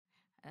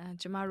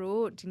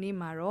Jamaro, Dini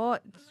Maro,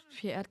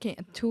 Piatkin,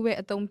 two way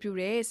at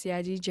Tompure,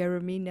 Siaji,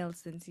 Jerame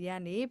Nelson,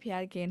 Siani,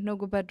 Piatkin, no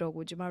go better,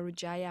 Jamaru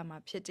Jaya, ma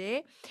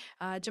pite,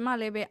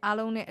 Jamalebe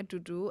Alone at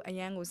Tudu, a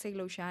young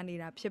Salo Shani,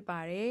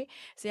 Pipare,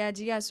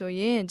 Siagia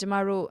Soye,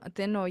 Jamaro,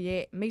 Atheno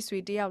ye, mixed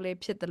with Diable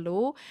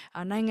Pitalo,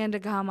 a nine and the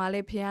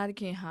Gamale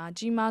Piatkin ha,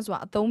 Jimas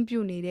wa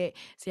Tompu needed,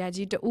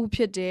 Siaji to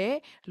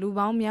Upite,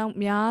 Lubam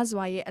Mias,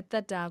 why at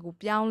that dog,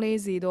 Pian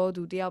lazy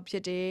do Dial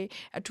Pite,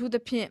 to the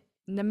pin.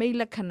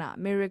 Namelakana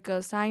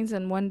miracle signs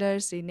and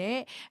wonders in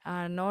it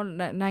no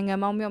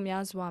nangamamyo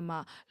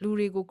myaswama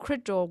lurigo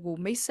crypto go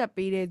mix up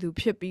be to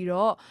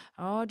pipiro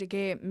oh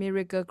the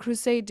miracle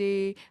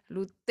crusade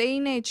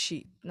lutane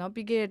chi no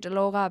bigate the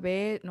loga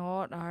be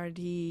no are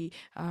the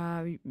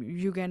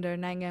Uganda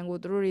nangan go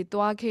through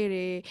to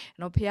kere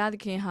no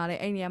piadkin hale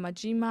any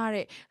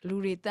amajimare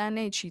luri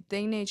tane chi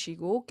tane chi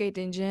go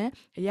gatinjin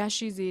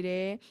yashi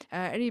zire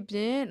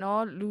ribin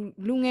no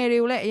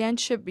lungere yan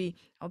chippy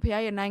အဖေ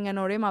ရဲ့နိုင်ငံ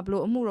တော်ထဲမှာဘ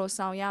လို့အမှုတော်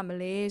ဆောင်ရမ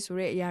လဲဆို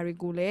တဲ့အရာတွေ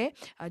ကိုလည်း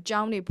အကြော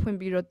င်းတွေဖွင့်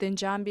ပြီးတော့သင်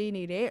ကြားပေး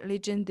နေတဲ့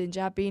legend သင်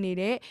ကြားပေးနေ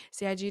တဲ့ဆ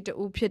ရာကြီး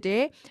တူဖြစ်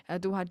တဲ့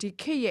သူဟာဒီ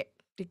ခေတ်ရဲ့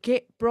တက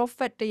ယ်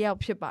prophet တယောက်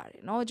ဖြစ်ပါတယ်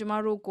เนาะကျမ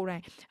တို့ကိုယ်တို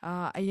င်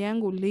အရန်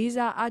ကိုလေး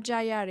စားအားကြ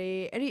ရတယ်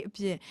အဲ့ဒီအ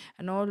ပြင်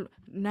เนาะ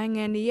နိုင်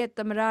ငံတွေရဲ့သ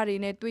မရတွေ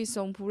နဲ့တွေ့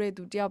ဆုံဖူးတဲ့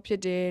သူတယောက်ဖြ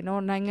စ်တယ်เนาะ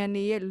နိုင်ငံ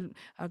တွေရဲ့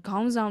ခေါ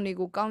င်းဆောင်တွေ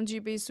ကိုကောင်း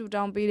ကြီးပေးဆု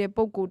တောင်းပေးတဲ့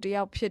ပုံကိုတ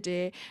ယောက်ဖြစ်တ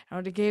ယ်เนา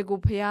ะတကယ်ကို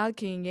ဖ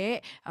ခင်ရဲ့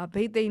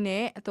ဗိသိက်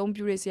နဲ့အသုံး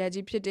ပြုတဲ့ဆရာ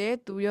ကြီးဖြစ်တယ်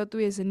သူရော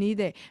သူ့ရဲ့ဇနီး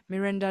တဲ့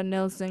Miranda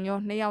Nelson ရော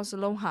နှစ်ယောက်စ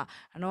လုံးဟာ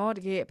เนาะတ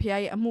ကယ်ဖခင်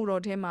ရဲ့အမှု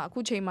တော်ထဲမှာအခု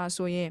ချိန်မှာ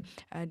ဆိုရင်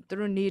သူ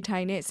တို့နေထို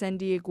င်တဲ့ San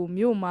Diego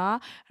မြို့မှာ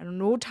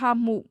နိုးထ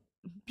မှု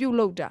ပြုတ်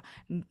လောက်တာ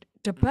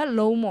တပတ်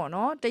လုံးပေါ့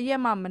နော်တရ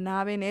က်မှမနာ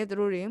ဘဲနဲ့သူ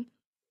တို့တွေ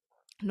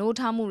နိုး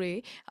ထမှုတွေ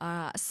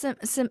အ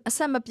ဆ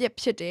က်မပြတ်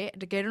ဖြစ်တဲ့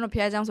တကယ်တော့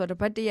ဖျားเจ้าဆိုတော့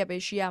တပတ်တရက်ပဲ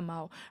ရှိရမှာ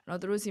哦เนาะ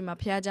သူတို့စီမှာ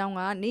ဖျားเจ้าက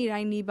နေ့တို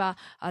င်းနေ့ပါ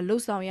လှု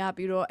ပ်ဆောင်ရ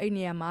ပြီးတော့အဲ့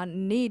နေရာမှာ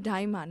နေ့တို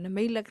င်းမှာန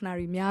မိတ်လက္ခဏာ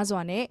တွေများ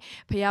စွာနဲ့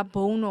ဖျား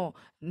ဘုံတော့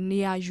နေ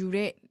ရာယူ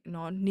တဲ့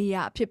နော်နေ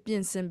ရာအဖြစ်ပြ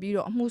င်ဆင်ပြီး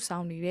တော့အမှုဆော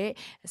င်နေတဲ့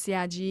ဆ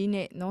ရာကြီး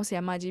နဲ့နော်ဆ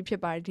ရာမကြီးဖြ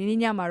စ်ပါတယ်ဒီနေ့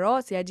ညမှာတော့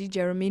ဆရာကြီး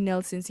Jerame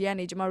Nelson စီက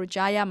နေကျမတို့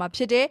ကြားရမှာ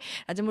ဖြစ်တယ်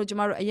အဲကြောင့်မို့ကျ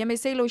မတို့အရင်မိ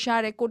တ်စိတ်လို့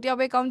ရှားတယ်ကိုတယောက်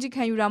ပဲကောင်းကြီး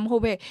ခံယူတာမဟု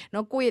တ်ပဲ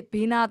နော်ကိုယ့်ရဲ့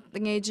ဘေးနာတ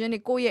ငယ်ချင်းတွေ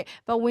ကိုယ့်ရဲ့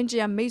ပတ်ဝန်းကျ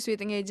င်မိတ်ဆွေ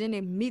တငယ်ချင်း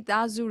တွေမိ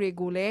သားစုတွေ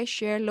ကိုလည်း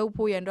share လုပ်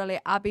ဖို့ရန်အတွက်လ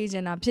ည်းအားပေးနေ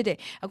တာဖြစ်တယ်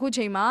အခု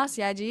ချိန်မှာဆ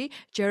ရာကြီး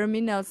Jerame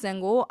Nelson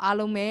ကိုအား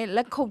လုံးပဲလ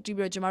က်ခုပ်တီး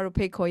ပြီးတော့ကျမတို့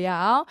ဖိတ်ခေါ်ရ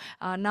အောင်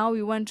now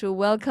we want to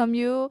welcome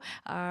you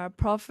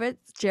Prophet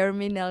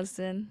Jerame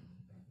Nelson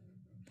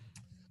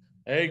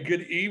Hey,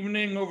 good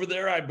evening over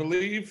there, I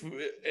believe.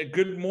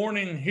 Good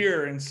morning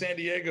here in San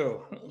Diego.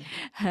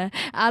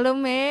 အား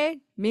လုံးပဲ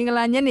မင်္ဂ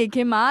လာညနေခ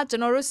င်းမှာကျွ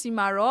န်တော်တို့စီ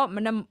မှာတော့မ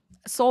နက်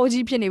စော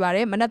ကြီးဖြစ်နေပါတ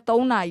ယ်မနက်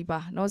3 နာရီပါ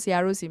เนาะဆရာ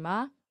တို့စီမှာ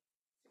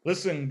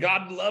Listen,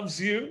 God loves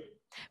you.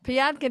 ဖခ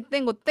င်ကတ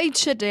င့်ကိုသိ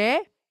ချစ်တယ်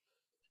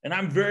And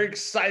I'm very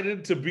excited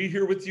to be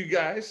here with you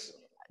guys.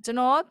 ကျွန်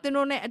တော်သင်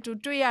တို့နဲ့အတူ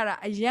တွေ့ရတာ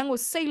အယံကို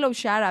စိတ်လှုပ်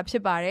ရှားတာဖြ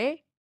စ်ပါတယ်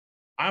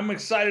I'm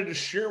excited to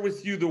share with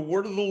you the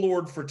word of the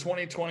Lord for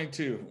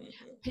 2022.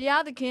 ဖခ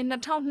င်သခင်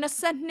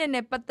2022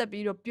နဲ့ပတ်သက်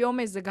ပြီးတော့ပြောမ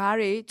ယ့်စကား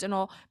တွေကျွန်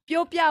တော်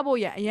ပြောပြဖို့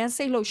ရအယံ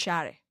စိတ်လှုပ်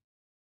ရှားတယ်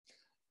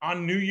On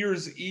New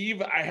Year's Eve,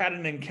 I had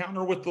an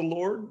encounter with the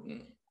Lord.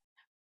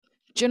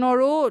 ကျွန်တော်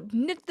တို့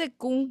နှစ်သက်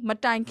ကူးမ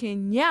တိုင်ခင်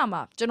ည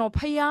မှာကျွန်တော်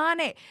ဖခင်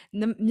နဲ့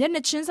မျက်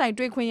နှာချင်းဆိုင်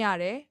တွေ့ခွင့်ရ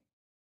တယ်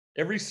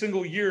Every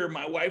single year,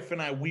 my wife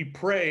and I, we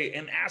pray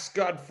and ask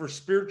God for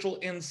spiritual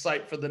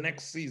insight for the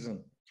next season.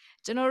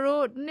 ကျွန်တော်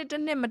တို့နှစ်တ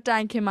စ်နှစ်မတို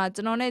င်ခင်မှာ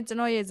ကျွန်တော်နဲ့ကျွန်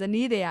တော်ရဲ့ဇ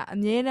နီးတွေကအ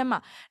မြဲတမ်းမှ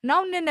နော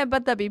က်နှစ်နဲ့ပ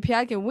တ်သက်ပြီးဖ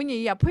ခင်ဝိညာ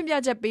ဉ်ကြီးကဖွင့်ပြ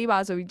ချက်ပေးပါ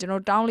ဆိုပြီးကျွန်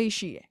တော်တောင်းလေး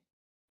ရှိတယ်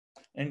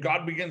And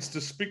God begins to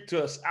speak to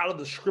us out of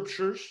the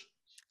scriptures.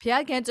 ဖ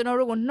ခင်ကျွန်တော်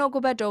တို့ကိုနှုတ်က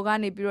ပတ်တော်က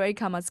နေပြီးတော့အဲ့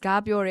ခါမှာစ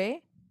ကားပြောတယ်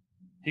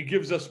He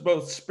gives us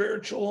both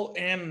spiritual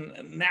and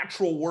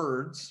natural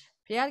words.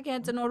 ဖခင်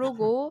ကျွန်တော်တို့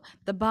ကို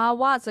သဘာ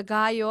ဝစ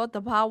ကားရောသ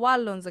ဘာဝ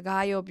လွန်စ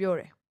ကားရောပြော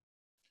တယ်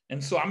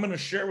And so I'm going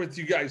to share with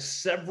you guys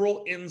several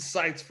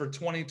insights for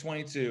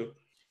 2022.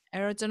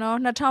 အဲ့တော့ကျွန်တော်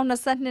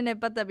2022နဲ့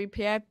ပတ်သက်ပြီးဖ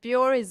ခင်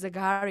ပြောတဲ့စ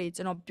ကားတွေ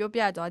ကျွန်တော်ပြော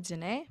ပြသွားခြ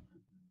င်းနဲ့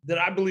that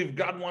I believe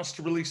God wants to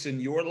release in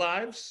your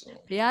lives.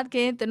 ဖခ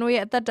င်ကျွန်တော်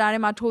ရဲ့အသက်တာထဲ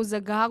မှာထိုစ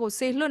ကားကို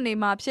ဆေလွတ်နေ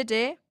မှာဖြစ်တ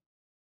ယ်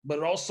But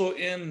also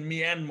in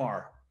Myanmar.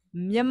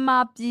 မြန်မာ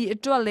ပြည်အ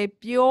တွက်လည်း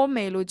ပြောမ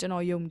ယ်လို့ကျွန်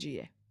တော်ယုံကြည်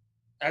တယ်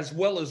As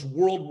well as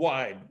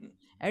worldwide.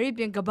 အဲ့ဒီ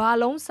ပြင်ကမ္ဘာ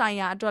လုံးဆိုင်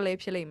ရာအတွက်လည်း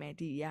ဖြစ်လိမ့်မယ်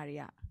ဒီအရာတွေ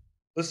က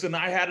Listen,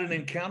 I had an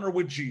encounter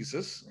with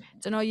Jesus.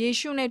 ကျွန်တော်ယေ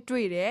ရှုနဲ့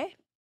တွေ့တယ်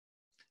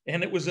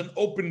And it was an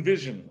open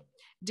vision.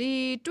 ဒီ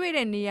တွေ့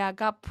တဲ့နေရာ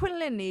ကဖွင့်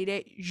လှစ်နေ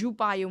တဲ့ယူ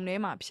ပါယုံထဲ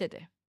မှာဖြစ်တ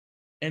ယ်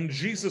And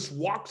Jesus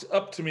walked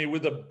up to me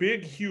with a big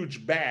huge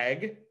bag.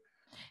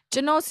 ကျွ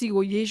န်တော်စီ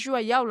ကိုယေရှုက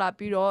ရောက်လာ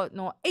ပြီးတော့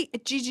နော်အိတ်အ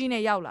ကြီးကြီး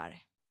နဲ့ရောက်လာတ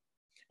ယ်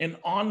And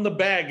on the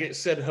bag it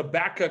said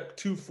Habakkuk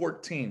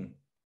 2:14.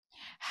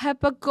 ဟ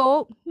ဘကု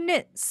တ်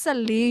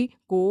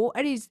2:14ကို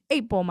အဲ့ဒီအိ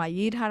တ်ပေါ်မှာ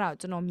ရေးထားတာကို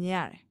ကျွန်တော်မြင်ရ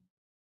တယ်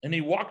And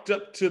he walked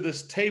up to this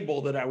table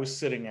that I was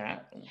sitting at.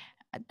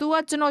 သူက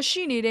ကျွန်တော်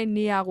ရှိနေတဲ့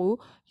နေရာကို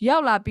ရော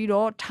က်လာပြီး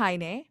တော့ထိုင်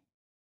တယ်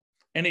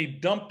And he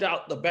dumped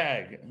out the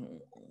bag.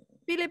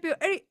 ပြီးလေပြီး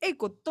အဲ့ဒီအိတ်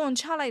ကိုတွန်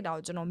ချလိုက်တာ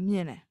ကိုကျွန်တော်မြ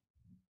င်တယ်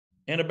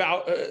And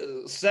about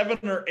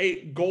 7 or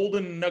 8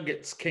 golden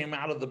nuggets came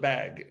out of the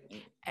bag.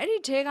 အဲ့ဒီ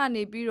ထဲက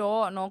နေပြီး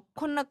တော့နော်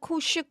ခုနှစ်ခု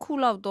ရှစ်ခု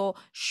လောက်တော့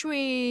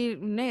ရွှေ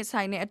နဲ့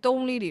ဆိုင်တဲ့အ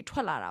တုံးလေးတွေထွ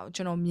က်လာတာကို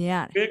ကျွန်တော်မြင်ရ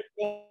တယ် Big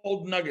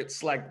gold nuggets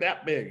like that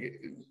big.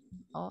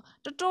 ။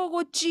တော်တော်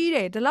ကိုကြီးတ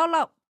ယ်ဒီလော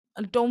က်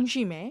အတုံး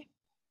ရှိမယ်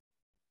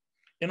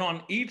And on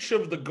each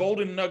of the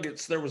golden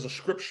nuggets there was a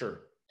scripture.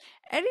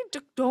 ။အဲ့ဒီ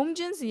ဒုံး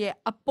ချင်းစီရဲ့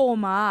အပေါ်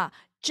မှာ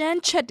ကျမ်း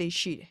ချက်တွေ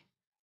ရှိတယ်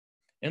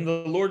And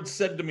the Lord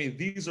said to me,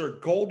 these are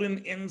golden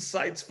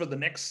insights for the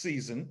next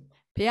season.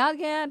 ။ဘုရား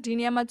ခင်ကဒီ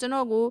နေရာမှာကျွန်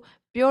တော်ကို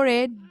ပြောတ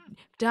ယ်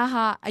ဒါ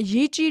ဟာအ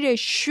ရေးကြီးတဲ့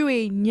ရွှေ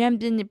ဉာဏ်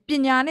ပ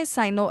ညာနဲ့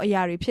ဆိုင်သောအ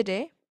ရာတွေဖြစ်တ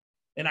ယ်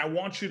And I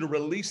want you to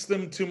release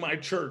them to my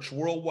church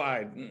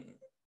worldwide.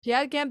 ။ဘု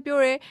ရားခင်ပြော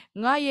တယ်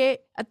ငါရဲ့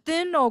အသ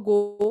င်းတော်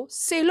ကို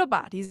ဆေလွတ်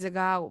ပါဒီစ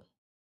ကားကို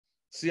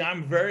See,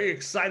 I'm very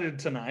excited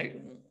tonight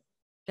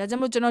 ။ဒါကြော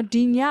င့်မို့ကျွန်တော်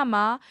ဒီည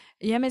မှာ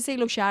အရင်မစိတ်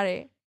လှုပ်ရှားတ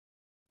ယ်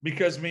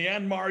because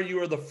Myanmar,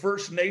 you are the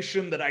first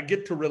nation that I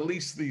get to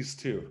release these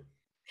to.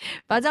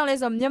 ။ဘာကြောင့်လဲ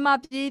ဆိုတော့မြန်မာ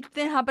ပြည်သ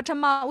င်ဟာပထ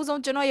မဦး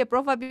ဆုံးကျွန်တော်ရဲ့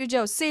prophet ပြုချ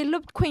က်ကိုဆေလွ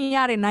တ်ခွင့်ရ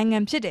တဲ့နိုင်ငံ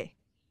ဖြစ်တယ်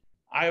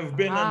I have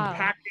been Wow.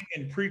 unpacking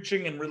and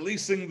preaching and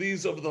releasing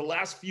these over the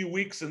last few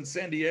weeks in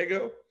San Diego.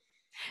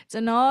 ။ကျွ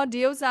န်တော်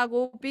ဒီဥစ္စာ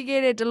ကိုပြီး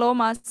ခဲ့တဲ့တလော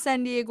မှာဆန်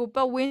ဒီယေဂိုပ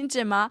တ်ဝန်းကျ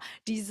င်မှာ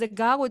ဒီစ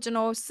ကားကိုကျွန်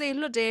တော်ဆေ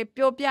လွတ်တယ်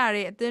ပြောပြ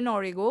တဲ့အသင်း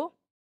တော်တွေကို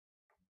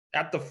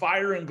At the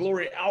Fire and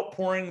Glory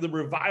Outpouring, the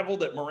revival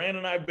that Moran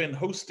and I have been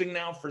hosting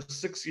now for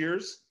 6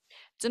 years.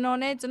 ကျွန်တော်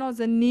နဲ့ကျွန်တော်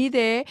ဇနီး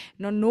တဲ့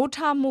နိုးထ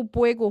မှု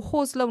ပွဲကို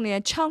host လုပ်နေရ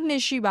6နှ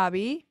စ်ရှိပါ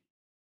ပြီ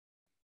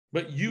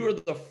But you are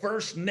the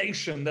first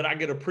nation that I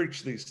get to preach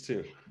these to.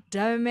 ။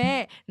ဒါပေမဲ့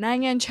နို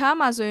င်ငံခြား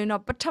မှာဆိုရင်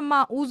တော့ပထမ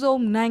ဦး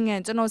ဆုံးနိုင်ငံ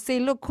ကျွန်တော်ဆေ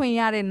လွတ်ခွင့်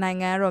ရတဲ့နိုင်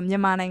ငံကတော့မြ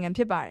န်မာနိုင်ငံ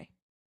ဖြစ်ပါတယ်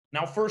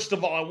Now, first of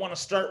all, I want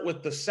to start with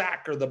the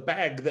sack or the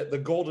bag that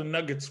the golden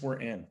nuggets were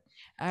in.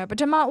 ။ပ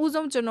ထမဦး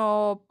ဆုံးကျွန်တော်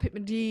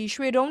ဒီ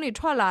ရွှေတုံးတွေ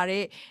ထွက်လာ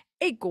တဲ့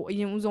အိတ်ကိုအ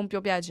ရင်ဦးဆုံး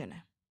ပြောပြခြင်းတ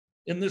ယ်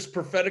In this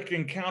prophetic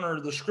encounter,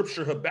 the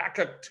scripture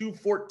Habakkuk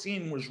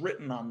 2:14 was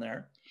written on there.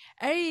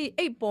 ။အဲ့ဒီ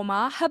အိတ်ပေါ်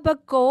မှာဟဘ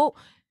ကုတ်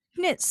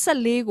နှစ်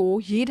14ကို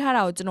ရေးထား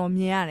တာကိုကျွန်တော်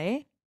မြင်ရတယ်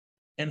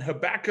And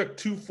Habakkuk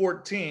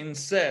 2:14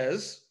 says,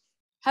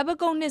 ။ဟဘ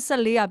ကုတ်နှစ်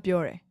14က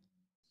ပြောတယ်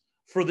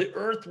For the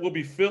earth will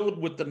be filled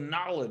with the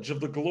knowledge of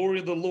the glory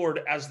of the Lord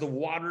as the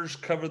waters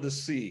cover the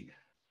sea.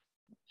 ။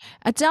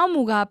အကြောင်း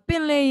မူကားပ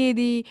င်လေရည်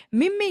သည်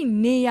မိမိ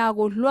နေရာ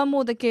ကိုလွှမ်း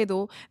မိုးတဲ့ကဲ့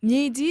သို့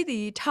မြေကြီးသ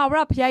ည်ထာဝ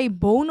ရဘုရား၏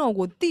ဘုန်းတော်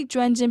ကိုတိ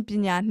ကျွမ်းခြင်းပ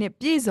ညာနှင့်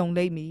ပြည့်စုံ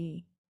လိမ့်မည်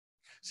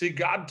See,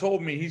 God told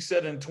me, He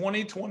said in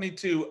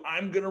 2022,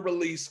 I'm going to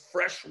release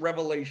fresh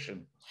revelation.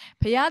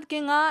 ။ဘုရားသခ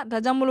င်ကဒါ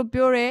ကြောင့်မလို့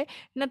ပြောတယ်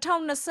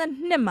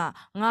2022မှာ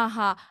ငါ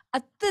ဟာ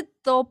အသစ်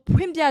သောဖွ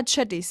င့်ပြချ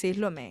က်တွေဆေ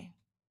လွတ်မယ်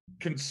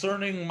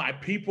Concerning my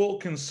people,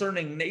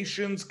 concerning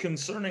nations,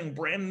 concerning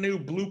brand new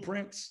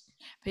blueprints.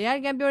 ။ဘုရား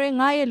ကပြောတယ်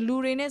ငါရဲ့လူ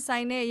တွေနဲ့ဆို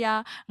င်တဲ့အရာ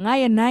ငါ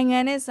ရဲ့နိုင်ငံ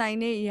နဲ့ဆိုင်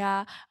တဲ့အရာ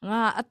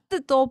ငါအသ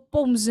စ်သော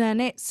ပုံစံ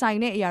နဲ့ဆိုင်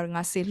တဲ့အရာတွေ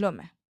ငါဆေလွတ်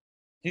မယ်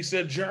He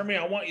said, Jerame,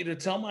 I want you to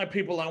tell my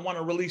people I want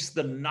to release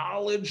the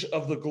knowledge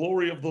of the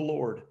glory of the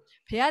Lord.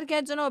 ။ဘုရားက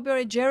ကျွန်တော်ပြော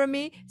တယ်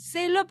Jeremy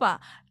ဆေလွတ်ပါ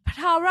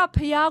ထာဝရ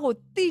ဘုရားကို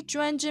တိ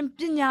ကျွမ်းခြင်းပ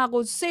ညာ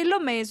ကိုဆေလွ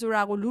တ်မယ်ဆို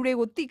တာကိုလူတွေ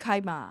ကိုသိခို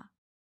င်းပါ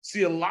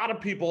See, a lot of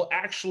people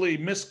actually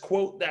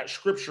misquote that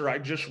scripture I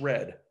just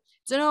read.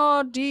 ကျွန်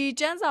တော်ဒီ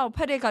ကျမ်းစာကိုဖ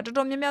တ်တဲ့အခါတော်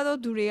တော်များများသော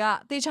သူတွေက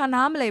သေချာ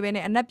နားမလည်ဘဲ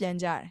နဲ့အနက်ပြန်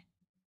ကြတယ်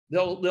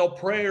They'll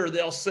pray or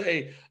they'll say,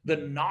 the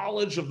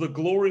knowledge of the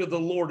glory of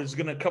the Lord is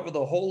going to cover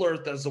the whole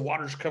earth as the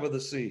waters cover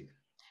the sea.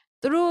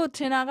 သူတို့ထ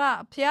င်တာက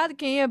ဘုရားသ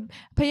ခင်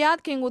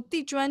ကိုတိ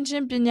ကျွမ်းခြ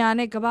င်းပညာ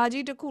နဲ့ကဘာ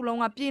ကြီးတစ်ခုလုံး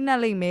ကပြည့်နှက်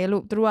လိမ့်မယ်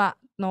လို့သူတို့က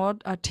တော့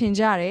ထင်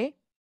ကြတယ်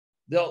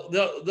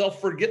They'll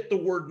forget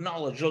the word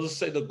knowledge. They'll just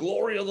say the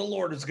glory of the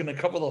Lord is going to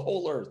cover the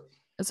whole earth.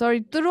 sorry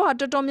သူတို့ဟာ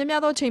တော်တော်များ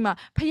များသောအချိန်မှာ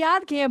ဘုရား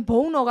သခင်ရဲ့ဘု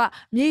န်းတော်က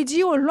မြေ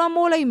ကြီးကိုလွှမ်း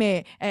မိုးလိုက်မယ်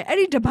အဲ့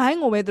ဒီတပိုင်း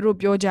ကိုပဲသူတို့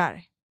ပြောကြတ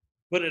ယ်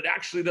But it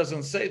actually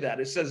doesn't say that.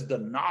 It says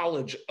the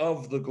knowledge of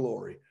the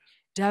glory.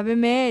 ဒါပေ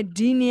မဲ့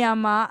ဒီနေရာ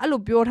မှာအဲ့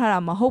လိုပြောထားတာ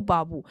မဟုတ်ပါ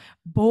ဘူး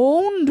ဘု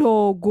န်း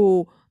တော်ကို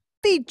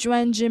တိကျွ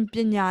မ်းခြင်းပ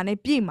ညာနဲ့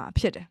ပြည့်မှာ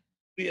ဖြစ်တယ်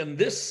See, in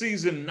this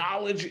season,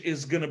 knowledge is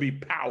going to be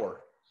power.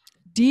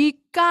 ဒီ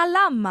ကာလ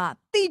မှာ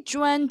တိ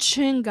ကျွမ်းခြ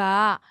င်းက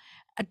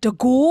တ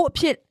ကိုးအ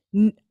ဖြစ်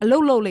အလု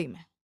ပ်လုပ်လိမ့်မ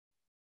ယ်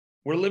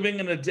We're living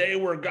in a day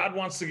where God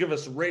wants to give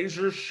us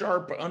razor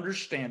sharp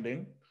understanding.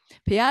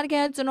 ဘုရားက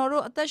ကျွန်တော်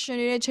တို့အသက်ရှင်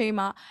နေတဲ့ချိန်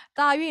မှာ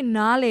တာ၍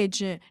နားလေ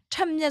ခြင်းထ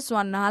က်မြက်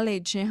စွာနားလေ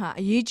ခြင်းဟာ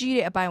အရေးကြီး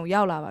တဲ့အပိုင်းကို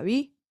ရောက်လာပါပြီ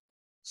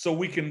So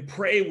we can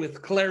pray with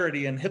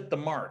clarity and hit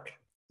the mark.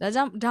 ဒါ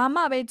ကြောင့်ဒါ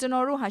မှပဲကျွန်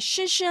တော်တို့ဟာရှ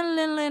င်းရှင်းလ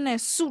င်းလင်းနဲ့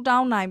ဆူတော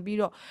င်းနိုင်ပြီး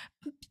တော့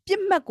ပြ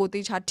စ်မှတ်ကို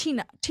တေချာထိ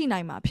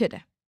နိုင်မှာဖြစ်တ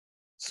ယ်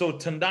So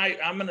tonight,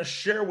 I'm going to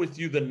share with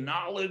you the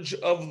knowledge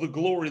of the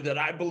glory that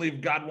I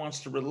believe God wants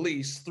to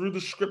release through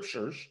the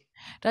scriptures.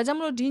 ဒါကြောင့်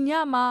မလို့ဒီည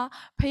မှာ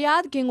ဘု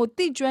ရားသခင်ကို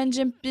တိကျွမ်းခြ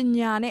င်းပ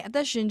ညာနဲ့အသ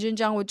က်ရှင်ခြင်း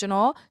ကြောင့်ကိုကျွန်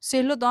တော်ဆေ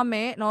လွတ်သွားမ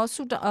ယ်နော်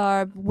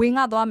ဝင်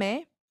ငှသွားမယ်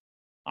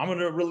I'm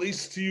going to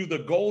release to you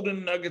the golden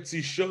nuggets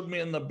He showed me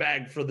in the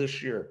bag for this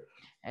year.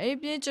 အဲ့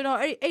ပြကျွန်တော်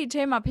အဲ့အိတ်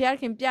ထဲမှာဘုရားသ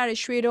ခင်ပြတဲ့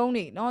ရွှေတုံး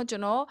တွေနော်ကျွ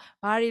န်တော်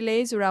ဘာတွေလဲ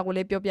ဆိုတာကိုလ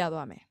ည်းပြောပြ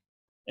သွားမယ်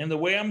And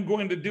the way I'm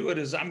going to do it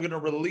is I'm going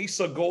to release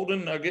a golden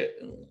nugget.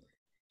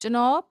 ကျွန်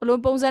တော်ဘ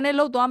လို့ပုံစံနဲ့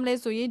လှုပ်သွားမလဲ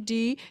ဆိုရင်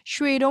ဒီ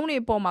ရွှေတုံးတွေ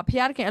အပေါ်မှာ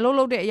ဖျားခင်အလုပ်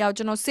လုပ်တဲ့အရာကို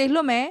ကျွန်တော်ဆေ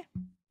လွတ်မယ်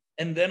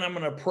and then I'm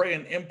going to pray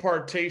an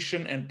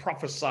impartation and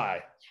prophesy.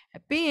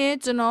 ပြီးရင်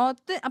ကျွန်တော်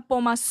တဲ့အ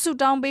ပေါ်မှာဆု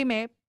တောင်းပေးမ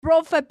ယ်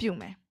prophet ပြု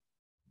မယ်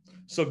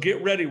So get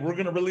ready. We're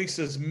going to release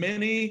as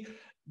many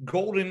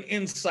golden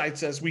insights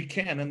as we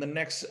can in the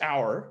next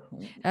hour.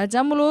 အဲ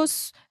ကြောင့်မလို့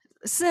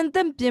စင်သ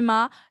င့်ပြင်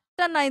မှာတ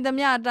က်နိုင်သ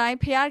မျှအတိုင်း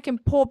ဖျားခင်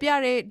ပေါ်ပြ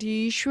တဲ့ဒီ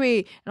ရွှေ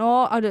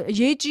နော်အ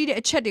ရေးကြီးတဲ့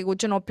အချက်တွေကို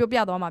ကျွန်တော်ပြောပြ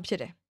သွားမှာဖြစ်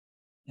တယ်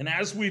And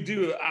as we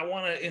do, I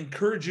want to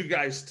encourage you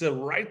guys to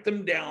write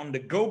them down, to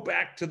go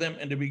back to them,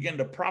 and to begin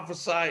to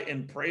prophesy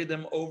and pray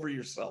them over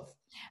yourself.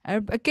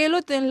 အကယ်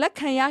လို့သင်လက်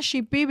ခံရရှိ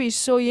ပြီးပြီ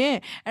ဆိုရင်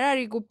အဲ့ဒါ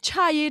တွေကိုချ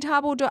ရေး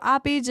ထားဖို့အတွက်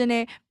အားပေးခြင်း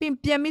နဲ့ပြ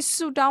န်ပြီး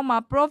ဆုတောင်းမှာ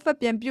prophet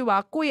ပြန်ပြုပါ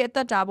ကိုယ့်ရဲ့အသ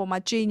က်တာပေါ်မှာ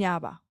ကြီးညာ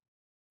ပါ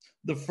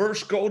The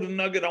first golden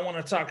nugget I want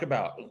to talk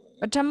about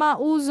ပထမ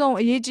ဦးဆုံး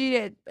အရေးကြီး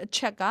တဲ့အချ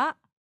က်က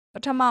ပ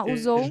ထမ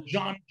ဦးဆုံး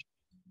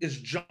is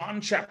John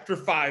chapter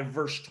 5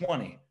 verse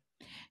 20.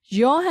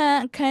 ယောဟန်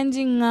အခန်း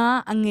ကြီး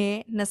9အငယ်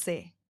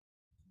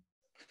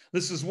20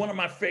 This is one of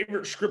my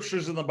favorite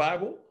scriptures in the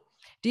Bible.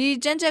 ဒီ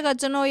ကျမ်းချက်က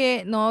ကျွန်တော်ရဲ့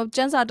နော်ကျ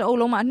မ်းစာတစ်အုပ်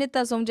လုံးမှာအနှစ်သ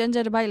က်ဆုံးကျမ်းချ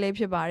က်တစ်ပိုက်လေး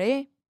ဖြစ်ပါတယ်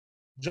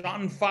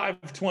John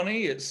 5:20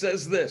 it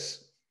says this.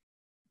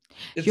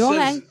 It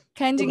Johann, says,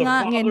 kan "For je the nga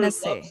Father ngeen na loves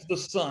say?"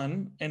 the Son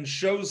and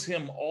shows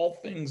him all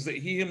things that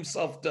he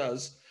himself does,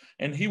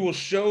 and he will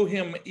show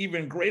him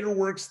even greater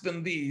works than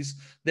these,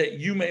 that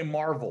you may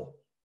marvel."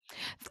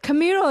 ခ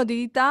မည်းတော်သ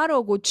ည်သား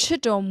တော်ကိုချစ်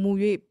တော်မူ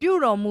၍ပြု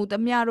တော်မူသ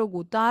မျှတို့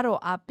ကိုသားတော်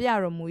အားပြ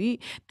တော်မူ၏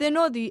သင်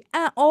တို့သည်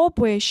အံ့ဩ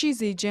ဖွယ်ရှိ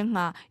စေခြင်း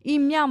ငှာဤ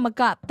မြမ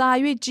ကတာ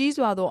၍ကြီး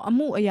စွာသောအ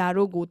မှုအရာ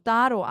တို့ကို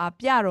သားတော်အား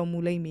ပြတော်မူ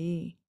လိမ့်မ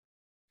ည်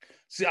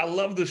See, I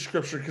love this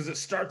scripture because it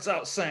starts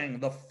out saying,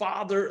 "The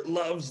Father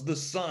loves the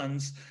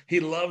sons, he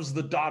loves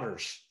the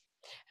daughters."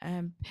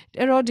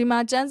 အဲ့တော့ဒီမှာ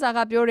ကျမ်းစာက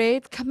ပြောတယ်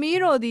ခမည်း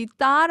တော်သည်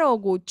သားတော်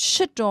ကိုချ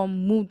စ်တော်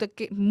မူ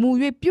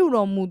၍ပြု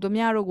တော်မူသ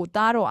မျှတို့ကို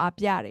သားတော်အား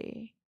ပြတယ်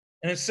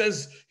And it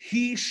says,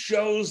 he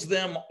shows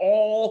them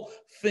all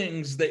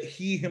things that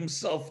he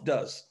himself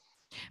does.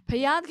 ဖ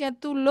ယားက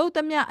သူလုပ်သ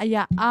မျှအ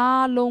ရာ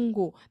အားလုံး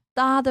ကို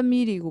သားသ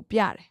မီးတွေကိုပြ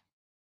တယ်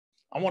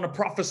I want to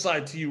prophesy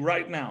to you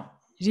right now.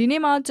 ဒီ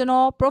နေ့မှာကျွန်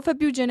တော် prophet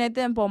ပြုခြင်းနဲ့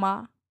တဲ့အပေါ်မှာ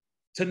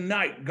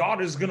Tonight, God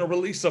is going to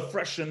release a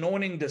fresh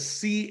anointing to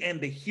see and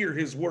to hear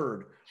his word.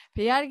 ဖ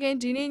ယားခင်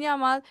ဒီနေ့ည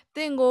မှာသ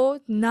င်ကို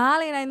နား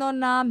လည်နိုင်သော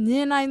နားမြ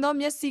င်နိုင်သော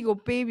မျက်စိကို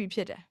ပေးပြီးဖြ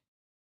စ်တယ်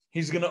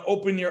He's going to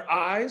open your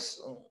eyes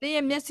သင်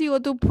ရဲ့မျက်စိကို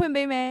သူဖွင့်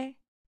ပေးမယ်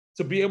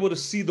to be able to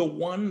see the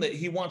one that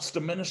he wants to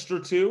minister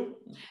to.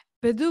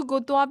 ဘယ်သူ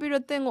ကိုတွားပြီး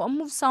တော့သင်ကိုအ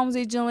မှုဆောင်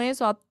စေခြင်းလဲ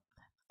ဆိုတော့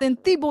သင်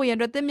သိဖို့ရန်အ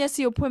တွက်သင်မျက်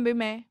စိကိုဖွင့်ပေး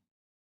မယ်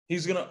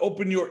He's going to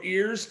open your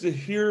ears to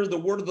hear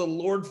the word of the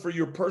Lord for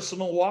your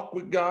personal walk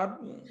with God.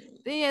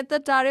 သင်ရဲ့သ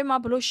က်တာထဲမှာ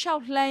ဘလို့ရှော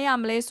က်လှမ်းရ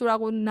မလဲဆိုတာ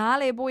ကိုနား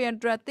လည်ဖို့ရန်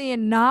အတွက်သင်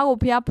ရဲ့နားကို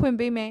ဖျားဖွင့်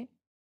ပေးမယ်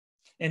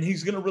And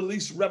he's going to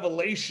release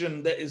revelation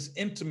that is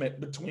intimate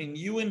between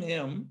you and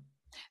him.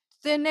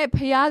 သင်နဲ့ဖ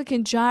ယားခ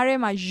င်ကြားထဲ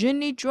မှာယဉ်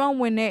ဤကျွမ်း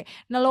ဝင်တဲ့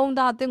နှလုံး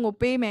သားသင်ကို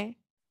ပေးမယ်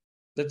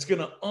That's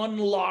going to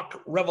unlock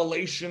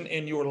revelation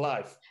in your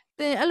life.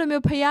 သင်အဲ့လို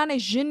မျိုးဖယား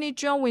နဲ့ယဉ်ဤ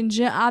ကျွမ်းဝင်ခြ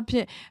င်းအပြ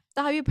င်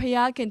တာ၍ဖ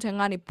ယားခင်ထံ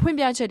ကနေဖွင့်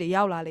ပြချက်တွေ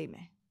ရောက်လာလိမ့်မ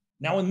ယ်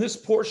Now, in this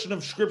portion of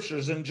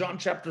scriptures in John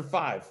chapter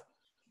 5,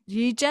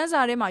 ဒီကျမ်း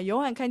စာထဲမှာယော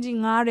ဟန်ခန်းကြီး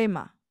9ထဲ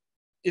မှာ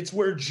it's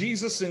where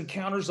Jesus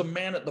encounters a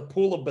man at the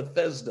pool of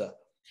Bethesda.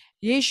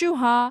 ယေရှု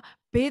ဟာ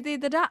ဘေသေ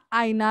တဒ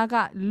အိုင်နာက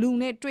လူ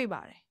နဲ့တွေ့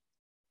ပါတယ်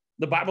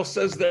The Bible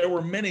says there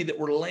were many that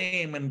were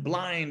lame and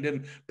blind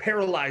and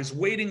paralyzed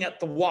waiting at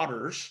the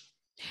waters.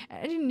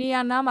 အဲ့ဒီနေ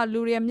ရာနားမှာ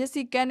လူတွေမျက်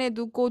စိကန်းတဲ့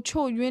သူကို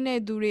ချို့ယွင်းတဲ့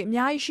သူတွေအ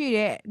များကြီးရှိ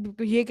တဲ့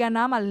ရေကန်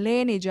နားမှာလဲ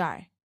နေကြတယ်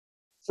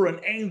For an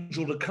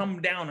angel to come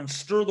down and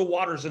stir the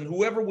waters, and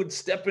whoever would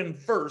step in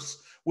first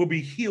will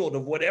be healed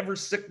of whatever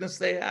sickness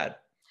they had.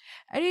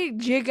 အဲ့ဒီ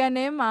ရေကန်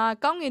ထဲမှာ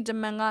ကောင်းကင်တ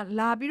မန်က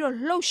လာပြီးတော့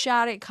လှုပ်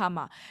ရှားတဲ့အခါ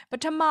မှာပ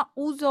ထမ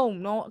ဦးဆုံး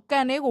နော်က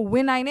န်ထဲကိုဝ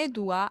င်နိုင်တဲ့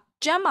သူက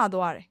ကျမ်းမာ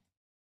သွားတယ်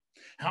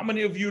How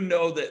many of you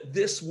know that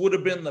this would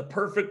have been the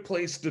perfect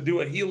place to do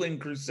a healing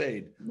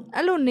crusade?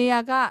 အဲ့လိုနေရာ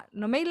က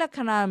နမိတ်လက္ခ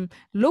ဏာ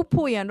လုတ်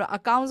ဖို့ရန်တော့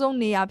အကောင်းဆုံး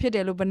နေရာဖြစ်တ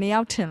ယ်လို့ဘယ်နှ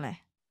ယောက်ထင်လဲ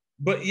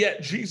But yet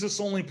Jesus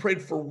only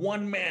prayed for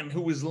one man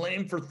who was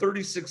lame for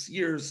 36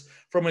 years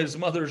from his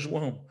mother's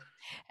womb.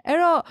 အဲ့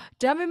တော့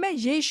ဒါပေမဲ့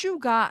ယေရှု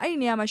ကအဲ့ဒီ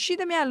နေရာမှာရှိ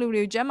သမျှလူ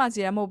တွေကိုကျမ်းမာ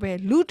စေတာမဟုတ်ပဲ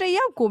လူတစ်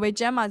ယောက်ကိုပဲ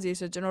ကျမ်းမာစေ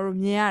ဆိုကျွန်တော်တို့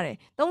မြင်ရတယ်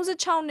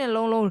36နှစ်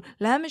လုံး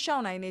လမ်းမလျှော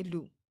က်နိုင်တဲ့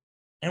လူ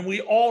And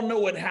we all know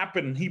what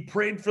happened. He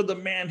prayed for the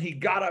man. He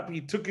got up. He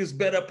took his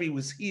bed up. He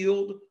was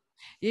healed.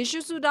 ယေရှု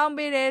ဆုတောင်း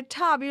ပေးတယ်ထ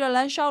ပြီးတော့လ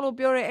မ်းလျှောက်လို့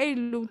ပြောတယ်အဲ့ဒီ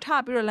လူထ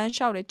ပြီးတော့လမ်း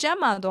လျှောက်တယ်ကျမ်း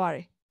မာသွားတ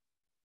ယ်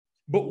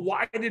But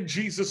why did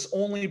Jesus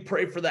only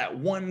pray for that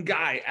one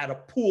guy at a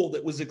pool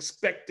that was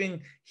expecting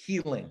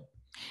healing?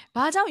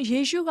 ဘာကြောင့်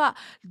ယေရှုက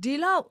ဒီ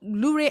လောက်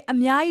လူတွေအ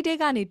များကြီးတဲ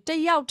ကနေတ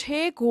စ်ယောက်တ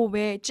ည်းကို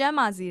ပဲကျမ်း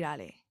မာစေတာ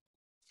လဲ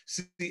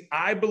See,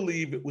 I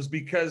believe it was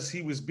because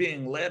he was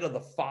being led of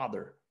the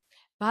Father.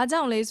 ဘာ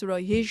ကြောင့်လဲဆို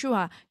တော့ယေရှု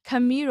ဟာခ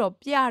မည်းတော်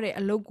ပြတဲ့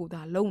အလုပ်ကို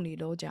သာလုပ်နေ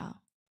တော့ကြောင့်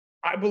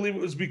I believe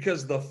it was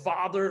because the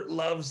Father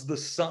loves the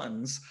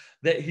sons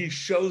that he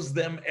shows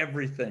them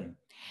everything.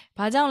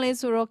 ဘာကြောင့်လဲ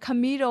ဆိုတော့ခ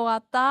မီးတော်က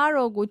သား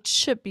တော်ကိုချ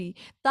စ်ပြီး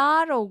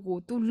သားတော်ကို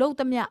သူလှုပ်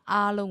သမျှ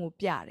အားလုံးကို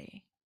ပြတယ်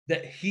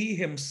that he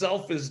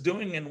himself is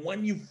doing. And when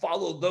you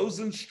follow those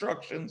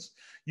instructions,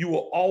 you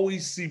will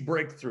always see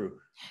breakthrough.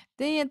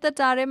 သင်ရဲ့တက်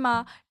တာထဲမှာ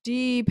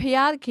ဒီ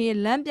ဖျားခင်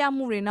လမ်းပြ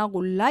မှုတွေနောက်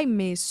ကိုလိုက်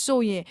မယ်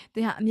ဆိုရင်သ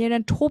င်ဟာအမြဲတ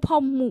မ်းထိုးဖော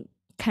က်မှု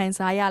ခံ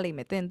စားရလိမ့်မ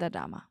ယ်သင်တက်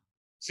တာမှာ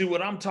See,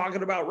 what I'm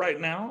talking about right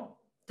now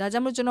ဒါကြော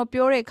င့်မို့ကျွန်တော်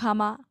ပြောတဲ့အခါ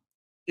မှာ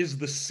is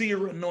the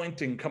seer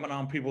anointing coming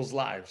on people's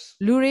lives.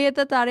 လူတွေရဲ့တ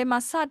က်တာထဲမှာ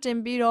စတင်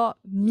ပြီးတော့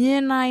မြ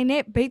င်နိုင်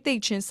တဲ့ဗိတ်သိ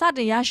က်ခြင်းစတ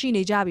င်ရရှိ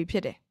နေကြပြီဖြ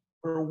စ်တယ်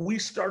Where we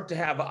start to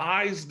have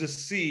eyes to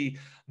see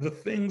the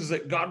things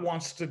that God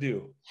wants to do.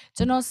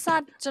 ကျွန်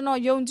တော်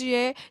ယုံကြည်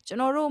ရဲ့ကျွန်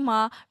တော်တို့မှာ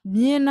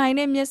မြင်နိုင်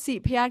တဲ့မျက်စိ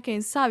ဖျားခင်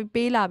စပြီး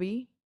ပေးလာပြီ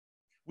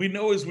We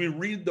know as we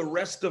read the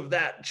rest of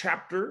that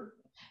chapter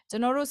ကျွ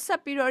န်တော်တို့ဆက်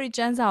ပြီးတော့ဒီ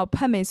ကျမ်းစာကိုဖ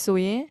တ်မယ်ဆို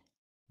ရင်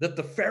that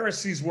the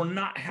Pharisees were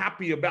not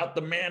happy about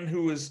the man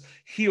who was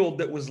healed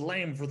that was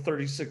lame for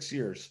 36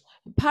 years.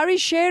 ပါရီ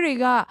ရှဲတွေ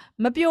က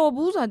မပျော်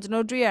ဘူးဆိုတာကျွန်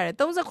တော်တွေ့ရတယ်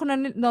38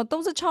နှစ်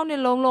36နှ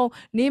စ်လုံး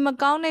နေမ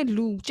ကောင်းတဲ့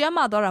လူကျမ်း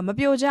မာသွားတာမ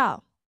ပျော်ကြဘူး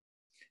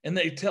And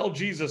they tell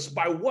Jesus,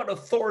 by what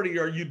authority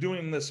are you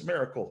doing this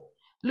miracle?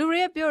 လူ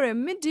တွေပြောတယ်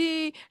မင်းဒီ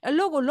အ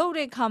လုပ်ကိုလုပ်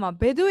တဲ့အခါမှာ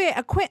ဘယ်သူရဲ့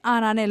အခွင့်အာ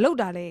ဏာနဲ့လုပ်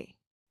တာလဲ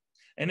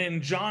And in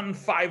John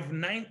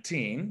 5:19,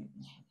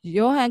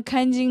 ယောဟန်ခ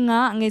န်းကြီး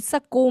9ငွေ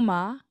19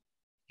မှာ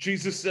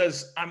Jesus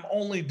says, I'm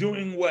only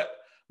doing what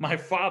my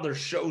Father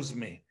shows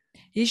me.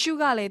 ယေရှု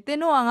ကလည်းသင်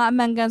တို့ကငါအ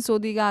မှန်ကန်ဆို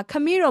သည်ကခ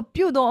မည်းတော်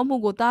ပြုတ်သောအမှု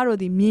ကိုသားတော်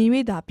သည်မြင်၍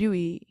သာပြု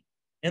၏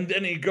 And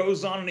then he goes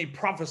on and he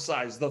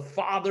prophesies, the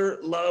Father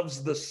loves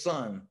the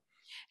Son.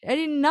 အဲ့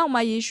ဒီနောက်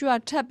မှာယေရှုက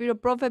ထပ်ပြီး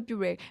တော့ prophet ပြု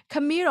တယ်ခ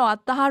မည်းတော်က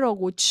သားတော်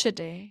ကိုချစ်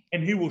တယ်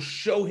And he will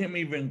show him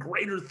even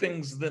greater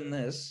things than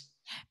this.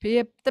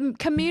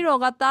 ခမည်းတော်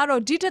ကသား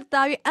တော်ဒီထက်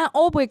သား၍အံ့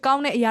ဩဖွယ်ကော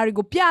င်းတဲ့အရာတွေ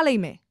ကိုပြလို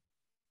က်မယ်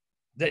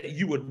That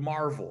you would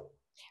marvel.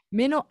 မ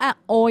င်းတို့အံ့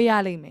ဩရ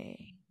လိမ့်မယ်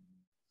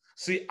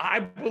See, I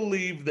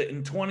believe that in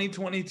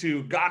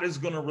 2022, God is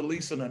going to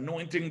release an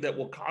anointing that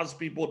will cause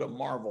people to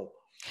marvel.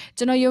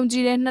 ကျွန်တော်ယုံကြ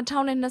ည်တယ်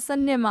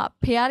2022မှာ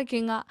ဖခင်ခ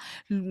င်က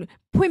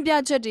ဖွင့်ပြ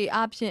ချက်တွေ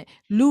အပြင်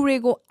လူတွေ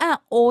ကိုအံ့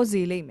ဩ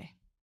စေလိမ့်မယ်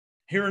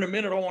Here in a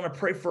minute, I want to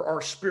pray for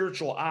our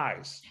spiritual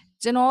eyes.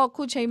 ကျွန်တော်အ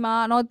ခုချိန်မှာ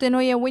တော့သင်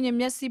တို့ရဲ့ဝိညာဉ်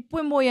မျက်စိပွ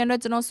င့်ဖို့ရ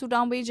တော့ကျွန်တော်ဆု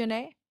တောင်းပေးခြင်း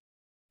နဲ့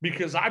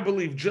Because I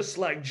believe just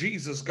like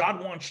Jesus, God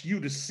wants you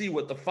to see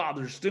what the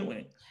Father's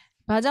doing.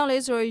 ဘာကြောင့်လဲ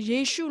ဆိုတော့ယေ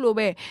ရှုလို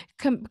ပဲ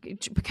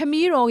ခမ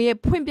ည်းတော်ရဲ့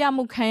ဖွင့်ပြ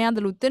မှုခံရတ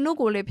ယ်လို့သင်တို့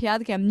ကိုလည်းဖ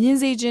ခင်မြင်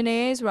စေခြင်း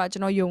နဲ့ဆိုတာကျွ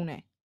န်တော်ယုံတ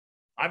ယ်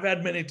I've had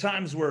many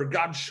times where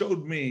God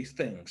showed me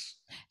things.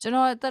 ကျွန်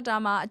တော်တက်တာ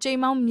မှာအချိန်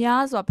မောင်း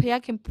များစွာဖ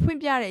ခင်ဖွင့်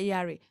ပြတဲ့အရာ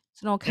တွေ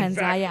ကျွန်တော်ခံ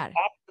စားရတယ်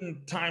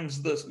Oftentimes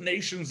the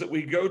nations that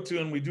we go to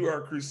and we do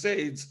our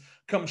crusades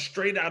come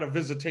straight out of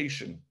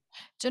visitation.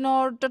 ကျွန်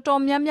တော်တော်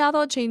တော်များများ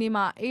သောချိန်တွေ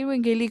မှာအေဝံ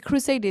ဂေလိခရ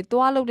စ်စိတ်တွေ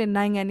တွားလုပ်တဲ့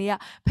နိုင်ငံတွေက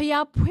ဖခ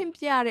င်ဖွင့်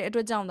ပြတဲ့အတွ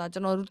က်ကြောင့်ဒါကျွ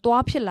န်တော်တို့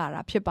တွားဖြစ်လာ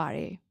တာဖြစ်ပါတ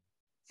ယ်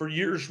For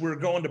years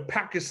we're going to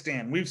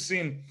Pakistan. We've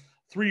seen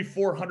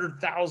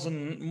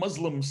 300,000-400,000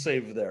 Muslims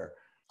saved there.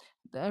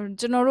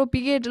 ကျွန်တော်တို့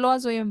ပြီးခဲ့တဲ့လော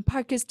ဆိုရင်ပါ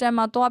ကစ္စတန်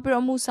မှာတွားပြီး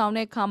တော့မှုဆောင်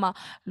တဲ့အခါမှာ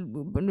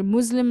မွ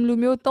တ်စလင်လူ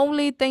မျိုး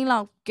3-4သိန်းလော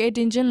က်ကဲတ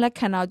င်ခြင်းလက်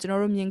ခံတာကျွန်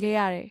တော်တို့မြင်ခဲ့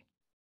ရတယ်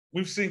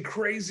We've seen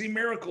crazy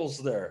miracles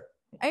there.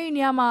 အဲ့ဒီ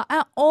နေရာမှာ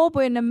အံ့ဩ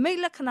ဖွယ်နဲ့မိတ်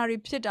လက္ခဏာတွေ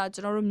ဖြစ်တာကျွ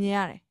န်တော်တို့မြင်ရ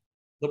တယ်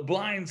The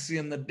blind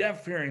seeing, the deaf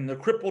hearing, the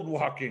crippled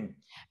walking.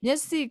 မျက်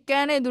စိက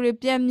န်းတဲ့သူတွေ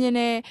ပြန်မြင်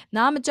တယ်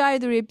နားမကြားတဲ့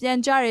သူတွေပြန်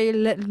ကြားတယ်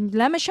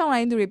လမ်းမလျှောက်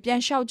နိုင်တဲ့သူတွေပြန်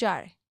လျှောက်ကြတ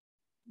ယ်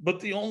But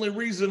the only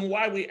reason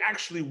why we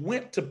actually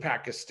went to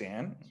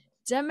Pakistan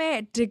ဒါပေမဲ့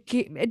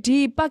ဒီ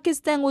ပါကစ္စ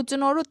တန်ကိုကျွ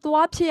န်တော်တို့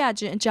သွားဖြစ်ရ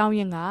ခြင်းအကြောင်းရ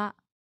င်းက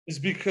is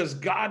because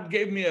God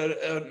gave me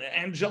an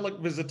angelic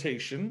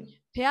visitation.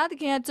 ဖ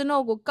ခင်ကကျွန်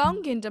တော်ကိုကောင်း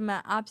ကင်တမ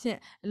န်အဖြစ်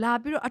လာ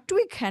ပြီးတော့အ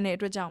တွေ့ခံတဲ့အ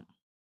တွက်ကြောင့်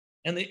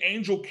And the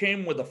angel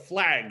came with a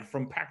flag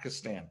from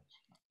Pakistan.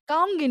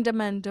 ကောင်းကင်တ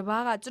မန်တစ်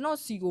ပါးကကျွန်တော်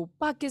စီကို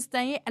ပါကစ္စတ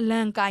န်ရဲ့အလံ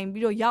ကင်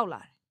ပြီးတော့ရောက်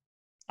လာတယ်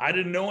I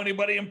didn't know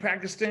anybody in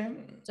Pakistan.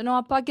 ကျွန်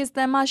တော်ပါကစ္စတ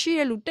န်မှာရှိ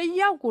တဲ့လူတစ်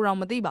ယောက်ကိုတော့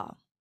မသိပါဘူး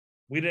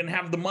We didn't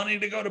have the money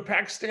to go to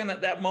Pakistan at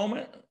that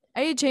moment.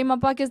 အဲ့ဒီအချိန်မှာ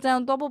ပါကစ္စတန်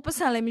ကိုသွားဖို့ပတ်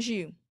စံလည်းမရှိ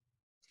ဘူး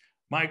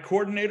My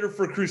coordinator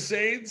for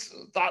crusades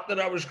thought that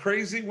I was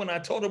crazy when I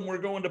told him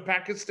we're going to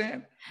Pakistan.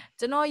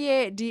 ကျွန်တော်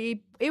ရဲ့ဒီ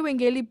အေဝံ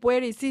ဂေလိပွဲ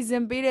တွေစီစ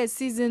ဉ်ပေးတဲ့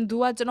season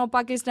 2ကကျွန်တော်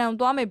ပါကစ္စတန်ကို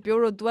သွားမယ်ပြော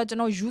တော့ तू ကကျွန်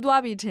တော်ယူ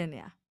သွားပြီထင်တ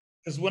ယ်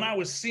Because when I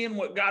was seeing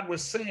what God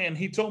was saying,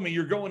 he told me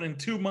you're going in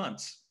 2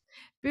 months.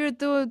 ပြီး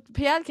တော့ तू ဖ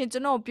ခင်ကျွ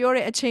န်တော်ပြော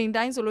တဲ့အချိန်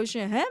တိုင်းဆိုလို့ရှိ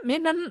ရင်ဟမ်မ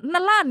င်းနှ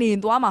စ်လနေ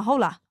သွားမှာဟု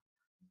တ်လား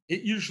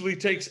It usually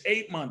takes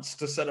 8 months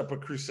to set up a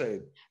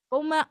crusade.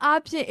 ပုံမှန်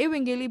အားဖြင့်အေဝံ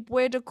ဂေလိ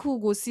ပွဲတစ်ခု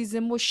ကိုစီစ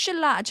ဉ်ဖို့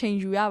8လအချိန်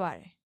ယူရပါတ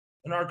ယ်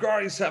And our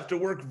guys have to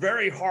work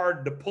very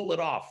hard to pull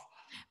it off.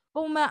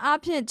 ပုံမှန်အား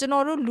ဖြင့်ကျွန်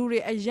တော်တို့လူတွေ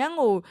အရန်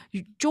ကို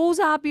စူးစ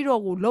မ်းပြီး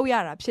တော့ကိုလုပ်ရ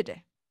တာဖြစ်တယ်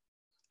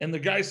And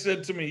the guy said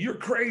to me,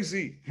 "You're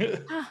crazy."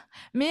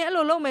 မင်းအဲ့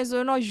လိုလုပ်မယ်ဆို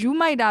ရင်တော့ယူ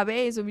မိုက်တာပဲ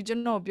ဆိုပြီးကျွ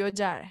န်တော်ပြော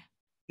ကြတယ်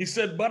He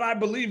said, "But I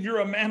believe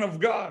you're a man of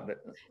God.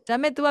 ဒါပေ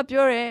မဲ့ तू က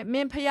ပြောတယ်မ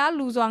င်းဖခင်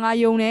လူစွာငါ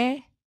ယုံတယ်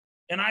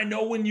And I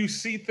know when you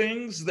see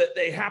things that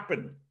they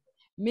happen."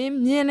 မင်း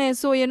မြင်နေ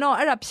ဆိုရင်တော့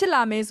အဲ့ဒါဖြစ်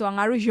လာမယ်ဆိုတာ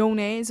ငါတို့ယုံ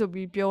တယ်ဆို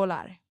ပြီးပြောလာ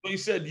တယ် He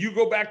said, you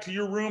go back to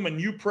your room and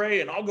you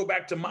pray, and I'll go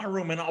back to my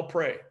room and I'll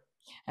pray.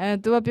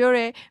 သူကပြောတ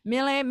ယ်မ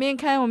င်းလည်းမင်း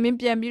ခန်းကိုမင်း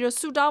ပြန်ပြီးတော့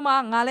ဆူတောင်းပါ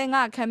ငါလည်း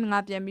ငါအခန်းငါ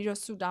ပြန်ပြီးတော့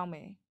ဆူတောင်းမ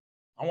ယ်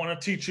I want to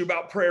teach you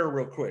about prayer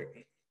real quick.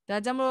 ဒါ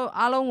ကြောင့်မလို့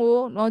အားလုံးကို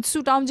ဆူ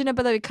တောင်းခြင်းနဲ့ပ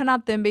တ်သက်ပြီးခဏ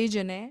သင်ပေးခြ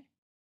င်းနဲ့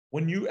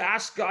When you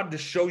ask God to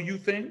show you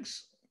things,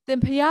 သင်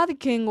ဖျားသ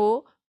ခင်ကို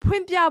ဖွ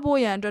င့်ပြဖို့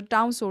ရန်အတွက်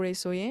တောင်းဆိုရ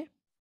ဆိုရင်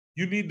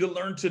you need to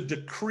learn to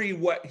decree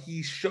what he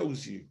shows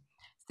you.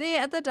 သင်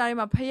ရဲ့အသက်တာထဲ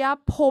မှာဖျား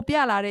ပေါ်ပြ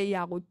လာတဲ့အ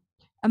ရာကို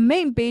အမိ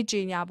န့်ပေး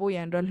ကြေညာဖို့ရ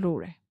န်အတွက်လို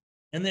တယ်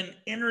And then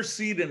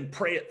intercede and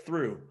pray it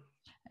through.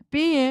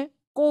 ပြီးရင်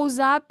ကို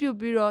စားပြု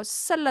ပြီးတော့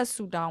ဆက်လက်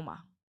ဆူတောင်းပါ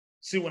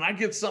See, when I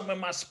get something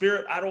in my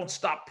spirit, I don't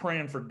stop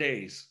praying for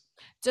days.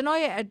 ကျွန်တော်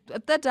ရဲ့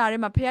အသက်တာထဲ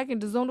မှာဖခင်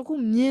တစုံတစ်ခု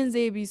မြင်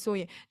စေပြီဆို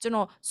ရင်ကျွန်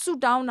တော်ဆူ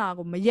တောင်းတာ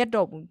ကိုမရက်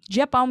တော့ဘူးရ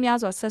က်ပေါင်းများ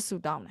စွာဆက်ဆူ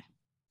တောင်းတယ်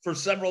For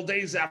several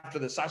days after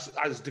this,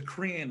 I was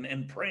decreeing and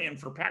praying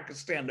for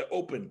Pakistan to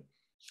open.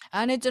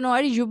 အဲ့နဲ့ကျွန်တော်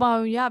အဲ့ဒီယူပါ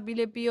ရပြီး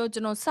လေပြီးတော့ကျွ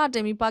န်တော်စတ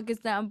င်ပြီးပါကစ္စ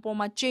တန်အပေါ်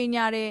မှာကြေ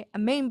ညာတယ်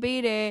အမိန့်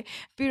ပေးတယ်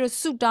ပြီးတော့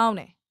ဆူတောင်း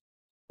တယ်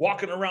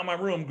Walking around my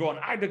room going,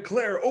 I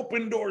declare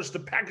open doors to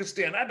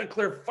Pakistan. I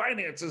declare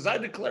finances. I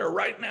declare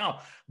right now,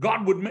 God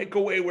would make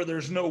a way where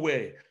there's no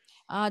way.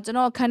 ကျွန်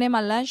တော်ခန်းထဲ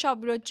မှာလမ်းလျှောက်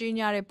ပြီးတော့ကြေ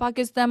ညာတယ်ပါက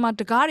စ္စတန်မှာ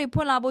တကားတွေဖွ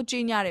င့်လာဖို့ကြေ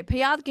ညာတယ်ဖ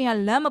ခင်က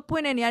လမ်းမပွ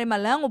င့်တဲ့နေရာတွေမှာ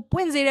လမ်းကိုပွ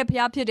င့်စေတဲ့ဖခ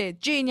င်ဖြစ်တယ်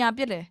ကြေညာ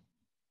ပြစ်တယ်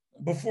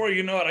Before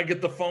you know it, I get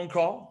the phone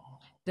call.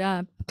 ဒါ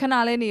ခဏ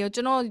လေးနေရော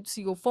ကျွန်တော်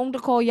စီကိုဖုန်းတ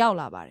စ်ခေါ်ရောက်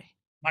လာပါတယ်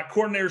My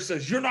coordinator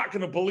says, you're not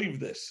going to believe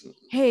this.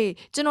 Hey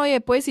ကျွန်တော်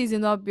ရဲ့ပွဲစီစ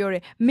ဉ်တော့ပြောတ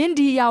ယ်မင်း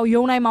ဒီရောက်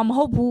ယုံနိုင်မှာမ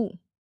ဟုတ်ဘူး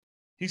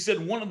He said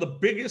one of the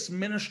biggest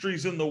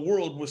ministries in the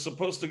world was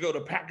supposed to go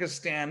to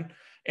Pakistan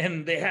and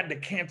they had to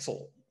cancel.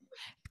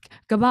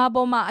 ကဘာ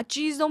ပေါ်မှာအ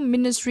ကြီးဆုံး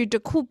ministry တ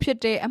စ်ခုဖြစ်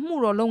တဲ့အမှု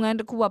တော်လုပ်ငန်း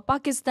တစ်ခုကပါ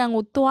ကစ္စတန်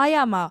ကိုတွားရ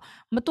မှာ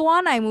မ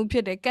တွားနိုင်ဘူးဖြ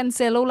စ်တယ်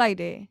cancel လုပ်လိုက်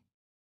တယ်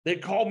They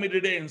called me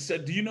today and said,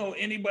 do you know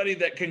anybody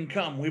that can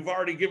come? We've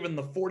already given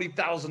the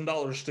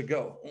 $40,000 to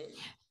go.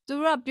 သူ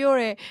ကပြော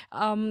တယ်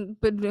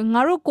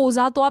ငါတို့ကို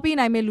စားတွားပေး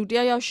နိုင်မဲ့လူတ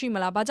ယောက်ယောက်ရှိမ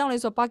လားဘာကြောင့်လဲ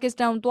ဆိုတော့ပါကစ္စ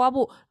တန်ကိုတွား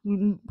ဖို့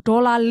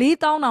ဒေါ်လာ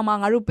4000တောင်မှ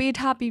ငါတို့ပေး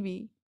ထားပြီးပြီ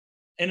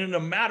And in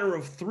a matter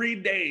of 3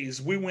 days,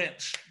 we went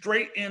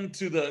straight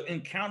into the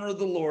encounter of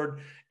the Lord,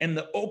 and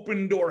the open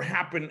door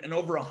happened, and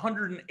over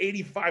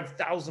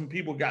 185,000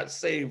 people got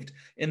saved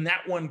in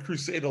that one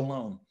crusade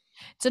alone.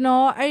 ကျွန်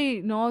တော်အဲ့ဒီ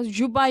နော်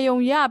ယူပါယုံ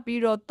ရ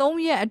ပြီးတော့3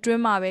ရက်အတွ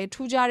င်းမှာပဲ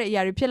ထူးခြားတဲ့အ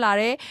ရာတွေဖြစ်လာ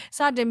တယ်စ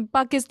တင်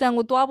ပါကစ္စတန်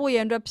ကိုတွားဖို့ရ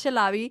န်အတွက်ဖြစ်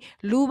လာပြီး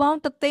လူပေါင်း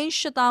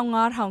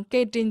185,000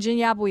ကဲတင်ခြင်း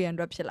ရဖို့ရန်အ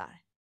တွက်ဖြစ်လာတယ်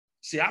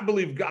See, I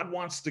believe God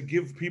wants to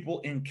give people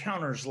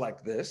encounters like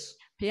this.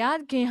 ဘုရား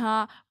ခင်ဟာ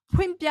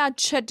ဖွင့်ပြ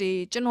ချက်တွေ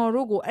ကျွန်တော်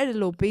တို့ကိုအဲ့ဒီ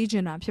လိုပေးခြ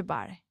င်းတာဖြစ်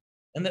ပါတယ်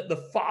And that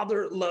the Father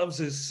loves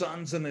his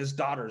sons and his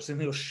daughters, and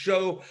he'll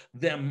show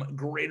them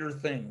greater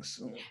things.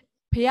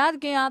 ဘုရား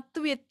ခင်ဟာ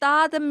သူ့ရဲ့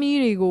သားသမီး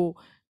တွေကို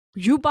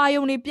ယူပါ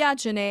ယုံတွေပြ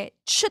ခြင်းနဲ့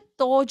ချစ်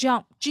တော်ကြော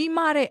င့်ကြီး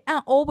မားတဲ့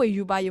အံ့ဩဖွယ်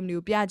ယူပါယုံတွေ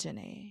ကိုပြခြင်း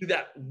နဲ့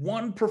That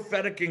one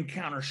prophetic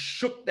encounter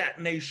shook that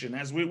nation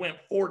as we went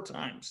 4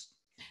 times.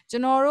 ကျွ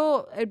န်တော်တို့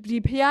ဒီ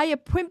ဖခင်ရဲ့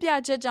ဖွင့်ပြ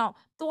ချက်ကြောင့်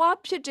သွား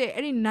ဖြစ်တဲ့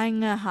အဲ့ဒီနိုင်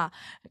ငံဟာ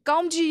ကော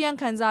င်းကြီးရန်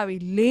ခံစားပြီး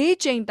၄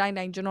ချိန်တိုင်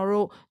တိုင်ကျွန်တော်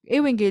တို့ဧ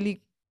ဝံဂေလိ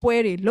ပွဲ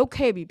တွေလုပ်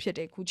ခဲ့ပြီးဖြစ်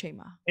တဲ့ခုချိန်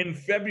မှာ In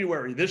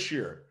February this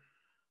year,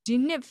 ဒီ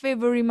နှစ်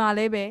February မှာလ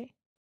ည်းပဲ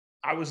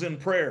I was in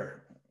prayer.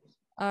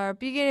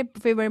 ပြီးခဲ့တဲ့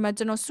February မှာ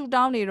ကျွန်တော်ဆူ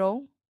တောင်းနေတော့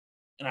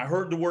And I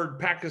heard the word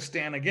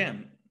Pakistan again.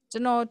 ကျွ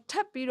န်တော်ထ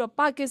ပ်ပြီးတော့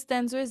ပါကစ္စတ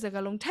န်ဆိုတဲ့စ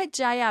ကားလုံးထပ်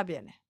ကြားရပြ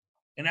န်တယ်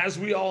And as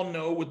we all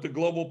know, with the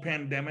global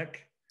pandemic,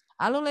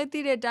 အားလုံးလည်းသိ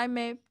တဲ့အတိုင်း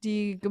ပဲဒီ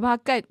ကမ္ဘာ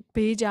ကပ်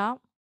ဘေးကြောင့်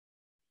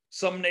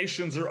some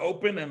nations are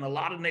open and a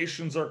lot of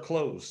nations are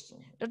closed.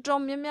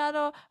 တော်များများ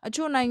တော့အ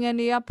ချို့နိုင်ငံ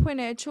တွေကဖွင့်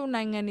တယ်အချို့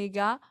နိုင်ငံတွေက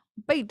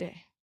ပိတ်တယ်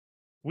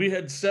We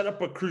had set up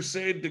a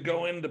crusade to go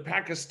into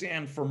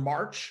Pakistan for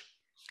March.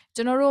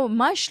 ကျွန်တော်တို့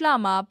March လ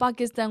မှာပါ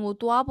ကစ္စတန်ကို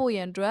တွားဖို့ရ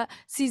န်အတွက်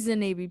စီစဉ်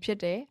နေပြီဖြစ်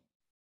တယ်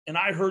And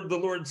I heard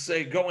the Lord say,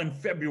 go in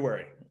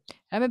February.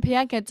 ဒါပေမဲ့ဘု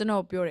ရားကကျွန်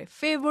တော်ပြောတယ်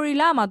February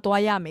လမှာ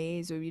တွားရမယ်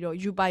ဆိုပြီးတော့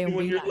ယူပါယုံ And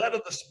when ပေး you're လာ led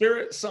of the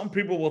Spirit, some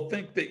people will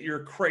think that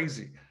you're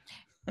crazy.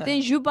 သင်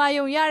ယူပါ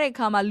ယုံရတဲ့အ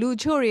ခါမှာလူ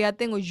ချို့တွေက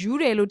သင်ကိုယူ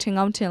တယ်လို့ထင်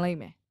ကောင်းထင်လိုက်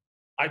မယ်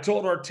I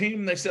told our team,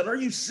 they said, are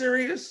you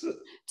serious?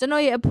 ကျွန်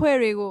တော်ရဲ့အဖွဲ့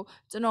တွေကို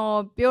ကျွန်တော်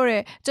ပြောတ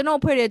ယ်ကျွန်တော်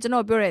အဖွဲ့တွေကျွန်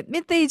တော်ပြောတယ်မ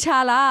င်းသိချ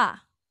လား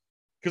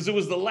Because it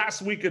was the last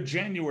week of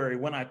January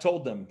when I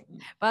told them.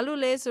 ဘာလို့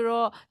လဲဆို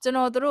တော့ကျွန်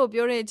တော်တို့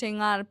ပြောတဲ့အချိန်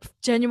က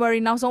January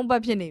နောက်ဆုံးပ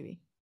တ်ဖြစ်နေပြီ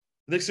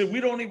They said, we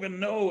don't even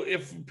know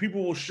if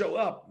people will show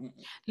up.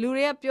 လူ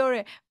တွေကပြောတ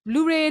ယ်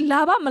လူတွေ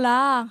လာပါမ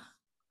လား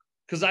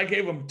Because I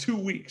gave them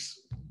 2 weeks.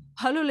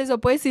 ဘာလို့လဲဆို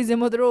ပွဲစီစဉ်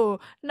ဖို့တို့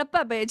နှစ်ပ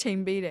တ်ပဲအချိန်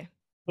ပေးတယ်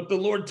But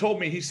the Lord told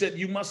me, he said,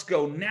 you must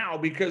go now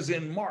because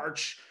in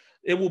March,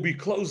 it will be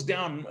closed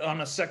down on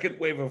a second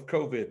wave of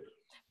COVID.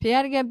 ဘု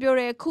ရားကပြော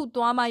တယ်အခု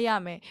သွားမှရ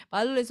မယ်ဘာ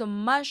လို့လဲဆို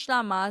March လ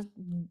မှာ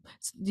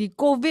ဒီ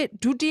COVID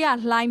ဒုတိယ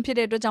လှိုင်းဖြစ်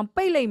တဲ့အတွက်ကြောင့်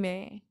ပိတ်လိုက်မ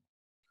ယ်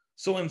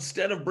So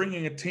instead of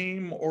bringing a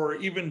team or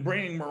even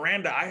bringing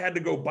Miranda, I had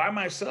to go by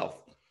myself.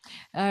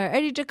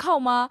 အဲ့ဒီတစ်ခေါ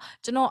က်မှာ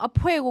ကျွန်တော်အ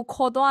ဖွဲ့ကို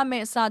ခေါ်သွားမ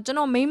ယ်အစားကျွန်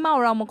တော်မိန်းမ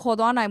တော်မခေါ်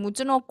သွားနိုင်ဘူး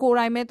ကျွန်တော်ကိုယ်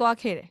တိုင်ပဲသွား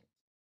ခဲ့တယ်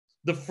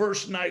The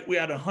first night we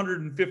had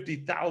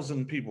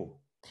 150,000 people.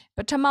 ပ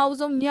ထမဦး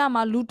ဆုံးည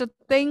မှာလူတ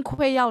သိန်း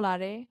ခွဲရောက်လာ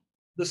တယ်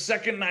The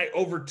second night,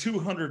 over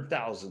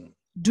 200,000.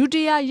 ဒု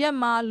တိယရက်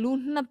မှာလူ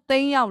2သိ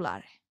န်းရောက်လာ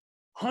တယ်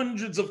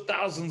Hundreds of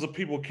thousands of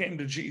people came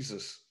to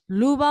Jesus.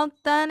 လူပေါင်း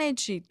တန်းနဲ့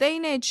ချီသိ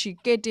န်းနဲ့ချီ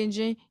ကယ်တင်ခြ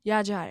င်းရ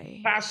ကြတယ်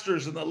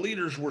Pastors and the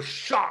leaders were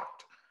shocked.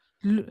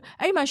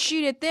 အဲ့မှာရှိ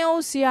တဲ့သင်းအု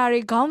ပ်ဆရာ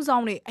တွေခေါင်းဆော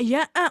င်တွေအ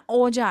ယံအံ့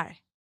ဩကြတယ်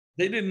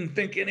They didn't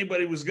think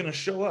anybody was going to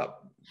show up.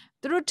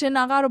 သူတို့ထင်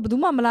တာကတော့ဘယ်သူ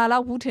မှမလာ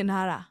တော့ဘူးထင်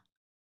ထားတာ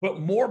But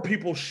more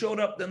people showed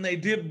up than they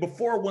did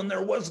before when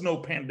there was no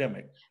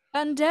pandemic.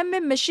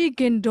 pandemic မရှိ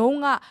ခင်တုန်း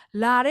က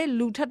လာတဲ့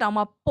လူထက်တောင်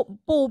မှ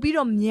ပို့ပြီး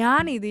တော့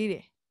များနေသေးတ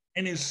ယ်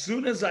And as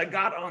soon as I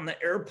got on the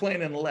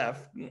airplane and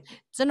left,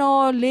 ကျွန်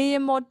တော်လေယာ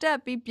ဉ်ပေါ်တက်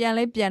ပြီးပြန်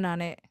လဲပြန်တာ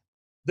နဲ့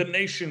the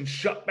nation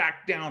shut back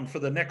down for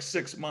the next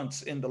 6 months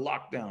into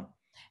lockdown.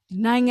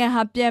 နိုင်ငံ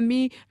ဟာပြန်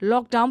ပြီး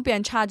lockdown ပြ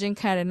န်ချခြင်း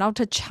ခံရတယ်နောက်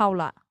ထပ်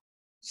6လ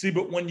See,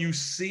 but when you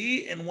see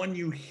and when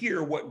you hear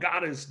what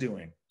God is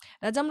doing,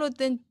 ဒါကြောင့်မလို့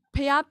သင်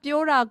ဖျား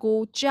ပြောတာကို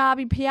ကြား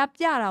ပြီးဖျား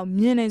ပြတာကို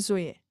မြင်နေဆို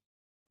ရင်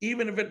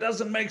even if it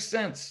doesn't make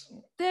sense.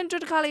 သင်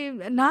တို့တစ်ခါလေး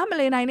နားမ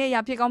လည်နိုင်တဲ့အရာ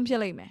ဖြစ်ကောင်းဖြစ်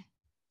လိမ့်မယ်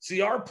See,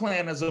 our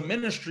plan as a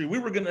ministry, we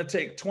were going to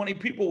take 20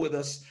 people with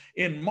us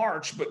in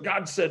March, but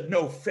God said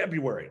no,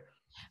 February.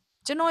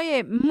 ကျွန်တော်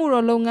ရဲ့မှု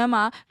တော်လုပ်ငန်း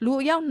မှာလူ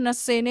အယောက်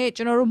20နဲ့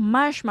ကျွန်တော်တို့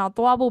March မှာ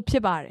သွားဖို့ဖြ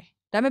စ်ပါတယ်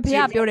ဒါပေမဲ့ဖ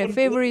See, ျား if ပြော I တယ် would've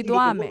February listened to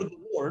သွား the မယ် word of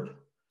the Lord,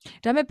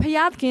 ဒါပေမဲ့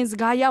ဖျားသခင်စ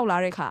ကားရောက်လာ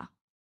တဲ့အခါ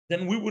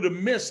then we would have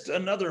missed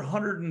another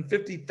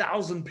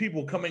 150,000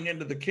 people coming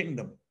into the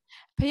kingdom.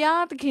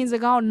 ဖျားသခင်စ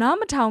ကားကိုနား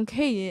မထောင်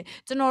ခဲ့ရင်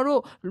ကျွန်တော်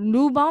တို့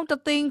လူပေါင်းတ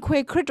သိန်းခွဲ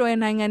ခရစ်တော်ရဲ့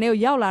နိုင်ငံထဲကို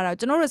ရောက်လာတာ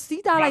ကျွန်တော်တို့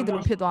စီးသားလိုက် God တယ်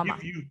လို့ wants ဖြစ်သွား to မှာ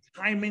give you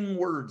timing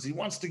words. He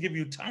wants to give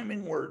you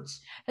timing words.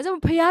 ဒါကြော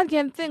င့်ဖျားသခ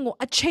င်သင်ကို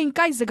အချိန်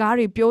ကိုက်စကား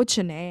တွေပြောချ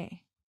င်တယ်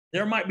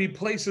There might be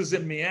places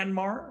in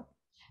Myanmar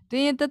သ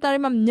င်ရဲ့တတရီ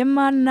မှာမြန်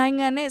မာနိုင်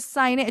ငံနဲ့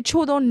ဆိုင်တဲ့အ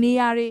ချို့သောနေ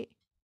ရာတွေ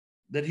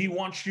that he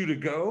wants you to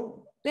go.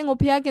 သင်ကို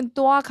ဖျားသခင်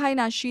သွားခိုင်း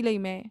တာရှိလိ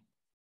မ့်မယ်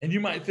And you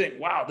might think,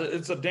 wow,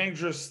 it's a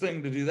dangerous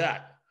thing to do that.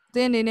 သ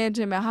င်အနေနဲ့ထ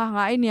င်မယ်ဟာ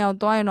ငါအဲ့နေရာကို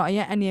သွားရင်တော့အရ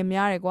င်အနေ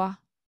များတယ်ကွာ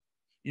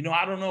You know,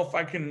 I don't know if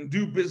I can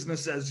do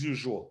business as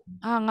usual.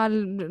 ဟာငါ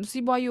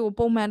စီးပွားရေးကို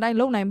ပုံမှန်တိုင်း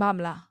လုပ်နိုင်ပါမ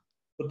လား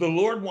But the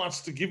Lord wants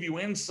to give you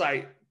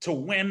insight to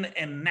when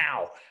and now.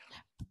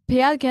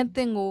 ဖျားသခင်သ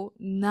င်ကို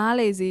နား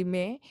လေစေမ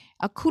ယ်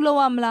အခုလောက်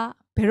ရမလား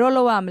ဘယ်တော့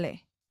လောက်ရမလဲ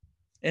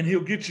And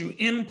he'll get you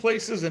in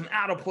places and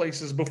out of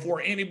places before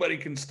anybody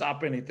can stop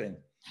anything.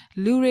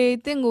 လူတွေ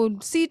သင်ကို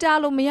စီးတား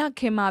လို့မရ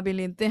ခင်မှာပင်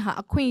လင်သင်ဟာ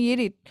အခွင့်အရေး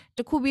တွေတ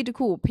စ်ခုပြီးတစ်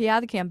ခုကိုဖျား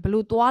သခင်ဘယ်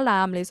လိုသွားလာ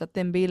ရမလဲဆိုတော့သ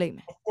င်ပေးလိမ့်မ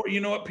ယ် Before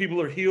you know it, people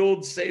are healed,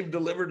 saved,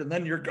 delivered, and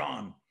then you're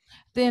gone.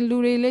 သင်လူ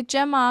တွေလည်းကျ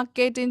မ်းမာက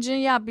ယ်တင်ခြ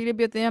င်းရပြီးလည်း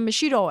ပြသင်ရမ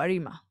ရှိတော့ဘူးအဲ့ဒီ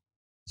မှာ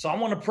So I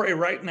want to pray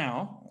right now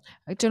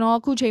ကျွန်တော်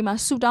အခုချိန်မှာ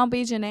ဆူတောင်း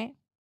ပေးခြင်းနဲ့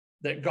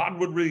that God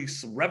would release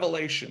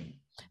revelation,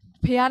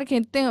 ဖျားသခ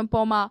င်သင်အ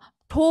ပေါ်မှာ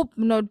ထိုး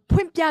ဖွ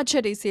င့်ပြချ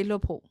က်တွေစေလွှ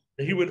တ်ဖို့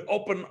that he would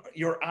open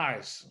your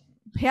eyes,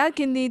 ဖျားသခ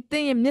င်ဒီသ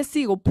င်ရဲ့မျက်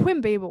စိကိုဖွင့်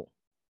ပေးဖို့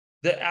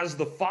that as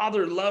the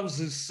Father loves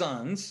his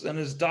sons and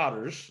his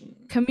daughters,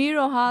 ခမီး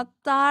တော်ဟာ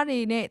သားတွေ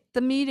နဲ့သ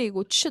မီးတွေ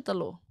ကိုချစ်တယ်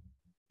လို့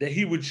that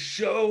he would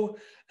show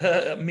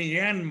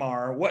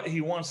Myanmar what he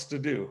wants to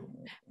do.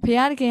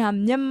 ဖျားသခင်ဟာ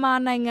မြန်မာ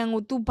နိုင်ငံ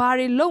ကိုသူဘာ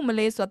တွေလုပ်မ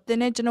လဲဆိုတော့သင်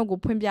နဲ့ကျွန်တော်ကို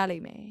ဖွင့်ပြလို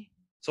က်မယ်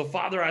So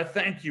Father, I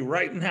thank you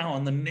right now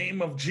in the name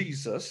of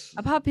Jesus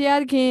အဖဖျား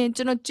သခင်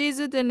ကျွန်တော်ကျေး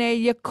ဇူးတင်တယ်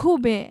ယခု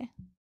ပင်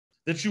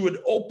that you would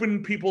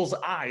open people's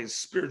eyes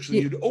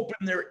spiritually, you'd open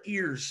their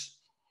ears,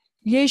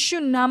 ယေရှု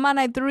နာမ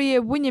၌သူတို့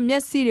ရဲ့ဝိညာဉ်မျ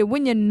က်စိတွေဝိ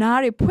ညာဉ်နား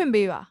တွေဖွင့်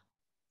ပေးပါ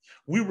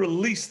we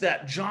release that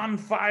John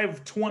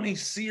 5:20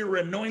 seer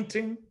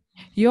anointing,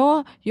 ယော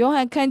ဟ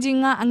န်ခန်းကြီး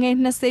9အငယ်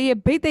20ရဲ့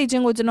ဗိသိက်ခြ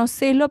င်းကိုကျွန်တော်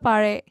ဆေလွတ်ပါ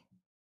တဲ့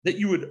that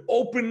you would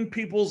open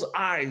people's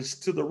eyes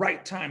to the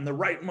right time, the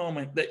right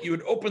moment, that you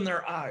would open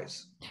their eyes.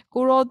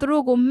 ကိုရောသူ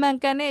တို့ကိုမှန်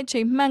ကန်တဲ့အချိ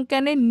န်မှန်က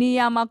န်တဲ့နေ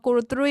ရာမှာကို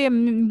ရောသူတို့ရဲ့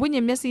ဝိညာ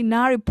ဉ်မျက်စိ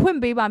နားတွေဖွင့်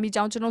ပေးပါမိ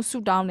ကြောင်းကျွန်တော်ဆု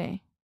တောင်းတယ်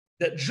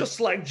That just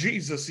like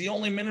Jesus, he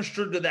only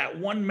ministered to that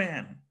one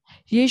man.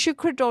 ယေရှု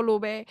ခရစ်တော်လို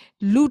ပဲ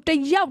လူတစ်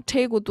ယောက်တ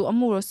ည်းကိုသူအ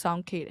မှုတော်ဆော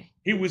င်ခဲ့တယ်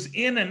He was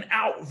in and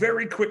out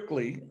very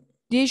quickly,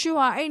 ယေရှု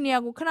ဟာအဲ့နေရာ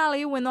ကိုခဏ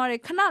လေးဝင်သွားတယ်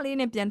ခဏလေး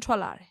နဲ့ပြန်ထွက်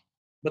လာတယ်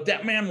but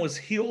that man was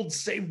healed,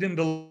 saved, and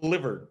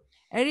delivered.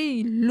 အဲ့ဒီ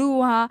လူ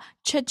ဟာ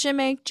ချက်ချင်း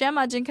ပဲကျမ်း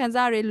မာခြင်းခံ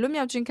စားရတယ်လွတ်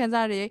မြောက်ခြင်းခံ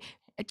စားရတယ်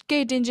က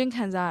ယ်တင်ခြင်း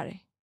ခံစားရတယ်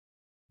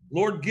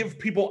Lord, give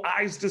people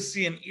eyes to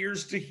see and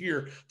ears to hear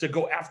to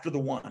go after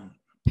the one.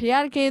 ဖခ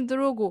င်ခင်သူ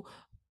တို့ကို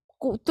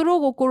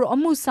ကိုရောအ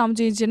မှုဆောင်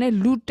ခြင်းနဲ့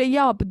လူတစ်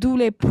ယောက်ဘယ်သူ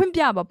လဲဖွင့်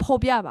ပြပါဖော်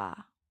ပြပါ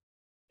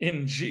In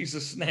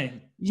Jesus' name.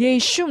 ယေ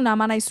ရှုနာ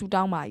မ၌ဆု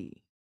တောင်းပါ၏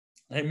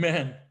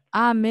 Amen.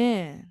 အာမ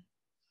င်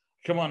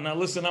Come on now,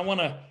 listen. I want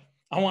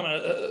to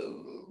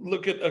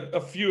look at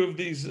a few of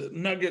these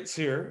nuggets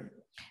here.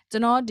 ကျွ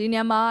န်တော်ဒီနေ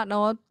ရာမှာ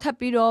တော့ထပ်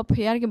ပြီးတော့ဖ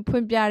ခင်ဖွ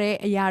င့်ပြတဲ့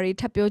အရာတွေ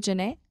ထပ်ပြောခြင်း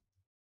နဲ့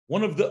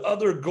One of the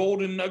other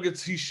golden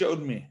nuggets he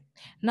showed me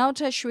နောက်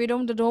ထပ်ရွှေ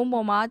တုံးတတုံး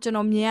ပေါ်မှာကျွန်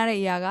တော်မြင်ရတဲ့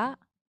အရာက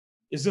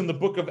is in the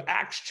book of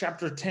Acts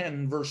chapter 10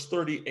 verse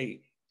 38.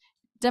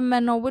 တမ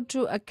န်တော်ဝတ္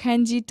ထုအခ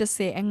န်းကြီး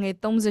10အငယ်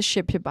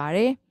38ဖြစ်ပါတ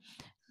ယ်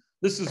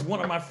This is one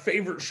of my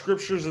favorite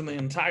scriptures in the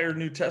entire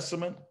New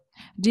Testament.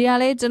 ဒီဟာ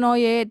လေးကျွန်တော်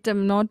ရဲ့ဒီ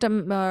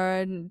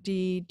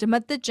ဓမ္မ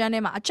သစ်ကျမ်းထဲ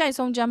မှာအကြိုက်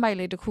ဆုံးကျမ်းပိုက်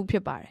လေးတစ်ခုဖြ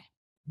စ်ပါတယ်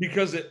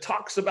because it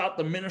talks about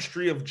the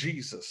ministry of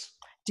Jesus.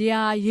 ဒီ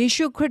ဟာယေ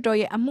ရှုခရစ်တော်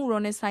ရဲ့အမှု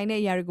တော်နဲ့ဆိုင်တဲ့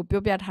အရာတွေကို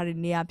ပြောပြထားတဲ့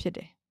နေရာဖြစ်တ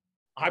ယ်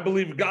I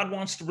believe God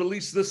wants to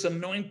release this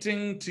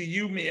anointing to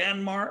you,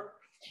 Myanmar.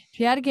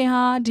 ဖျားခင်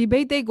ဟာဒီဘိ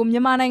တ်သိက်ကိုမြ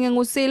န်မာနိုင်ငံ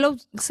ကိုစေလွ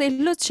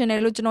တ်ချင်တ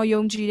ယ်လို့ကျွန်တော်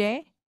ယုံကြည်တယ်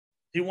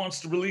He wants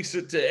to release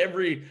it to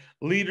every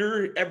leader,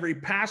 every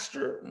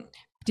pastor.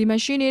 ဒီမှာ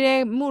ရှိနေတဲ့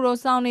မှုတော်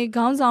ဆောင်တွေ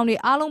ခေါင်းဆောင်တွေ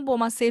အားလုံးပေါ်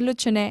မှာစေလွတ်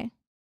ချင်တယ်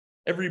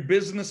Every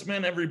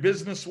businessman, every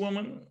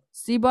businesswoman,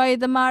 စီးပွားရေး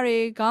သမားတွေ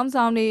ခေါင်း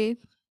ဆောင်တွေ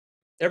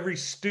every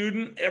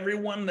student,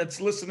 everyone that's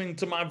listening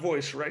to my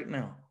voice right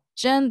now.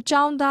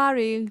 ကျောင်းသား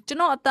တွေကျွန်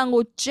တော်အတန်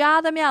ကိုကြား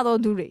သမျှသော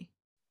သူတွေ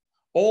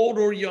Old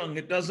or young,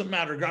 it doesn't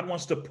matter. God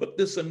wants to put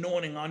this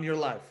anointing on your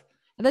life.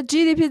 အဲ့ဒါ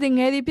ကြီးဖြစ်တဲ့င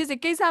ယ်တွေဖြစ်တဲ့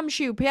ကိစ္စမ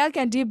ရှိဘူးဖျားခ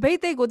င်ဒီဘိတ်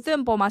သိက်ကိုသင်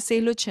ပေါ်မှာစေ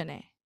လွတ်ချင်တ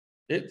ယ်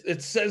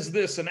It says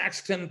this in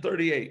Acts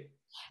 10:38.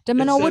 တမ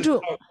န်တော်ဝတ္ထု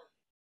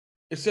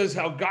It says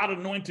how God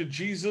anointed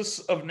Jesus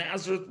of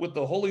Nazareth with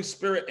the Holy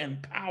Spirit and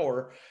power,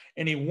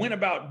 and he went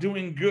about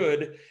doing good,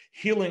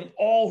 healing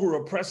all who were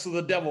oppressed of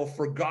the devil,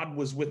 for God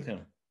was with him.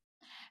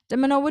 တ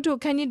မန်တော်ဝတ္ထု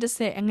ခန်းကြီး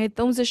30အငယ်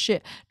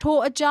38ထို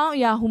အကြောင်းအ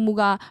ရာဟုမူ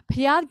ကား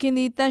ဖျားခင်သ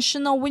ည်တန်ရှ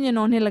င်သောဝိညာဉ်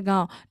တော်နှင့်၎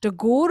င်းတ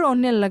ကိုးတော်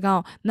နှင့်၎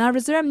င်းနာ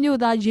ဇရက်မြို့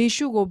သားယေ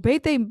ရှုကိုဗိ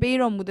တ်သိက်ပေး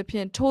တော်မူသဖြ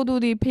င့်ထိုသူ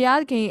သည်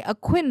ဖျားခင်အ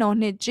ခွင့်တော်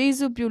နှင့်ယေ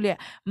ရှုပြုလျက်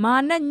မာ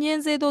နညှ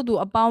င်းဆဲသောသူ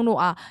အပေါင်းတို့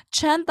အားချ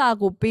မ်းသာ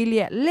ကိုပေးလျ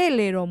က်လှည့်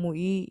လေတော်မူ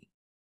၏.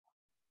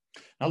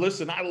 Now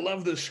listen, I love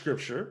this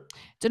scripture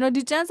ကျွန်တော်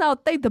ဒီကျမ်းစာကို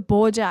သိသ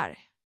ဘောကျတယ်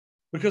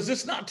because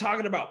it's not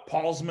talking about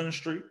Paul's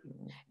ministry.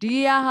 ဒီ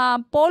အရာဟာ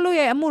ပေါလု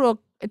ရဲ့အမှုတော်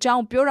အကြော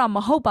င်းပြောတာမ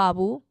ဟုတ်ပါ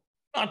ဘူး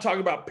It's not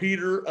talking about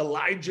Peter,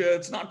 Elijah.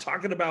 It's not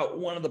talking about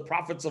one of the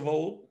prophets of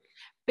old.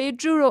 ပေ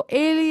တရုတို့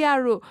အေလိယ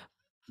တို့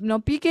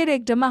နော်ပြီးခဲ့တဲ့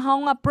ဓမ္မဟော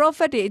င်းက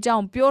prophet တွေအကြော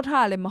င်းပြော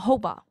ထားတယ်မဟု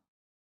တ်ပါ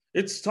ဘူး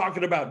It's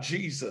talking about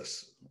Jesus.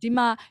 ဒီ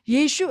မှာ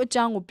ယေရှုအ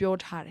ကြောင်းကိုပြော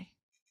ထားတယ်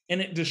And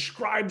it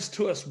describes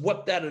to us what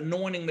that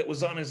anointing that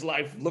was on his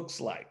life looks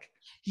like.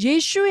 ယေ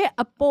ရှုရဲ့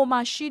အပေါ်မှာ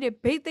ရှိတဲ့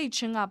ဗိတ်သိက်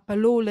ခြင်းကဘ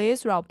လို့လဲ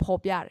ဆိုတာကို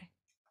ဖော်ပြတယ်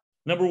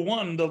Number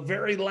one, the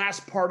very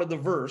last part of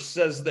the verse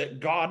says that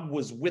God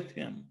was with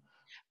him.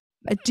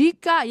 အဓိ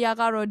ကအရာ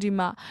ကတော့ဒီ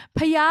မှာဖ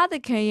ယားသ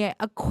ခင်ရဲ့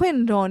အခွင့်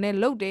တော်နဲ့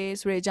လုပ်တယ်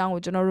ဆိုတဲ့အကြောင်း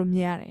ကိုကျွန်တော်တို့မြ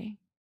င်ရတယ်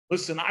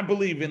Listen, I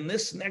believe in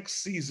this next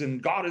season,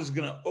 God is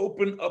going to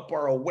open up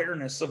our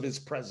awareness of his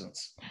presence.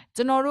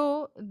 ကျွန်တော်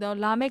တို့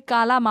လာမယ့်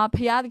ကာလမှာဖ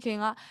ယားသခင်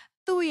က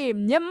သူ့ရဲ့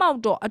မျက်မှောက်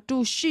တော်အတူ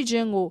ရှိခြ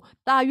င်းကို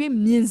တာ၍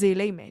မြင်စေ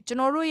လိမ့်မယ်ကျွန်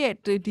တော်တို့ရဲ့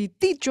ဒီ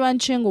တိကျွမ်း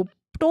ခြင်းကို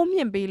တိုးမြ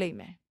င့်ပေးလိမ့်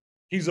မယ်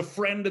He's a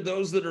friend to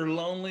those that are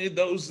lonely,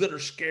 those that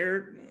are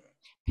scared.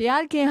 ဖ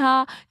ယားခင်ဟာ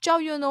ကြော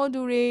က်ရွံ့သော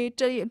သူတွေ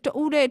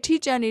တူးတဲ့အ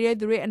ထီးကျန်နေတဲ့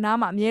သူတွေအနား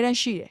မှာအမြဲတမ်း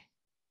ရှိတယ်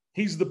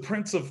He's the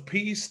Prince of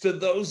Peace to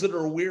those that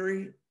are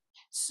weary.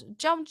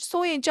 ကြောင်း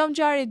ဆိုရင်ကြောင်း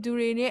ကြတဲ့သူ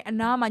တွေနဲ့အ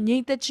နားမှာငြိ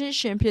မ်သက်ခြင်း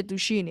ရှင်ဖြစ်သူ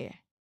ရှိနေတယ်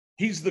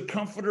He's the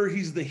comforter.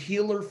 He's the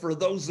healer for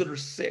those that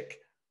are sick.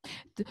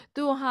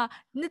 သူဟာ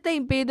နှစ်သိ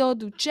မ့်ပေးသော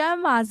သူကျမ်း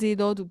မာစေ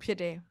သောသူဖြစ်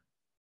တယ်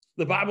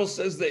The Bible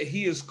says that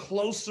he is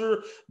closer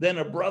than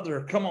a brother.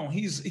 Come on,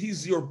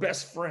 he's your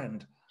best friend.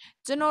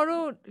 ကျွန်တော်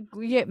တို့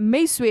ရဲ့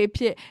မိတ်ဆွေ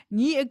ဖြစ်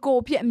ညီအကို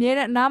ဖြစ်အမြဲတ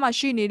မ်းအနားမှာ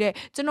ရှိနေတဲ့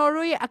ကျွန်တော်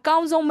တို့ရဲ့အကော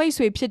င်းဆုံးမိတ်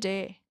ဆွေဖြစ်တ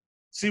ယ်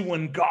See,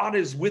 when God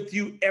is with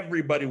you,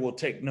 everybody will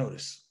take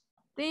notice.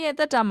 သင်ရဲ့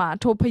တက်တာမှာ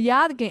ထိုဖ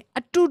ယားသခင်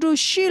အတူတူ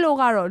ရှိလို့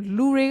ကတော့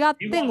လူတွေက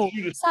သင်ကိုစ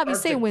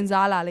ပြီးစိတ်ဝင်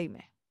စားလာလိမ့်မ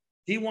ယ်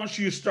He wants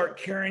you to start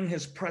carrying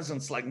his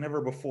presence like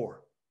never before.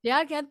 ဘု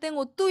ရားခင်သင်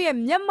ကိုသူ့ရဲ့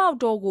မျက်မှောက်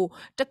တော်ကို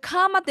တ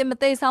ခါမှသင်မ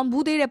သိဆောင်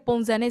ဘူးသေးတဲ့ပုံ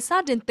စံနဲ့စ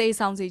တင်သိ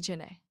ဆောင်စေခြင်း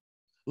တယ်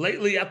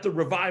Lately at the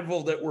revival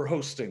that we're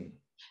hosting,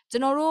 ကျွ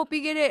န်တော်တို့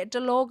ပြီးခဲ့တဲ့တ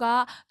လောက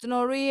ကျွန်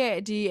တော်တို့ရဲ့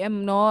ဒီ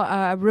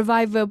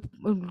revival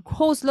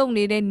host လုပ်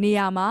နေတဲ့နေ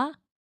ရာမှာ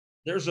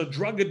there's a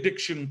drug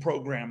addiction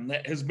program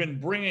that has been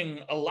bringing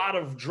a lot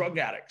of drug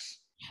addicts.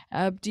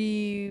 ဒီ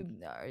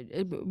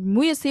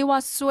မွေးဆေး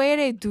ဝါးဆွဲ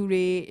တဲ့သူ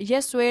တွေရ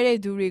က်ဆွဲတဲ့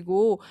သူတွေ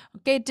ကို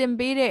ကယ်တင်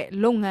ပေးတဲ့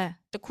လုပ်ငန်း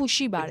တစ်ခု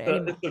ရှိပါတယ်အဲ့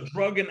ဒီမှာ It's a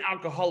drug and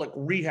alcoholic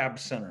rehab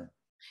center.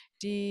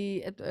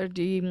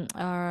 ဒီ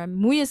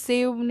မွေး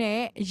ဆေးနဲ့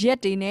ရက်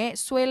တွေနဲ့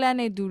ဆွဲလန်း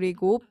တဲ့သူတွေ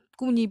ကို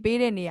ကူညီပေး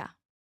တဲ့နေရာ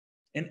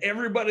And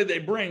everybody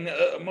they bring,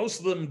 most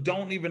of them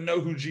don't even know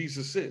who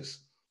Jesus is.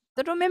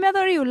 သူတို့များများ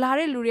တို့ကိုလာ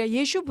တဲ့လူတွေက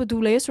ယေရှုဘယ်သူ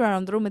လဲဆိုတာ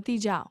တော့သူတို့မသိ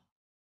ကြအောင်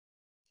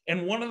And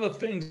one of the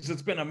things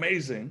that's been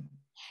amazing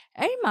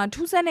အဲ့ဒီမှာ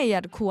ထူးဆန်းတဲ့အရာ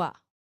တစ်ခုက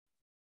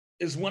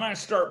is when I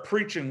start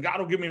preaching, God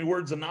will give me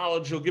words of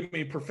knowledge. He'll give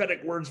me prophetic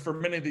words for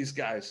many of these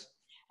guys.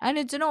 အဲ့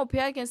ဒီကျွန်တော်ဖ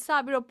ခင်စ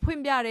ပြီးတော့ဖွ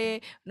င့်ပြတယ်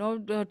နော်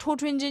ထိုး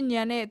ထွင်းခြင်း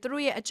ဉာဏ်နဲ့သူ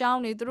တို့ရဲ့အကြောင်း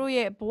တွေသူတို့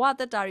ရဲ့ဘဝ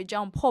တက်တာတွေအ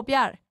ကြောင်းဖော်ပြ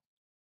တယ်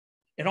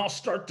And I'll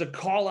start to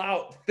call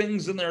out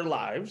things in their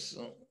lives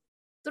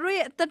သူတို့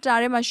ရဲ့တက်တာ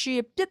တွေမှာရှိ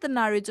တဲ့ပြဿ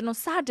နာတွေကျွန်တော်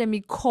စတင်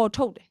ပြီးခေါ်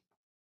ထုတ်တယ်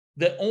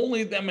that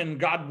only them and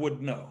God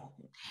would know.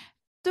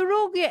 သူ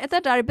တို့ရဲ့အသ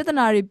က်တာတွေပြဿ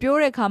နာတွေပြော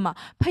တဲ့အခါမှာ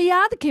ဖခ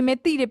င်သခင်ပဲ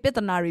သိတဲ့ပြ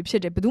ဿနာတွေဖြ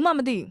စ်တယ်ဘယ်သူမှမ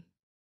သိဘူး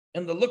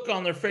And the look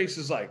on their face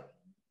is like,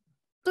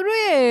 သူတို့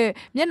ရဲ့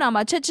မျက်နှာ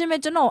မှာချက်ချင်းပဲ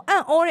ကျွန်တော်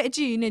အံ့ဩတဲ့အကြ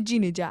ည့်နဲ့ကြ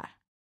ည့်နေကြတယ်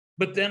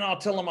but then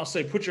I'll tell them, I'll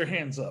say, put your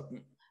hands up.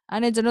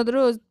 အဲ့နဲ့ကျွန်တော်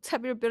တို့ဆက်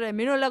ပြီးပြောတယ်မ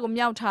င်းတို့လက်ကို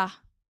မြောက်ထား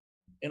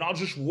And I'll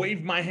just wave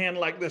my hand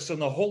like this and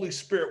the Holy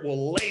Spirit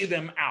will lay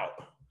them out.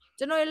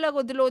 ကျွန်တော်ရဲ့လက်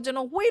ကိုဒီလိုကျွန်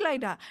တော်ဝှေ့လို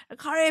က်တာတ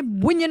ခါရဲ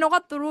ဝိညာဉ်တော်က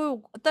သူတို့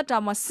အသက်တာ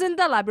မှာဆင်းသ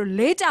က်လာပြီး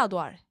လေးကျ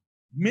သွားတယ်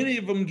Many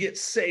of them get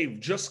saved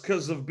just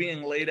because of being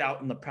laid out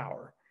in the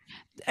power.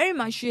 အဲ့ဒီ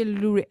မှာရှိတဲ့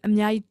လူတွေအ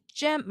များကြီး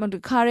ကျမ်းတ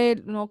ခါရဲ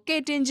နော်ကေ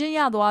တင်ခြင်းရ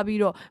သွားပြီး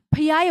တော့ဖခ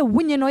င်ရဲ့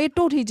ဝိညာဉ်တော်ရဲ့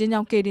တိုးထီခြင်း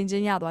ကြောင့်ကေတင်ခြ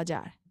င်းရသွားကြတ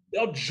ယ်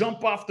They'll jump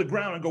off the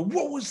ground and go,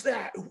 "What was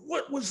that?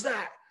 What was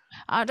that?"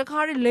 တခါ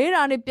ရဲလေး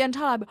တာနဲ့ပြန်ထ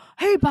လာပြီး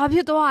 "Hey ဘာဖြ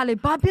စ်သွားလဲ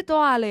ဘာဖြစ်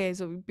သွားလဲ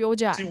ဆိုပြီးပြော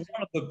ကြ See,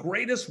 one of the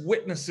greatest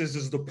witnesses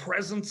is the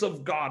presence of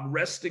God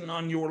resting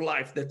on your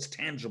life that's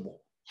tangible.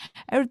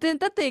 အဲ့တော့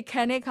တက်တဲ့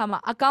ခံတဲ့အခါမှာ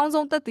အကောင်း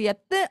ဆုံးတက်တဲ့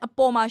တဲ့အ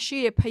ပေါ်မှာရှိ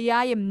တဲ့ဖခင်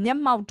ရဲ့မျက်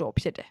မှောက်တော်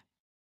ဖြစ်တယ်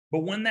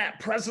But when that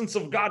presence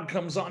of God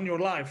comes on your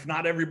life,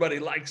 not everybody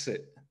likes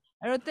it.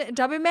 အဲ့တော့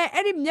ဒါပေမဲ့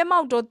အဲ့ဒီမျက်မှော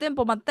က်တော်တင့်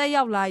ပေါ်မှာတက်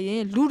ရောက်လာရ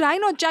င်လူတို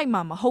င်းတော့ကြိုက်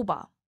မှာမဟုတ်ပါ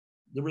ဘူး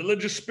The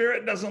religious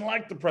spirit doesn't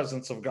like the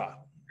presence of God.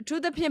 အ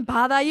ထူးသဖြင့်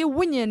ဘာသာရေး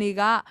ဝိညာဉ်တွေ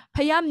ကဖ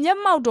ခင်မျက်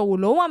မှောက်တော်ကို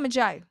လုံးဝမ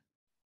ကြိုက်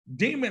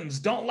Demons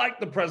don't like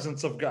the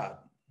presence of God.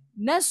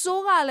 နတ်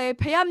ဆိုးကလည်း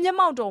ဖခင်မျက်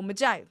မှောက်တော်ကိုမ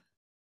ကြိုက်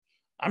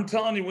I'm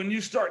telling you, when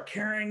you start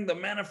carrying the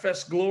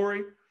manifest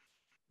glory,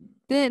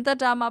 တင်တ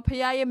တာမှာဖခင်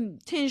ရဲ့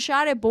ထင်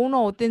ရှားတဲ့ဘုန်း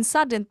တော်ကိုတင်စ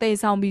တင်တည်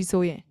ဆောင်ပြီး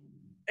ဆိုရင်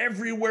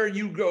everywhere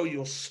you go,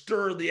 you'll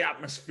stir the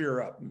atmosphere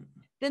up.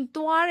 တင်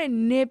သွားတဲ့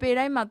နေပေ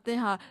တိုင်းမှာတင်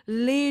ဟာ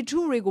လေထု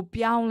တွေကို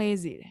ပြောင်းလဲ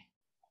စေတယ်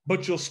But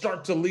you'll start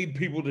to lead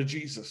people to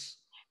Jesus.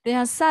 တင်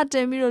ဟာစတ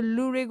င်ပြီးတော့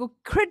လူတွေကို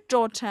ခရစ်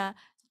တော်ထံ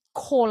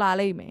ခေါ်လာ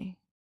လိမ့်မယ်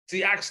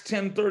See, Acts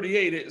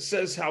 10:38, it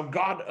says how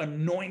God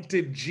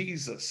anointed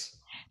Jesus.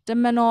 တ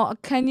မန်တော်အ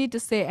ခန်းကြီး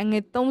30အင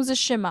ယ်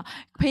38မှာ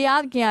ဖခ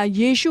င်က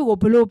ယေရှုကို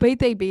ဘလို့ဗိ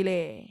သိက်ပေး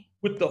လဲ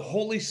With the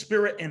Holy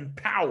Spirit and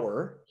power,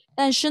 တ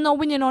န်ရှင်တော်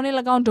ဝိညာဉ်တော်နဲ့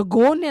၎င်းတ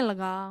ကိုးနဲ့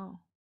၎င်း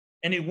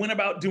and he went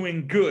about doing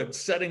good,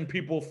 setting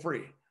people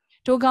free.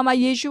 ထိုအခါမှာ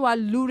ယေရှုက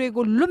လူတွေ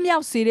ကိုလွတ်မြော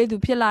က်စေတဲ့သူ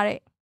ဖြစ်လာတဲ့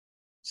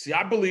See,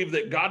 I believe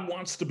that God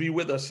wants to be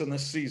with us in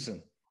this season.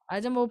 အဲ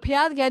ကြောင့်မို့ဖခ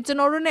င်ကကျွန်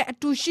တော်တို့နဲ့အ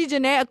တူရှိခြ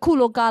င်းနဲ့အခု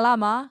လိုကာလ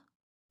မှာ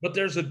But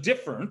there's a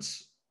difference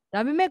ဒါ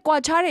ပေမဲ့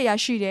ကြွားချတဲ့အရာ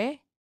ရှိတယ်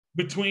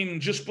between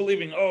just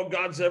believing, oh,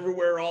 God's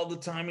everywhere all the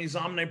time, he's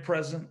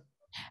omnipresent.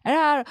 အဲ့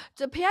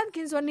ဒါဖခ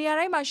င်ဆိုနေရာ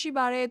တိုင်းမှာရှိ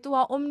ပါတယ်သူက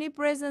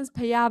omnipresence ဖ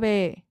ခင်ပဲ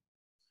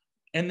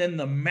And then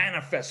the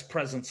manifest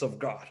presence of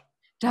God.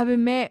 ဒါပေ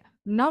မဲ့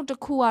နောက်တစ်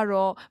ခုက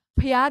တော့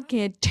ဖခ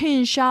င်ထင်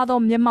ရှားသော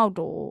မျက်မှောက်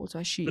တော်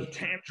ဆိုတာရှိတယ် The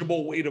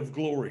tangible weight of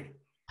glory.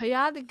 ဖ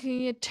ခင်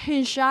ရဲ့ထ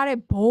င်ရှားတဲ့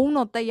ဘုန်း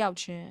တော်တက်ရောက်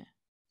ခြင်း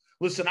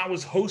Listen, I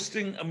was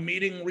hosting a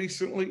meeting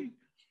recently,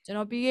 ကျွန်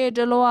တော်ပြီးခဲ့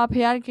တဲ့လောကဖ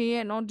ခင်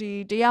ရဲ့နော်ဒီ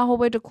တရားဟော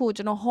ပွဲတစ်ခု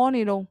ကျွန်တော်ဟော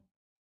နေတော့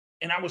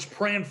and I was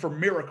praying for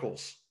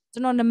miracles. ကျွ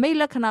န်တော်နမိတ်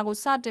လက္ခဏာကို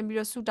စတင်ပြီး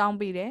တော့ဆုတောင်း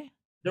ပေးတယ်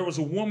There was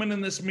a woman in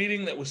this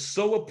meeting that was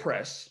so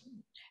oppressed.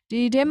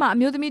 ဒီထဲမှာအ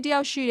မျိုးသမီးတစ်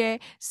ယောက်ရှိတယ်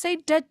စိတ်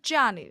ဓာတ်ကျ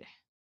နေတယ်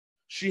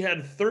She had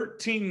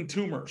 13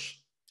 tumors.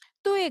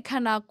 သူ့ရဲ့ခ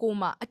န္ဓာကိုယ်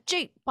မှာအကျိ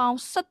တ်ပေါင်း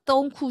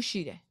73ခု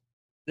ရှိတယ်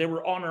They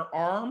were on her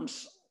arms.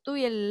 သူ့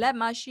ရဲ့လက်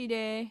မှာရှိတ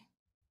ယ်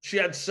She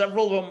had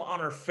several of them on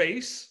her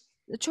face.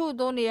 တချို့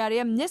သောနေရာတွေ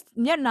က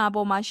မျက်နှာ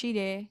ပေါ်မှာရှိ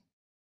တယ်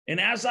And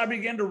as I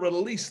began to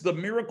release the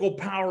miracle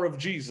power of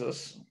Jesus,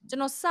 ကျွ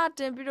န်တော်စတ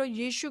င်ပြီးတော့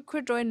ယေရှုခရ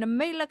စ်တော်ရဲ့န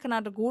မိတ်လက္ခဏာ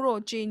တကူ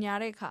တော်ကြေညာ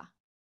တဲ့အခါ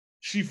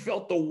she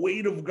felt the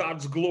weight of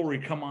God's glory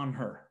come on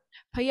her.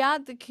 ဖခင်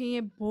သခင်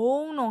ရဲ့ဘု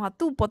န်းတော်ဟာ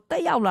သူ့ပေါ်တ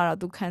က်ရောက်လာတာ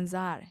သူခံ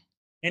စားရတယ်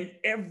And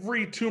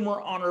every tumor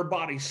on her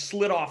body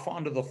slid off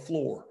onto the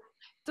floor.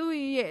 သူ့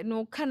ရဲ့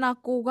နော်ခန္ဓာ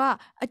ကိုယ်က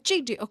အကျိ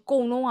တ်တွေအကု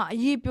န်လုံးကအ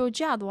ရေးပြို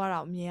ကျသွားတာ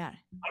ကိုမြင်ရတယ်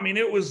I mean,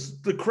 it was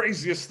the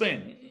craziest thing.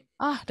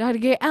 ဒါတ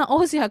ကယ်အံ့ဩ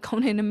စရာကော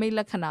င်းတဲ့နမိတ်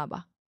လက္ခဏာပါ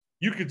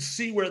You could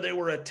see where they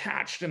were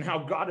attached and how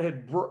God had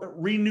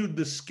renewed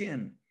the skin.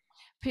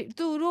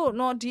 သူတို့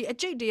နော်ဒီအ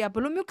ကျိတ်တွေကဘ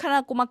ယ်လိုမျိုးခန္ဓာ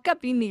ကိုယ်မှာကပ်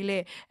ပြီးနေလဲ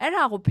အဲ့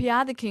ဒါကိုဘု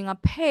ရားသခင်က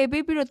ဖယ်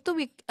ပေးပြီးတော့သူ့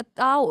ရဲ့အ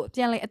သားကိုပြ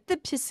န်လဲအသစ်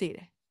ဖြစ်စေတ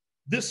ယ်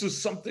This is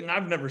something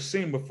I've never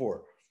seen before.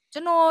 ကျွ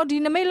န်တော်ဒီ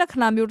နမိတ်လက္ခ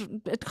ဏာမျိုးတ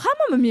စ်ခါ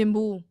မှမမြင်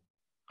ဘူး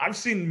I've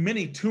seen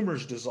many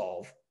tumors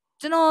dissolve.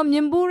 ကျွန်တော်မြ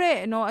င်ဘူးတဲ့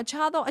နော်အ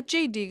ခြားသောအ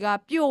ကျိတ်တွေက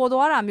ပျော်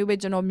သွားတာမျိုးပဲ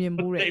ကျွန်တော်မြင်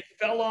ဘူး But တဲ့ they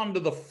fell onto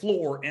the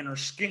floor and her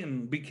skin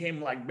became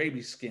like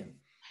baby skin.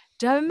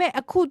 ဒါပေမဲ့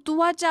အခု तू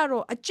ကကြ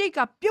တော့အကျိတ်က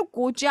ပြုတ်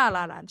ကိုကျ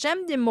လာတာချ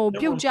မ်းပြင်မို့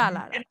ပြုတ်ကျ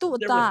လာတာသူ့အ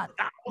There သား were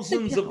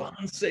thousands of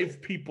unsaved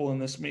people in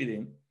this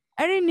meeting.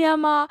 အဲ့ဒီနေရာ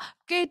မှာ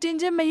ကဲတင်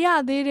ခြင်းမရ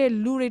သေးတဲ့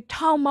လူတွေ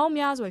ထောင်ပေါင်း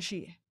များစွာရှိ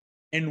တယ်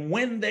And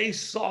when they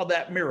saw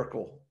that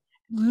miracle,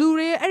 လူ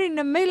တွေအဲ့ဒီ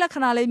နမိတ်လက္ခ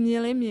ဏာလေးမြင်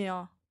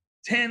အောင်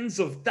tens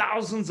of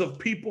thousands of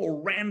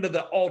people ran to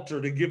the altar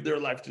to give their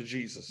life to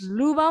Jesus.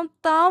 လူပေါင်း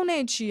တောင်း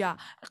နဲ့ချီอ่ะ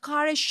အခါ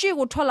ရဲရှေ့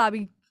ကိုထွက်လာ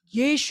ပြီး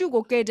ယေရှု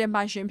ကိုကယ်တင်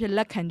ပါရှင်ဖြစ်လ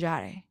က်ခံကြ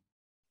တယ်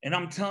And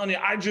I'm telling you,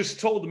 I just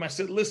told them, I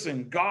said, listen,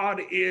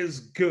 God is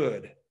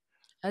good.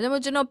 ဒါကြော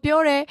င့်ကျွန်တော်ပြော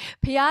တယ်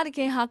ဖခင်သခ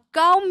င်ဟာ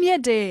ကောင်းမြ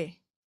တ်တယ်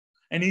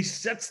And he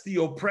sets the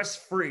oppressed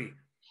free.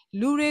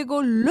 လူတွေ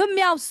ကိုလွတ်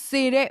မြောက်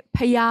စေတဲ့ဖ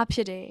ခင်ဖြ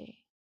စ်တယ်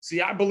See,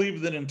 I believe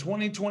that in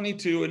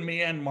 2022 in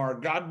Myanmar,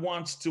 God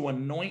wants to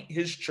anoint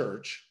his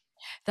church.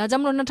 ဒါကြော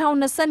င့်မလို့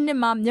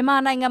2022မှာမြန်မာ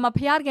နိုင်ငံမှာဖ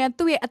ခင်သခင်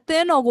သူ့ရဲ့အသ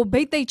င်းတော်ကို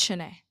ဗိတ်သိက်ခြင်း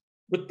တယ်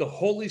with the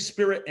Holy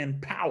Spirit and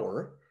power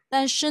တ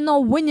န်ရှင်သော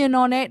ဝိညာဉ်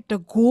တော်နဲ့တ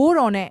ကိုး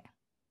တော်နဲ့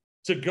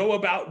to go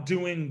about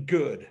doing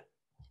good.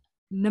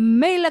 န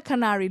မိတ်လက္ခ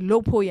ဏာတွေလု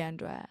ပ်ဖို့ရန်အ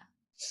တွက်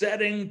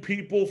setting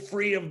people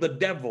free of the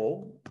devil.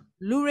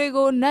 လူတွေ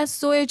ကိုနတ်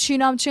ဆိုးရဲ့ချီ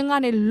နှောင်ခြင်းက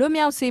နေလွတ်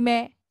မြောက်စေမ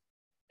ယ်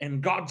And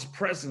God's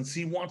presence,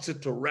 he wants it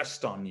to rest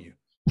on you.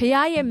 ဖခ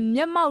င်ရဲ့မျ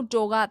က်မှောက်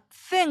တော်က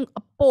သင်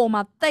အပေါ်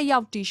မှာတက်ရော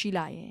က်တည်ရှိ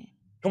လာရင်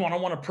Come on, I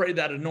want to pray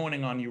that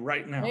anointing on you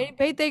right now.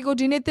 ဘိတ်သိက်ကို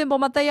ဒီနေ့သင်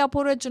ပေါ်မှာတက်ရောက်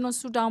ဖို့ကျွန်တော်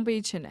ဆုတောင်း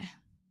ပေးခြင်းတယ်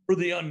For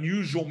the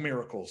unusual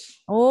miracles.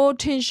 အိုး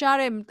ထင်ရှား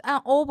တဲ့အံ့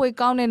ဩဖွယ်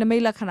ကောင်းတဲ့နမိ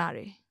တ်လက္ခဏာ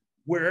တွေ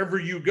Wherever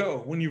you go,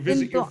 when you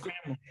visit your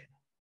family.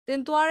 သ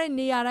င်သွားတဲ့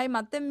နေရာတိုင်း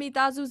မှာသင်မိ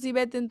သားစုစီ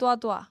ပဲသင်သွား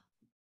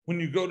When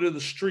you go to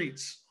the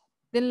streets.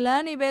 သင်လ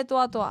မ်းနေပဲ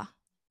သွား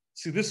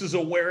See, this is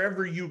a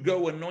wherever you go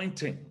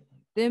anointing.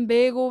 သင်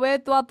ဘေးကိုပဲ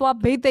သွား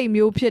ဘိတ်သိက်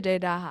မျိုးဖြစ်တယ်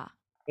ဒါဟာ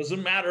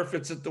Doesn't matter if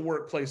it's at the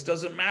workplace.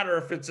 Doesn't matter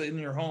if it's in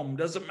your home.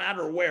 Doesn't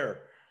matter where.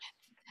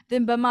 သ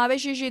င်ဘမှာပဲ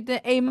ရှိသ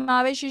င်အိမ်မှာ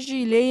ပဲရှိ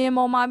လေရင်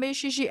ပေါ်မှာပဲ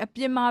ရှိအ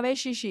ပြင်မှာပဲ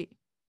ရှိ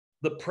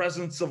The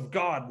presence of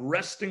God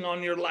resting on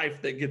your life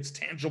that gets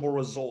tangible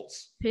results.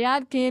 ဖ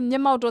ခင်မျ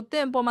က်မှောက်တော်သ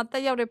င်ပေါ်မှာတ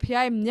က်ရောက်တဲ့ဖခင်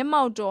ရဲ့မျက်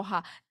မှောက်တော်ဟာ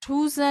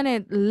ထူးဆန်းတဲ့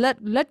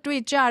လက်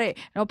တွေ့ကြတဲ့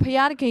နော်ဖ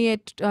ခင်ရဲ့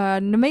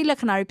နမိတ်လက္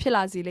ခဏာတွေဖြစ်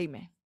လာစေလိမ့်မ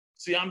ယ်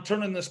See, I'm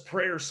turning this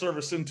prayer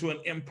service into an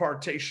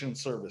impartation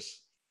service.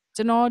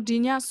 ကျွန်တော်ဒီ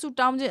ညဆု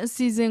တောင်းခြင်းအ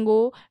စီအစဉ်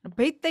ကို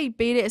ဘိတ်သိက်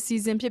ပေးတဲ့အစီ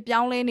အစဉ်ဖြစ်ပြော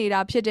င်းလဲနေတာ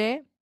ဖြစ်တယ်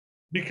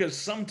Because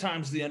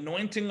sometimes the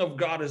anointing of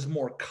God is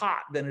more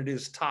caught than it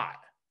is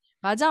taught.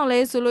 ဘာကြောင့်လဲ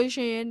ဆိုလို့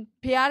ရှိရင်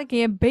ဖခ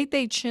င်ရဲ့ဘိတ်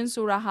သိက်ခြင်း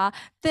ဆိုတာဟာ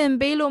သင်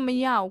ပေးလို့မ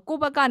ရဘူးကို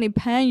ယ့်ဘက်ကနေ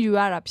ဖမ်းယူ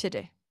ရတာဖြစ်တ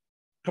ယ်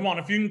Come on,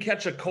 if you can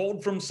catch a cold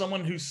from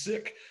someone who's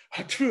sick,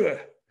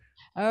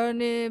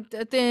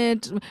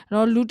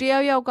 နော်လူတယော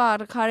က်က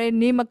တခါတည်း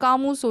နေမကော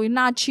င်းဘူးဆိုရင်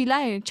နှာချီလို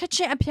က်ရင်ချက်ချ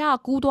င်းအဖျား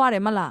ကူးသွားတ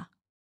ယ်မလား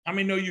I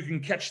mean, no, you can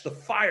catch the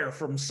fire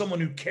from someone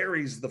who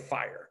carries the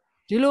fire.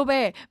 ဒီလို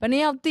ပဲဘယ်နှ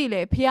ယောက်သိ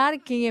လဲဖ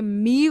ခင်ရဲ့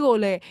မီးကို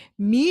လည်း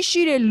မီး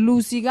ရှိတဲ့လူ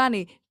စီက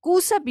နေ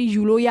ကူးဆက်ပြီး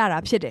ယူလို့ရတာ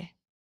ဖြစ်တယ်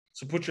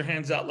So put your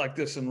hands out like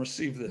this and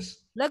receive this.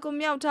 လက်ကို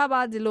မြောက်ထား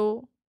ပါဒီလို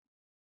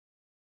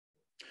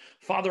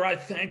Father, I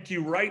thank you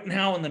right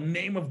now in the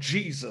name of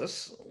Jesus.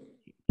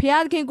 ဖ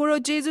ခင်ကိုရော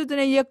ယေရှုတ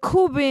င်ယ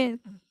ခုပင်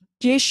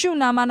ယေရှု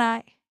နာမ၌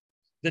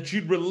 that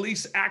you'd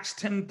release Acts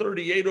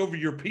 10:38 over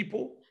your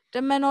people. တ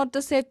မန်တော်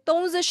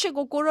10:38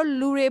ကိုကိုရော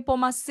လူတွေအပေါ်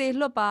မှာဆေ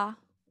လွတ်ပါ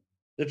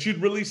That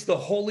you'd release the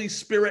Holy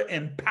Spirit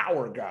and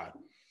power, God.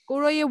 ကို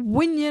ရောရဲ့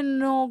ဝိညာဉ်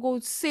တော်ကို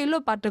ဆေလွ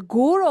တ်ပါတ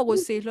ကိုးတော်ကို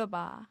ဆေလွတ်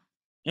ပါ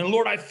And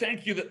Lord, I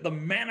thank you that the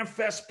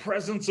manifest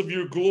presence of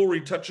your glory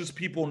touches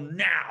people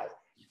now.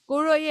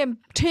 ကိုရောရဲ့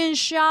ထင်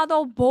ရှား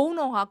သောဘုန်း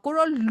တော်ဟာကို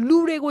ရောလူ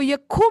တွေကိုယ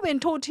ခုပင်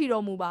ထိုးထီ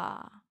တော်မူပါ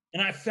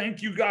And I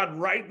thank you, God,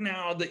 right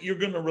now that you're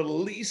going to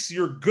release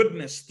your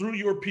goodness through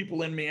your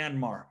people in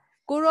Myanmar.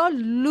 ကိုရော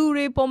လူ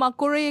တွေပေါ်မှာ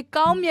ကိုရောရဲ့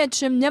ကောင်းမြတ်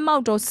ခြင်းမျက်မှော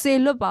က်တော်ဆေ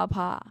လွတ်ပါ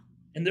ဖာ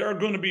And there are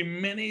going to be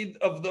many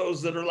of those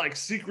that are like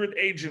secret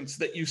agents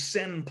that you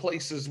send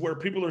places where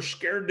people are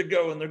scared to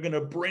go and they're going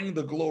to bring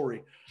the glory.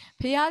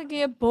 ဖခင်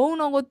ရဲ့ဘုန်း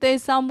တော်ကိုတည်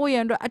ဆောင်ဖို့ရ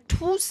န်အတွက်အ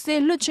ထူးဆေ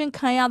လွတ်ခြင်း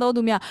ခံရတော်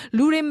သူများ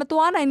လူတွေမ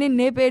သွားနိုင်တဲ့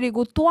နေပယ်တွေ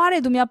ကိုသွား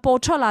တဲ့သူများပေါ်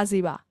ထွက်လာ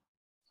စေပါ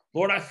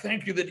Lord, I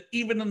thank you that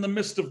even in the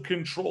midst of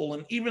control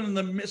and even in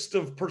the midst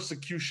of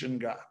persecution,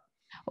 God.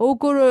 အို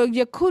ကိုရော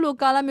ယခုလို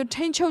ကာလမျိုး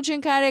ထိန်ချုပ်ခြ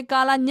င်းခံရတဲ့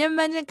ကာလညှဉ်းပ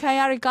န်းခြင်းခံ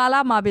ရတဲ့ကာလ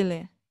မှာပင်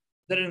လေ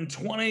That in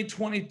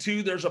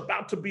 2022 there's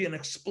about to be an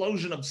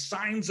explosion of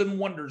signs and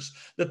wonders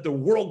that the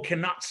world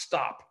cannot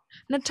stop.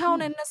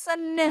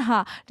 2022ဟာ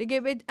တက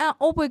ယ်ပဲအံ့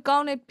ဩဖွယ်ကော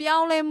င်းတဲ့ပြော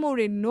င်းလဲမှု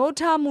တွေနိုး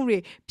ထမှုတွေ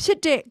ဖြစ်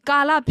တဲ့ကာ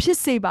လဖြစ်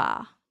စေပါ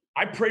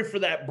I pray for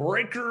that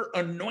breaker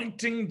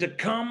anointing to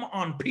come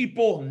on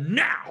people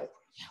now.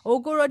 အို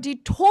ကိုရောဒီ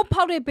ထိုး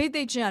ဖောက်တဲ့ဘိ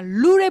သိက်ခြင်းက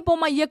လူတွေပေါ်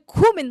မှာယ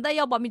ခုပင်တက်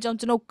ရောက်ပါမိကြောင်း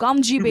ကျွန်တော်ကော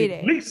င်းကြီးပေးတ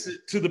ယ် Release it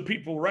to the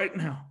people right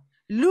now.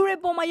 လူတွေ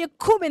ပေါ်မှာယ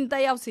ခုပင်တ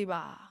က်ရောက်စေ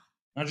ပါ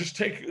Now just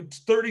take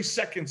 30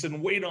 seconds and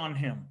wait on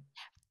him.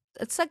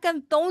 စက္ကန့်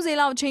30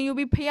လောက်အချိန်ယူ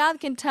ပြီးဖ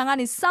ခင်ထံက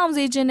နေစောင့်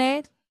စေခြင်းနဲ့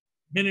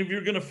Many of you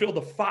are going to feel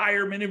the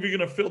fire. Many of you are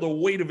going to feel the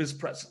weight of his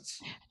presence.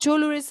 ကျိုး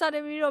လူတွေစ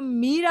တဲ့ပြီးတော့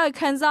မီးရ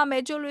ခံစားမ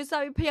ယ်ကျိုးလူတွေစ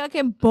ပြီးဖခ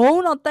င်ဘု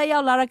န်းတော်တက်ရော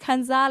က်လာတာခံ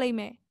စားလိမ့်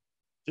မယ်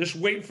Just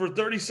wait for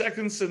 30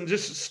 seconds and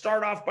just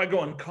start off by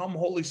going, "Come,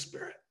 Holy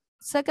Spirit."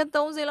 စက္ကန့်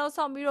30လောက်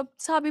စောင့်ပြီးတော့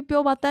စပြီး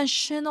ပြောပါတန်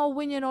ရှင်တော်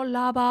ဝိညာဉ်တော်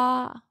လာပါ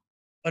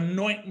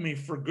Anoint me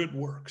for good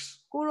works.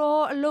 ကိုရော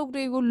အလုပ်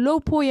တွေကိုလု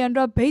ပ်ဖို့ရန်အ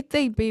တွက်ဘိ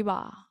သိက်ပေးပါ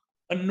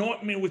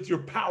Anoint me with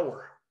your power.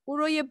 ကို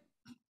ရောရဲ့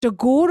တ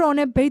ကိုးတော်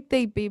နဲ့ဘိသိ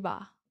က်ပေးပါ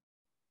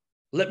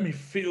Let me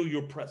feel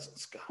your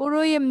presence, God. ကို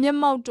ရောရဲ့မျက်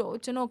မှောက်တော်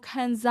ကျွန်တော်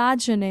ခံစား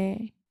ခြင်းနဲ့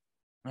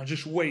Now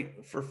just wait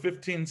for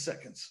 15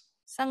 seconds.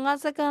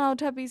 15စက္ကန့်လောက်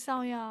ထပ်ပြီးစော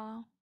င့်ရအောင်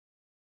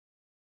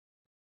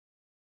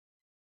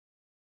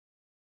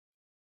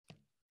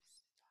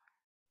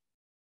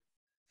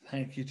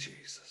Thank you,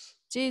 Jesus.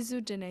 ယေရှု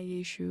တင်တဲ့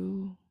ယေရှု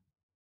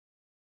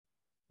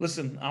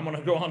Listen, I'm going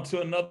to go on to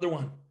another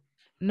one.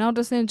 နောက်တ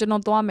စ်ဆင့်ကျွန်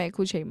တော်သွားမယ်အ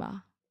ခုချိန်မှာ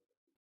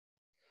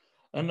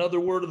Another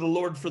word of the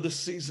Lord for this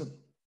season.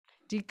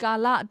 ဒီကာ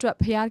လအတွက်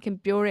ဖခင်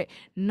ပြောတဲ့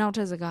နောက်ထ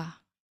ပ်စကား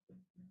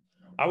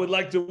I would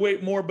like to wait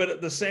more, but at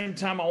the same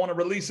time, I want to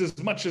release as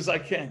much as I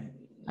can.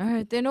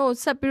 တင်းတို့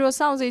ဆက်ပြီးတော့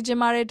စောင့်စေခြင်း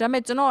ပါတယ်ဒါပေ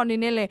မဲ့ကျွန်တော်အနေ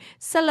နဲ့လည်း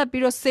ဆက်လက်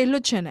ပြီးတော့ဆေလွ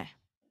တ်ခြင်းတယ်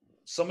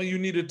Some of you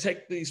need to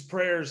take these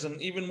prayers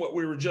and even what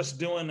we were just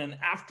doing and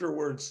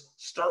afterwards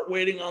start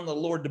waiting on the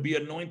Lord to be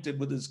anointed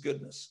with his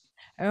goodness.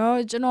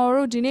 ကျွန်တော်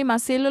တို့ဒီနေ့မှာ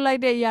ဆေးလွတ်လို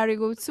က်တဲ့အရာတွေ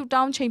ကိုဆူ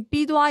တောင်းချိန်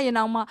ပြီးသွားရင်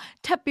အောင်မှ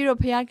ထပ်ပြီးတော့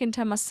ဖခင်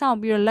ထံမှာစောင့်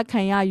ပြီးတော့လက်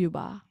ခံရယူ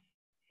ပါ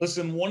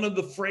Listen, one of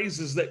the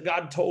phrases that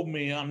God told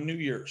me on New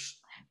Year's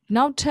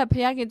နောက်ထပ်ဖ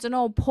ခင်ကျွန်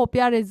တော်ဖော်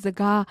ပြတဲ့စ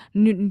ကား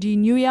ဒီ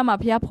New Year မှာ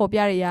ဖခင်ဖော်ပြ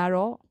ရ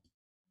တော့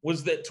was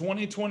that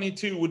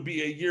 2022 would be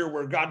a year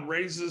where God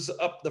raises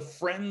up the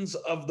friends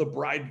of the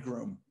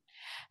bridegroom.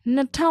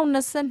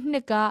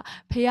 2022က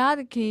ဖခင်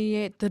သခင်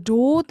ရဲ့တ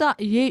ဒိုးသား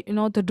ရဲ့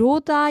တ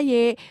ဒိုးသား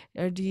ရဲ့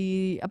ဒီ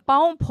အပေါ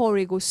င်းဖော်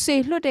တွေကိုစေ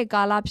လွှတ်တဲ့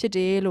ကာလဖြစ်တ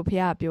ယ်လို့ဖခ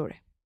င်ကပြောတယ်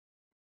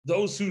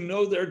Those who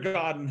know their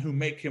God and who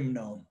make him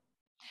known.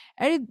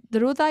 အဲ့ဒီတ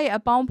ဒိုးသားရဲ့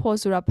အပေါင်းဖော်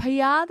ဆိုတာဖ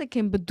ခင်သခ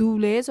င်ဘသူ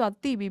လဲဆိုတာ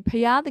သိပြီးဖ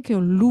ခင်သခင်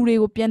လူတွေ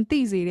ကိုပြန်သိ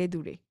စေတဲ့သူ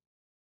တွေ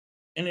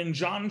And in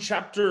John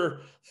chapter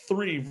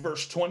 3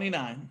 verse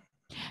 29,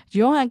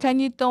 ယောဟန်ခန်း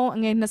ကြီး3အ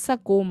ငယ်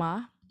29မှာ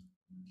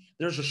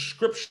there's a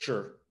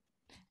scripture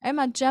အဲ့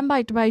မှာကျမ်းပို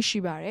က်တစ်ပိုက်ရှိ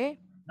ပါတယ်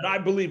that I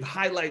believe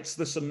highlights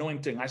this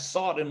anointing. I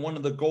saw it in one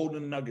of the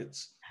golden nuggets.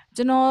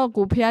 ကျွန်တော်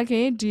ကိုဖခ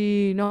င်ဒီ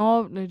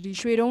ဒီ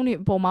ရွှေတုံးတွေ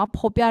အပေါ်မှာ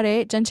ဖော်ပြတဲ့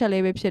ကျမ်းချက်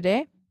လေးပဲဖြစ်တ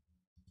ယ်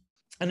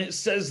And it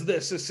says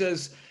this, it says,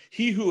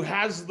 he who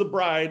has the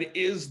bride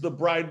is the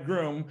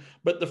bridegroom,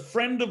 but the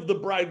friend of the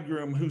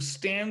bridegroom who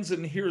stands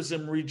and hears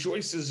him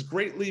rejoices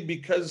greatly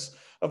because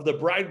of the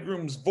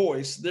bridegroom's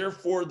voice.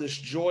 Therefore, this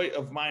joy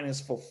of mine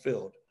is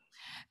fulfilled.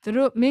 သူ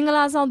တို့မင်္ဂ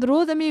လာဆောင်သူ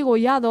တို့သမီးကို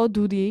ရတော်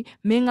သူသည်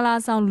မင်္ဂလာ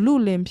ဆောင်လူ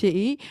လင်ဖြစ်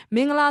၏မ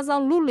င်္ဂလာဆော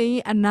င်လူလင်၏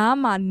အနား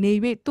မှနေ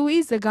၍သူ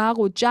၏စကား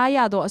ကိုကြားရ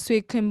သောအဆွေ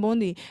ခင်ပွန်း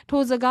သည်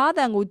ထိုစကားတ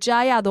န်ကို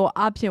ကြားရသော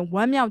အဖြစ်ဝ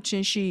မ်းမြောက်ခြ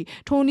င်းရှိ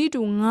ထိုနည်း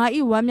တူငါ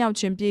၏ဝမ်းမြောက်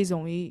ခြင်းပြည့်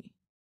စုံ၏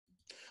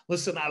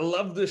 Listen, I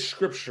love this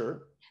scripture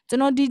ကျွန်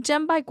တော်ဒီကျ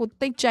မ်းပိုက်ကို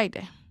သိကြိုက်တ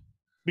ယ်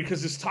because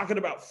it's talking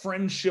about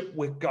friendship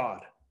with God.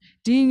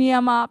 ဒီနေရာ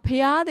မှာဖ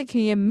ခင်သခ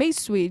င်ရဲ့မိတ်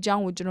ဆွေအကြော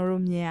င်းကိုကျွန်တော်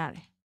တို့မြင်ရတ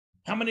ယ်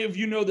How many of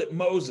you know that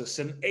Moses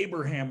and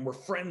Abraham were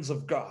friends of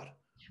God?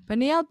 ဘယ်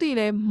နှယောက်သိ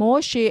လဲမော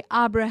ရှေ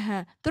အာဗြဟံ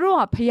သူတို့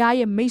ဟာဖခင်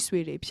ရဲ့မိတ်ဆွေ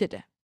တွေဖြစ်တ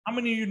ယ် How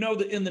many of you know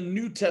that in the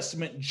New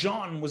Testament,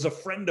 John was a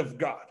friend of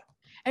God?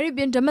 အဲ့ဒီ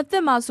ပြင်ဓမ္မသ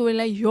စ်မှာဆိုရင်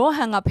လည်းယောဟ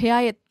န်ကဖခ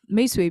င်ရဲ့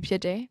မိတ်ဆွေဖြ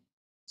စ်တယ်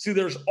See,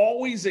 there's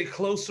always a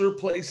closer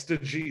place to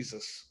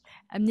Jesus.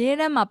 အမြဲ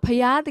တမ်းမှာဖ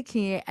ခင်သခ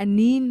င်ရဲ့အ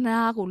နီး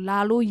နားကိုလာ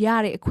လို့ရ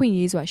တဲ့အခွင့်အ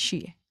ရေးဆိုတာရှိ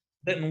တယ်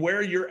Than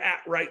where you're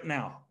at right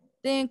now.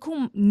 သင်ခု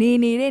နေ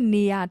နေတဲ့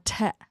နေရာထ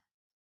က်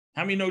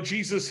How many know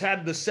Jesus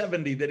had the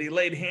 70 that he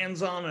laid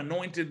hands on,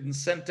 anointed, and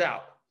sent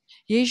out?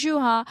 ယေရှု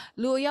ဟာ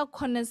လူအယောက်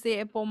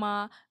80အပေါ်မှာ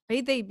ဗိ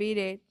သိက်ပေး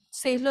တယ်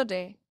ဆေလွတ်တ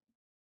ယ်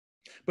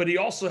But he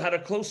also had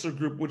a closer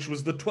group, which was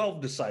the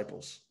 12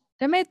 disciples.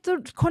 ဒါပေမဲ့သူ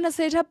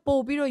80ထက်ပို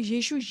ပြီးတော့ယေ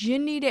ရှုယ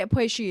ဉ်နေတဲ့အ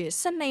ဖွဲ့ရှိရ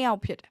12ယော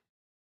က်ဖြစ်တယ်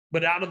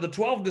But out of the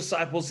 12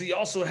 disciples, he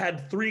also had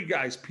 3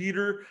 guys,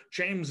 Peter,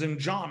 James, and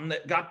John,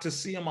 that got to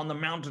see him on the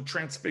Mount of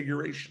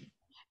Transfiguration.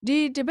 ဒီ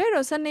တပည့်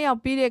တော်12ယောက်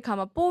ပြီးတဲ့အခါ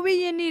မှာပိုပြီး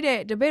ယဉ်နေတဲ့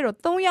တပည့်တော်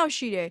3ယောက်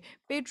ရှိတယ်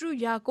ပေတရု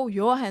ယာကုပ်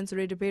ယောဟန်ဆို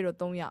တဲ့တပည့်တော်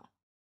3ယောက်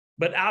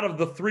But out of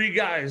the 3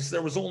 guys,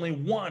 there was only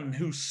one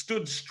who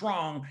stood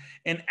strong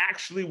and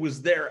actually was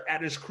there at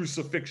his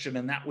crucifixion,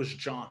 and that was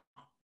John.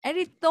 အဲ့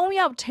ဒီ3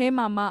ယောက်ထဲ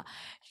မှာမှ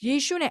ယေ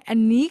ရှုနဲ့အ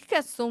နီးက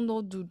ပ်ဆုံးသော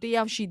သူတစ်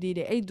ယောက်ရှိသေးတ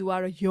ယ်အဲ့ဒီသူက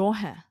တော့ယော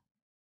ဟန်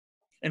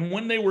And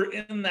when they were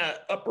in that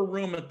upper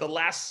room at the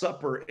Last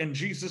Supper, and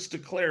Jesus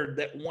declared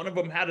that one of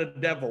them had a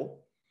devil,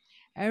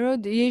 အဲ့တော့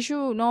ယေရှု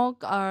နော်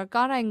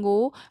ကားတိုင်း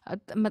ကိုအ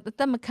သ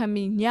က်မခံ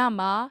မီည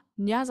မှာ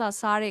ညစာ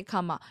စားတဲ့အခါ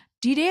မှာ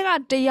ဒီတဲက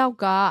တစ်ယောက်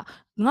က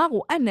ငါ့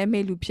ကိုအနံ့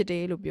မဲ့လူဖြစ်တ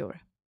ယ်လို့ပြောတ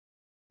ယ်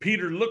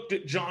Peter looked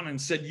at John and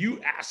said, "You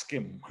ask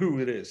him who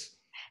it is."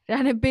 ဒါ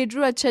နဲ့ပေတ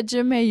ရုကချက်ချ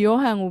င်းမဲ့ယော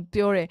ဟန်ကို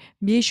ပြောတယ်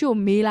ယေရှု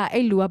မေးလာ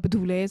အဲ့လူကဘယ်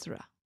သူလဲဆို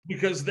တာ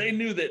Because they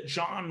knew that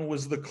John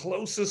was the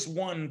closest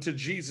one to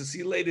Jesus.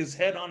 He laid his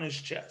head on his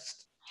chest.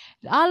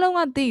 အားလုံးက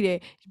သိတယ်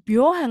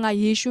ယောဟန်က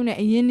ယေရှုနဲ့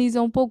အရင်နှီး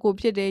ဆုံးပုဂ္ဂိုလ်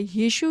ဖြစ်တယ်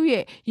ယေရှု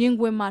ရဲ့ရင်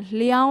ခွင်မှာ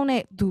လျှောင်း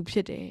တဲ့သူဖြ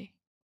စ်တယ်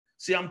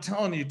See, I'm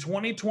telling you,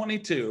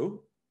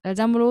 2022, ဒါ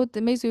ကြောင့်မလို့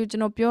မိတ်ဆွေကျွ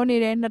န်တော်ပြောနေ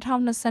တဲ့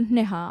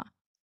2022ဟာ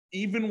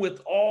even with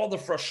all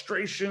the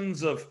frustrations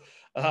of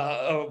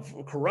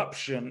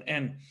corruption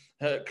and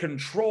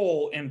control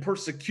and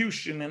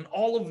persecution and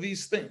all of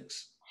these things,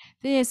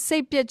 ဒီစိ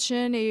တ်ပြည့်ခြ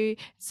င်းတွေ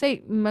စိတ်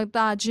မ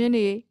သာခြင်း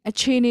တွေအ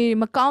ခြေအနေ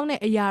မကောင်းတဲ့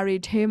အရာတွေ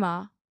ထဲမှာ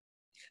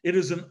it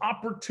is an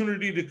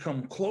opportunity to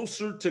come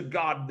closer to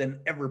God than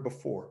ever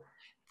before.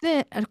 သ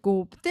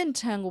င်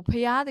ထံကို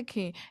ဖျားသခ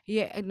င်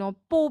ရဲ့နော်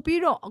ပို့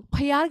ပြီးတော့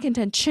ဖျားသခင်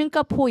ထံချင်းက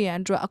ပ်ဖို့ရန်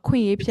အတွက်အခွ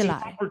င့်အရေး It's ဖြစ် an လာ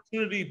တယ်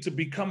opportunity to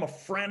become a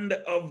friend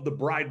of the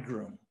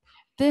bridegroom.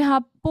 သင်ဟာ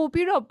ပို့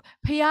ပြီးတော့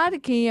ဖျားသ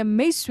ခင်ရဲ့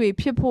မိတ်ဆွေ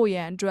ဖြစ်ဖို့ရ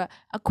န်အတွက်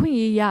အခွင့်အ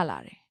ရေးရလာ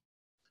တယ်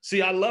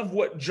See, I love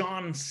what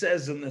John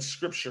says in this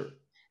scripture.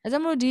 အဲကြော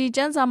င့်မို့ဒီကျ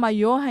မ်းစာမှာ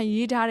ယောဟန်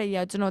ရေးထားတဲ့အ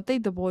ရာကျွန်တော်သိ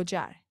သဘောကျ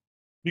တယ်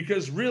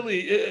Because really,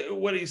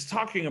 what he's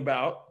talking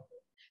about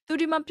သူ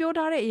ဒီမှာပြော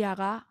ထားတဲ့အရာ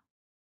က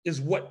is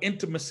what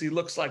intimacy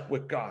looks like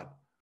with God.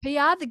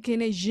 ဖျားသခင်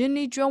နဲ့ယဉ်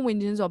နီးကျွမ်းဝင်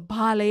ခြင်းဆို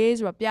ဘာလဲ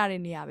ဆိုတာပြ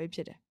တဲ့နေရာပဲဖြ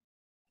စ်တယ်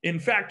In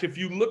fact, if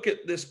you look at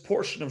this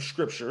portion of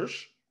scriptures,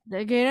 တ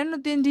ကယ်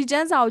တော့သင်ဒီကျ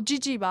မ်းစာကို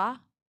ကြည့်ပါ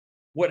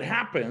what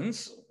happens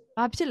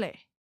ဘာဖြစ်လဲ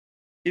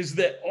is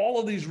that all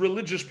of these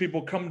religious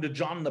people come to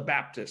John the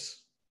Baptist.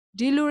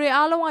 ဒီလူတွေ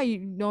အားလုံး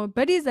ကဗ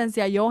တ္တိဇံဆ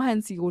ရာယောဟန်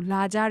စီကို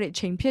လာကြတဲ့အ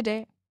ချိန်ဖြစ်တ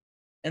ယ်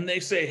and they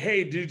say,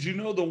 hey, did you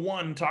know the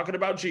one talking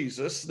about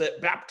Jesus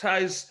that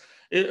baptized,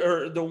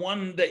 or the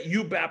one that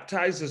you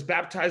baptize is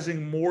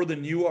baptizing more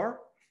than you are?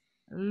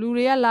 လူ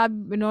တွေကလာ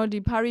နော်ဒီ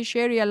parish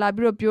တွေကလာ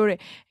ပြီးတော့ပြောတယ်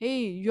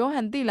ဟေးယောဟ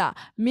န်သိလား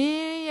မ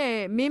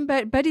င်း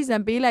ဗတ္တိဇံ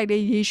ပေးလိုက်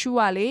တဲ့ယေရှု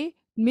ကလေ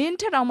မင်း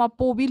ထက်တောင်မှ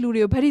ပိုပြီးလူ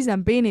တွေကိုဗတ္တိဇံ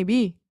ပေးနေ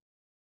ပြီ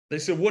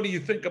They said, what do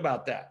you think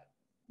about that?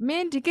 မ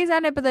င်းဒီကိစ္စ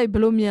နဲ့ပတ်သက်ပြီးဘ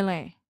ယ်လိုမြင်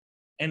လဲ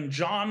And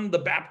John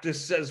the Baptist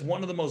says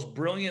one of the most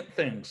brilliant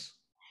things.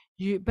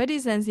 ဗတ္တိ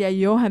ဇံဆရာ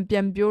ယောဟန်ပြ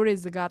န်ပြောတဲ့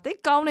စကားသိ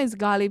ကောင်းတဲ့စ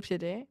ကားလေးဖြ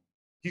စ်တယ်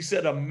He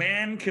said, a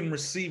man can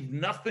receive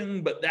nothing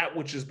but that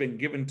which has been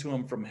given to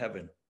him from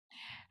heaven.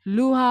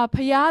 လူဟာဖ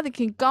ယားသခ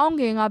င်ကောင်း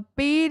ကင်က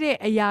ပေးတဲ့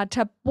အရာထ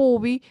ပ်ပို့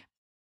ပြီး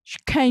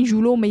ခံယူ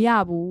လို့မရ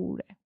ဘူး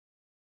တဲ့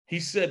He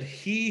said,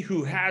 he who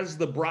has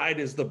the bride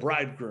is the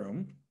bridegroom.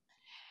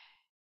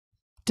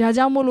 ဒါ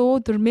ကြောင့်မို့လို့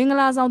မင်္ဂ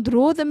လာဆောင်သ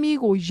ရိုးသမီး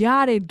ကိုရ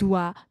တဲ့သူ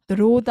ဟာသ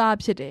ရိုးသား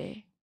ဖြစ်တယ်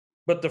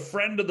But the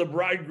friend of the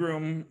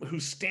bridegroom who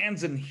stands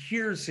and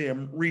hears him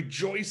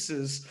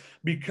rejoices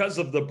because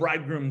of the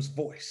bridegroom's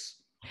voice.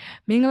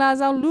 မင်္ဂလာ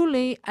ဆောင်လူလ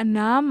င်အ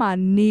နားမှာ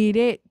နေ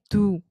တဲ့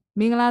သူ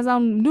မင်္ဂလာဆော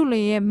င်လူလ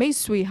င်ရဲ့မိတ်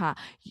ဆွေဟာ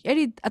အဲ့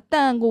ဒီအတ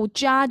န်ကို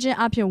ကြားခြင်း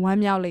အဖြစ်ဝမ်း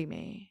မြောက်လိမ့်မ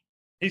ယ်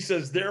He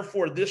says,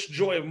 therefore, this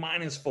joy of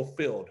mine is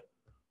fulfilled.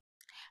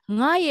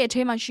 ငါရဲ့အ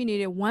ထဲမှာရှိနေ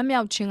တဲ့ဝမ်း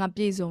မြောက်ခြင်းက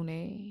ပြည့်စုံတ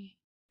ယ်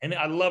And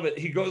I love it.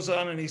 He goes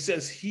on and he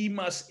says, he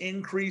must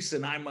increase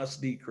and I must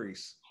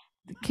decrease.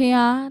 ခင်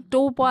ဟာ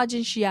တိုးပွားခြ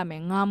င်းရှိရမ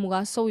ယ်ငါမူက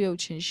ဆုပ်ယုပ်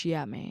ခြင်းရှိရ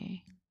မယ်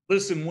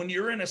Listen, when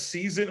you're in a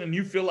season and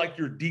you feel like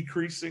you're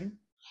decreasing,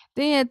 တ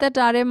င်းရဲ့တက်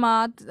တာထဲမှာ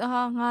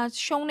ငါ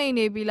ရှုံး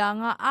နေပြီလား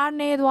ငါအား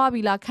နေသွား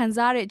ပြီလားခံ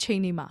စားတဲ့အချိ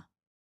န်တွေမှာ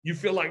you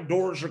feel like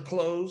doors are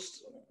closed,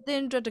 တ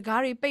င်းအတွက်တ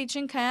ကားတွေပိတ်ချ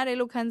င်းခံရတယ်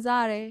လို့ခံ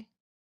စားရတယ်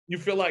you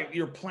feel like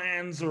your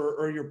plans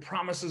or your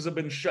promises have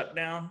been shut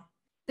down.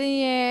 တင်း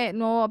ရဲ့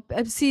နော်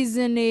အစီအစ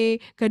ဉ်တွေ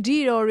ဂတိ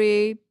တော်တွေ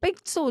ပိတ်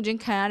ဆို့ခြင်း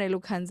ခံရတယ်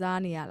လို့ခံစား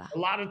နေရလား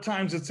A lot of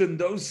times it's in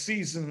those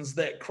seasons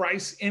that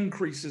Christ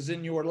increases in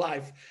your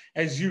life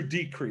as you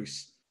decrease.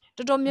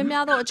 တော်တော်များ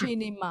များသောအချိန်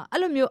တွေမှာအဲ့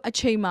လိုမျိုးအ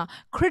ချိန်မှာ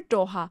ခရစ်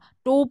တော်ဟာ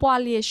တိုးပွား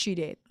လျက်ရှိ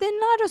တယ်တင်း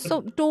လာတော့ဆု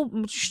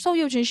ပ်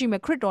ယုပ်ခြင်းရှိမ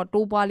ယ်ခရစ်တော်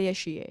တိုးပွားလျက်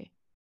ရှိတယ်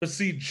But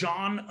see,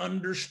 John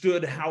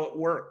understood how it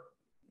worked.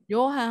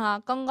 ယောဟန်ဟာ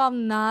ကောင်းကောင်း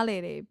နားလေ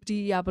တယ်ဒီ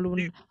အရာဘလို့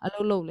အလု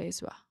ပ်လုပ်လဲ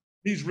ဆိုတာ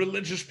These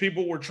religious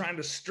people were trying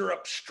to stir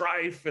up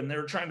strife and they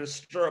were trying to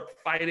stir up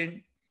fighting.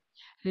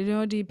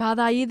 ဒီဘာ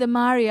သာရေးသ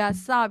မားတွေက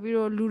စပြီး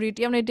တော့လူတွေတ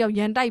ယောက်နဲ့တယောက်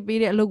ရန်တိုက်ပေး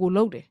တဲ့အလုပ်ကို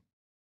လုပ်တယ်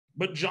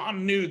But John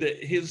knew that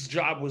his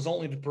job was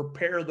only to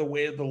prepare the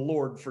way of the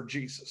Lord for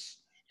Jesus.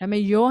 ဒါပေ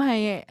မဲ့ယော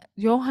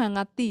ဟန်က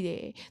သိတ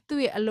ယ်သူ့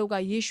ရဲ့အလုပ်က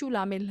ယေရှု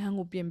လာမယ့်လမ်း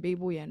ကိုပြင်ပေး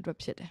ဖို့ရန်အတွက်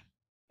ဖြစ်တယ်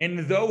And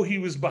though he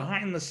was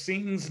behind the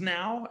scenes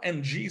now and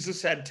Jesus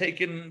had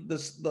taken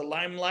the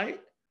limelight,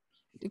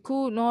 ခု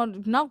နော်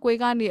နောက်ကွယ်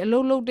ကနေအလု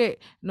ပ်လုပ်တဲ့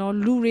နော်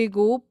လူတွေ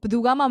ကိုဘယ်သူ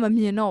မှမ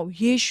မြင်တော့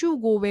ယေရှု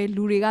ကိုပဲ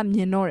လူတွေကမြ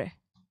င်တော့တယ်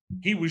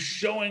he was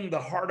showing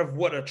the heart of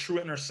what a true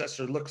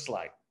intercessor looks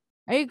like.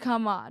 အဲ့ဒီခါ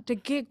မှာတ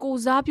ကယ်ကို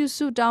စားပြု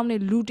ဆုတောင်း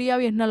တဲ့လူတစ်ယော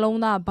က်ရဲ့နှလုံး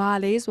သားဘာ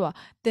လဲဆိုတာ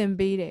သင်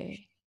ပေးတယ်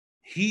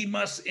He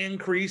must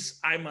increase,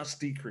 I must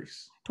decrease.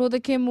 ထိုသ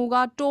ခင်မူ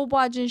ကားတိုး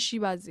ပွားခြင်းရှိ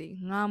ပါစေ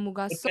ငါမူ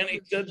ကား But then he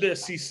said this,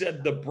 he said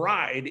the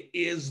bride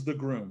is the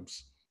groom's.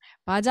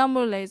 ဘာကြောင့်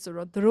မို့လဲဆို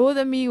တော့သရိုးသ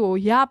မီးကို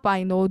ရပို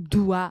င်သော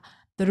သူက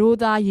သရိုး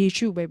သားယေ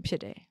ရှုပဲဖြ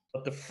စ်တယ်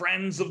But the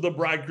friends of the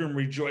bridegroom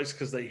rejoice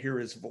because they hear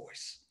his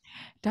voice.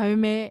 ဒါပေ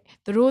မဲ့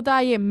သရိုး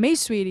သားရဲ့မိတ်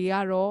ဆွေတွေက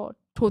တော့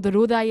ထိုသ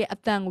ရိုးသားရဲ့အ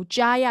တန်ကို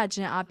ကြားရခြ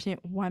င်းအပြင်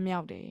ဝမ်း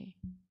မြောက်တယ်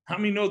How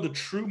many know the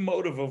true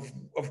motive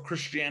of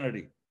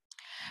Christianity?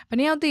 ဘယ်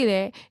နှယောက်သိ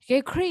လဲ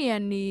ခရစ်ယာ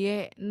န်တွေ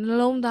ရဲ့နှ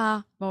လုံးသား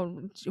ဟို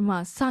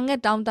စာငတ်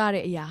တောင်းတ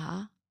တဲ့အရာဟာ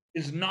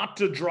is not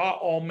to draw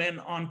all men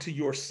onto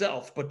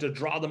yourself, but to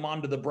draw them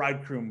onto the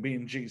bridegroom,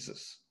 being Jesus.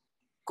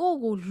 ကိုယ့်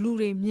ကိုလူ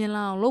တွေမြင်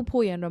လာအောင်လုပ်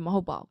ဖို့ရန်အတွက်မ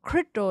ဟုတ်ပါဘူးခရ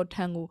စ်တော်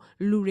ထံကို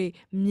လူတွေ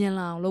မြင်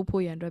လာအောင်လုပ်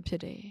ဖို့ရန်အတွက်ဖြ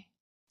စ်တယ်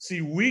See,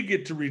 we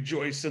get to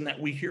rejoice in that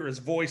we hear his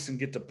voice and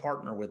get to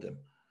partner with him.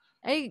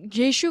 အဲ့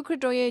ယေရှုခရစ်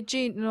တော်ရဲ့ကြ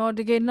ည်နော်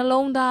တကယ်နှ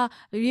လုံးသား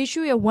ယေ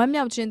ရှုရဲ့ဝမ်း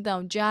မြောက်ခြင်းတော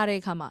င်ကြားတဲ့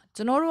အခါမှာ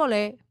ကျွန်တော်တို့ကလ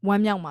ည်းဝ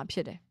မ်းမြောက်မှာဖြ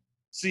စ်တယ်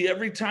See,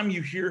 every time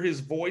you hear his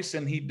voice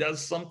and he does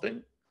something,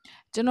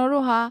 ကျွန်တော်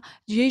တို့ဟာ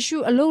ယေရှု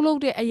အလုပ်လုပ်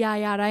တဲ့အရာ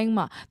တိုင်း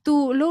မှာသူ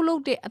အလုပ်လု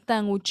ပ်တဲ့အတ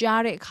န်ကို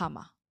ကြားတဲ့အခါ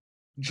မှာ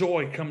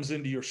joy comes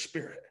into your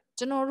spirit.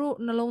 ကျွန်တော်တို့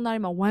နှလုံးသားထဲ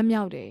မှာဝမ်း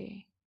မြောက်တယ်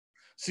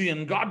See,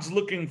 and God's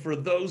looking for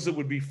those that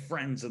would be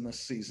friends in this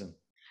season.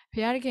 ဖ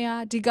ခင်က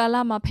ဒီကာလ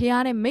မှာဖခ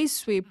င်နဲ့မိတ်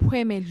ဆွေ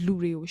ဖွဲ့မဲ့လူ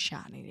တွေကိုရှာ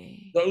နေတယ်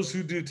Those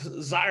who do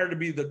desire to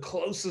be the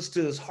closest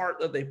to his heart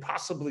that they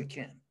possibly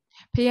can.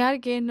 ဖ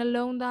ခင်နှ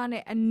လုံးသား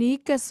နဲ့အနီး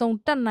ကပ်ဆုံး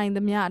တတ်နိုင်သ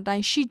မျှအတို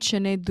င်းရှိချ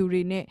င်တဲ့သူ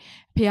တွေနဲ့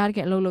ဖခ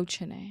င်အလုပ်လုပ်ချ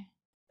င်တယ်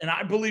And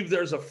I believe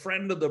there's a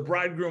friend of the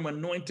bridegroom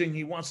anointing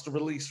he wants to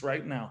release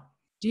right now.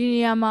 ဒီနေ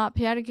ရာမှာဖ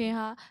ခင်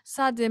ဟာစ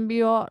တင်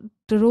ပြီးတော့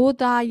ဒရိုး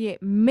သားရဲ့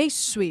မိတ်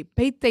ဆွေ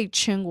ဘိတ်သိက်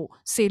ခြင်းကို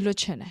စေလွှတ်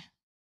ချင်တယ်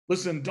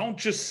Listen, don't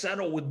just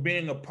settle with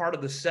being a part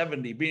of the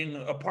 70, being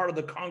a part of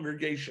the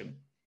congregation.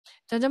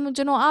 ဒါကြောင့်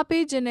ကျွန်တော်အား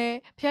ပေးခြင်းနဲ့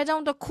ဖခင်เจ้า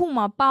တစ်ခု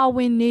မှာပါဝ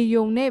င်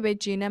နေုံနဲ့ပဲ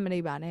ဂျင်းနဲ့မနေ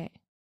ပါနဲ့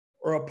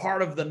Or a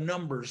part of the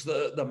numbers,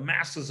 the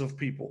masses of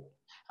people.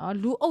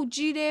 လူအုပ်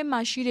ကြီးထဲမှာ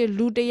ရှိတဲ့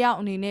လူတစ်ယောက်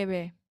အနေနဲ့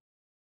ပဲ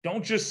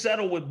Don't just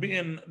settle with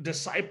being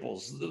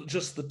disciples,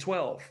 just the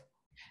 12.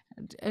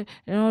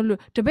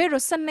 တပည့်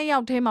တော်12ယော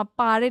က်ထဲမှာ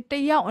ပါတဲ့တ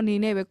စ်ယောက်အနေ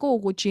နဲ့ပဲကိုယ့်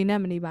ကိုယ်ကိုဂျင်း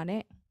နဲ့မနေပါ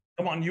နဲ့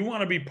Come on, you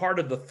want to be part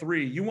of the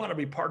 3. You want to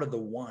be part of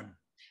the 1.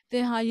 သ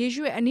င်ဟာယေ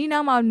ရှုရဲ့အနီး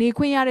နားမှာနေ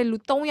ခွင့်ရတဲ့လူ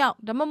3ယောက်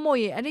ဒါမှမဟုတ်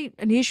ရင်အဲ့ဒီ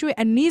ယေရှုရဲ့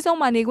အနီးဆုံး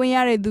မှာနေခွင့်ရ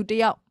တဲ့သူတစ်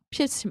ယောက်ဖြ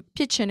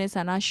စ်ချင်တဲ့ဆ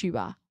န္ဒရှိ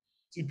ပါ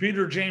See,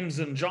 Peter, James,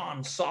 and John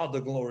saw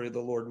the glory of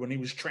the Lord when he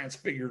was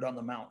transfigured on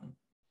the mountain.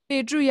 ပေ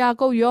တရုယာ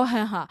ကုပ်ယောဟ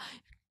န်ဟာ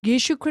ယေ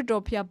ရှုခရစ်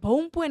တော်ဖျားဘုံ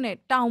ပွင့်တဲ့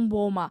တောင်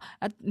ပေါ်မှာ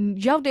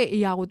ရောက်တဲ့အ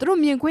ရာကိုသူတို့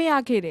မြင်ခွင့်ရ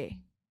ခဲ့တယ်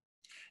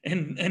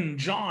And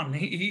John,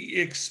 he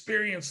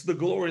experienced the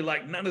glory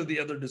like none of the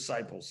other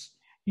disciples.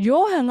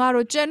 ယောဟန်က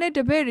တော့ကျန်တဲ့တ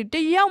ပည့်တွေတ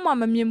ယောက်မှ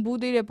မမြင်ဘူး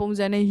သေးတဲ့ပုံ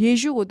စံနဲ့ယေ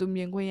ရှုကိုသူ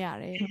မြင်ခွင့်ရ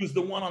တယ် He was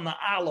the one on the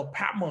Isle of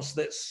Patmos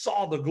that saw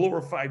the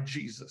glorified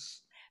Jesus.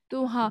 သူ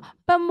ဟာ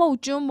ပတ်မုတ်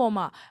ကျွန်းပေါ်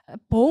မှာ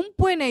ဘုံ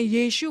ပွင့်တဲ့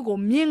ယေရှုကို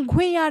မြင်ခွ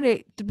င့်ရတဲ့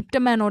တ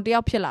မန်တော်တယော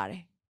က်ဖြစ်လာတ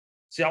ယ်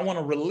See, I want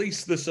to release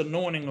this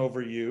anointing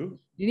over you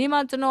ဒီနေ့မှာ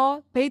ကျွန်တော်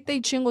ဘိတ်သိ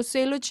က်ချင်းကို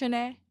ဆေလွတ်ခြင်း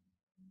နဲ့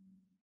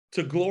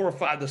to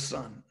glorify the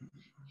Son.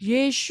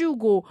 ယေရှု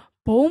ကို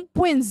ဘုံ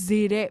ပွင့်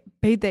စေတဲ့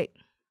ဘိတ်သိက်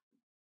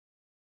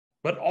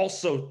But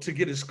also to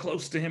get as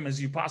close to him as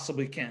you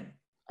possibly can.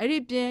 အဲ့ဒီ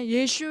ပြင်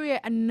ယေရှုရဲ့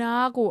အနာ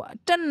ကို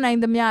တက်နိုင်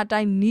သမျှအ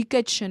တိုင်းနီးက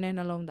ပ်ခြင်းနဲ့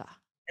နှလုံးသား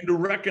And to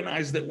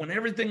recognize that when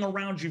everything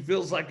around you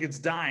feels like it's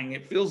dying,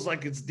 it feels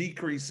like it's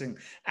decreasing,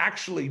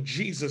 actually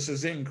Jesus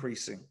is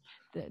increasing.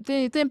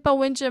 သင်ပတ်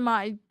ဝန်းကျင်မှာ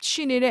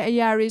ရှိနေတဲ့အ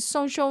ရာတွေ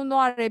ဆုံးရှုံး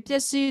သွားတယ်ပျ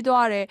က်စီး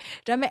သွားတယ်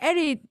ဒါပေမဲ့အဲ့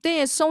ဒီသင်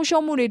ရဲ့ဆုံး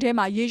ရှုံးမှုတွေထဲ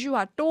မှာယေရှု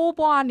ဟာတိုး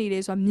ပွားနေတ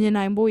ယ်ဆိုတာမြင်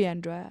နိုင်ဖို့ရန်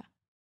အတွက်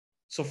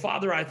So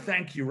Father, I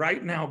thank you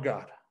right now,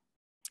 God,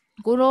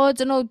 ကိုရော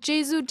ကျွန်တော်ယေ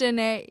ရှုတင်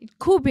တဲ့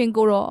ခုပင်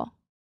ကိုရော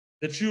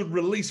that you would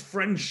release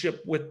friendship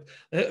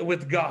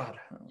with God,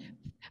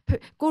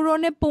 ကိုရော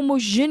နဲ့ပုံမ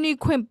ရင်းနှီး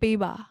ခွင့်ပေး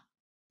ပါ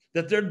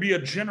that there'd be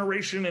a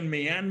generation in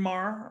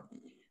Myanmar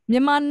မြ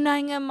န်မာနို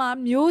င်ငံမှာ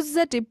မျိုးဆ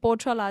က်တွေပေါ်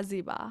ထွက်လာ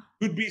စေပါ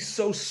who'd be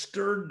so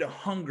stirred to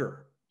hunger,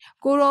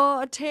 ကိုရော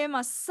အထဲ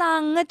မှာစာ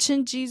ငတ်ခြ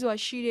င်းကြီးစွာ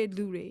ရှိတဲ့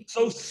လူတွေ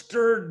so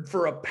stirred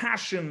for a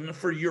passion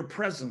for your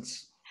presence,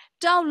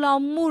 တောက်လော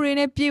င်မှုတွေ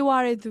နဲ့ပြေဝ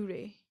တဲ့သူ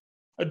တွေ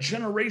a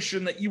generation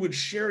that you would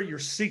share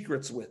your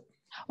secrets with,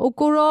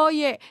 ကိုရော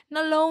ရဲ့နှ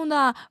လုံး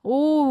သား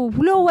ဘ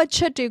လို့ဝတ်ချ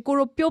က်တွေကို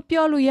ရော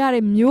ပြောလို့ရ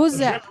တဲ့မျိုး a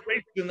ဆက်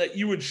generation that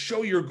you would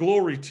show your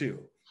glory to.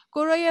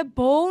 ကိုရောရဲ့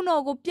ဘုန်း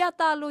တော်ကိုပြ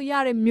သလို့ရ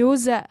တဲ့မျိုး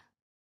ဆက်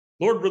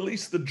Lord,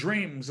 release the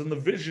dreams and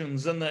the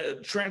visions and the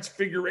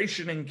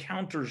transfiguration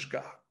encounters,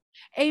 God,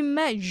 အိမ်မ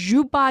က်ယူ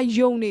ပါ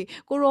ယုံနေ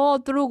ကိုရော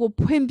သူတို့ကို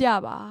ဖွင့်ပြ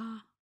ပါ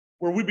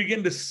where we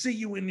begin to see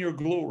you in your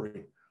glory.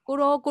 ကို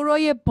ရော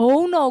ရဲ့ဘု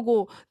န်းတော်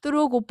ကိုသူ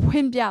တို့ကိုဖွ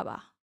င့်ပြပါ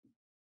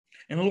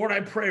And Lord,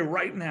 I pray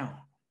right now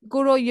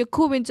ကိုရောယ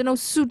ခုပင်ကျွန်တော်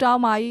ဆုတော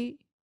င်းပါ၏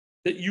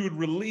 that you would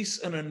release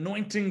an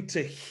anointing to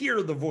hear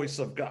the voice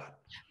of God.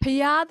 ဖ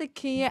ယားသ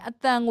ခင်ရဲ့အ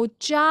သံကို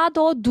ကြား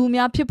တော်သူ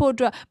များဖြစ်ဖို့အ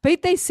တွက်ဗိတ်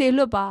သိက်စေ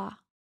လွတ်ပါ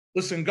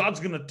Listen, God's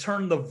going to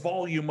turn the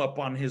volume up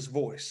on his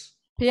voice.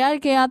 ဖယား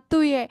က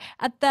သူ့ရဲ့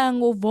အသံ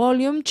ကို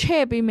volume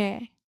ချဲ့ပေးမယ်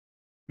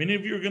Many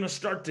of you are going to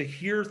start to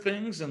hear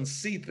things and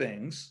see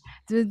things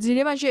ဒီ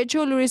နေ့မှရှိအ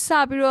ချို့လူတွေစ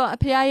ပြီးတော့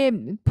ဖယားရဲ့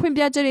ဖွင့်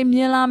ပြချက်တွေမြ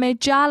င်လာမယ်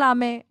ကြားလာ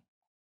မယ်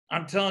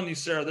I'm telling you,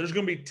 Sarah, there's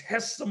going to be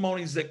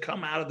testimonies that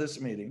come out of this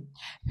meeting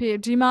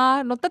ဒီမှာ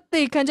တော့တသ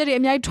က်ခံချက်တွေ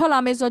အများကြီးထွက်လာ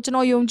မယ်ဆိုတော့ကျွန်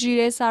တော်ယုံကြည်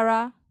တယ်ဆာ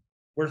ရာ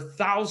where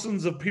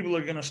thousands of people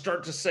are going to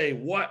start to say,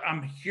 what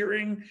I'm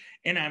hearing,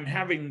 and I'm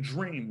having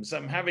dreams.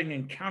 I'm having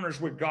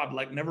encounters with God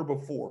like never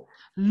before.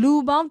 လူ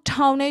ပေါင်း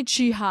ထောင်နဲ့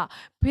ချီဟာ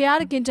ဖယား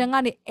သခင်ထံက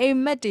နေအိမ်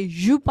မက်တွေ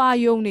ယူပါ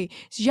ယုံနေ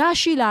ရ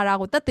ရှိလာတာ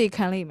ကိုတသက်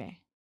ခံလိမ့်မယ်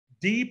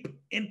Deep,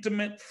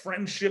 intimate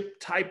friendship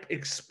type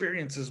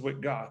experiences with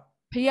God.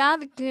 ဖယား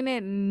သခင်နဲ့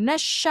န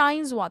က်ရှို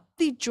င်းစွာ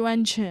တိကျွ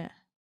မ်းခြင်း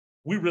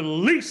We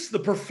release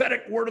the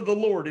prophetic word of the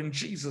Lord in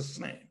Jesus'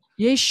 name.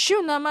 ယေရှု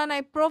နာမ၌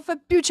ပရောဖက်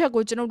ပြုချက်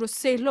ကိုကျွန်တော်တို့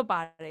ဆေလွတ်ပါ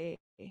တယ်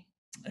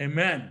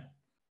Amen.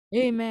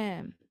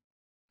 Amen.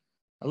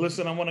 Now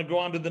listen, I want to go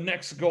on to the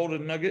next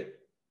golden nugget.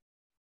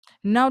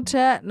 နောက်ထ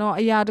ပ်တော့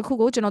အရာတစ်ခု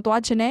ကိုကျွန်တော်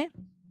သွားချင်တယ်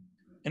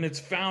And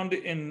it's found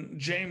in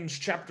James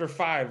chapter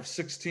 5,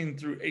 16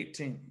 through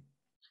 18.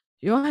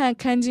 ယောဟန်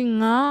ခန်းကြီး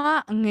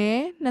9အငယ်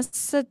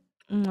20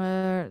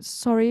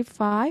 sorry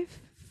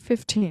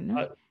 5:15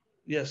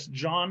 Yes,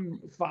 John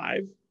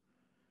 5,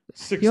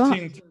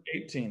 16 through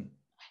 18.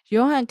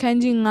 ယောဟန်ခန်း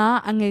ကြီး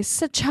9အငယ်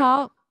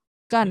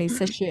16ကနေ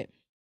18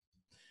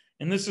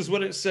 And this is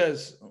what it says.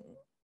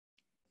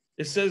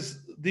 It says,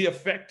 the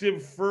effective,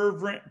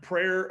 fervent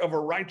prayer of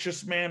a righteous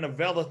man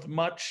availeth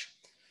much.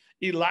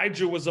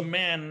 Elijah was a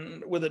man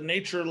with a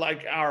nature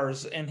like ours,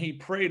 and he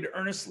prayed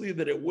earnestly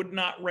that it would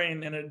not rain,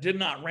 and it did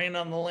not rain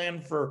on the land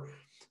for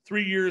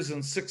 3 years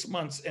and 6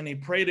 months. And he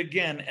prayed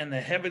again, and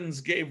the heavens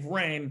gave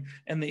rain,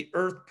 and the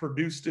earth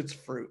produced its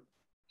fruit.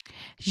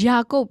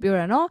 Yaakov ပြော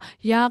တာနော်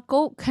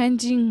Yaakov ခန်း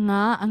ကြီး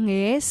9အင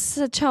ယ်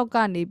16က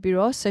နေပြီး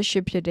တော့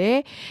18ဖြစ်တယ်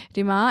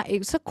ဒီမှာ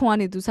19က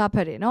နေသူစဖ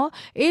တ်တယ်နော်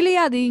အေလိယ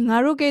သည်ငါ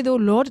တို့ကဲ့သို့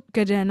လောက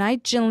ဒန်၌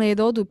ကျင်လေ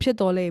သောသူဖြစ်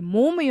တော်လေ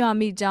မိုးမရွာ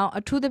မိကြောင်း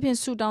အထူးသဖြင့်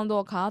ဆူတောင်းသော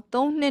အခါ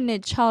3နှစ်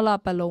နဲ့6လ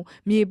ပတ်လုံး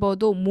မြေပေါ်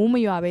သို့မိုးမ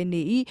ရွာဘဲ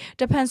နေ၏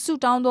တဖန်ဆူ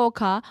တောင်းသောအ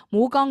ခါ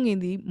မိုးကောင်းကင်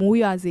သည်မိုး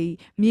ရွာစေ၏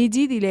မြေ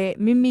ကြီးသည်လည်း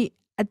မိမိ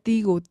အ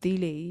သီးကိုသီး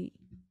လေ၏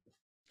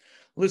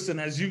 Listen,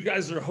 as you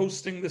guys are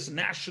hosting this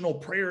national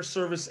prayer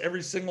service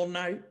every single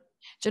night,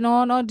 ကျွန်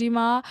တော်တော့ဒီ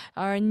မှာ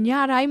ည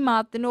တိုင်းမှာ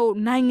သူတို့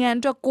နိုင်ငံ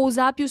အတွက်ကို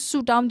စားပြုဆု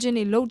တောင်းခြင်း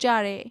တွေလုပ်ကြ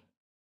တယ်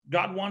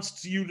God wants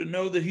you to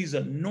know that He's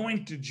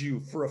anointed you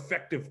for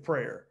effective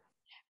prayer.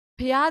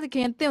 ဖခင်သခ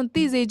င်တင့်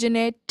သိစေခြင်း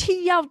နဲ့ထိ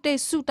ရောက်တဲ့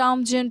ဆုတော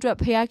င်းခြင်းအတွက်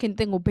ဖခင်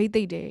တင့်ကိုဗိတ်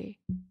သိက်တယ်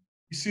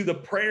You see, the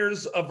prayers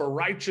of a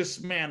righteous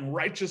man,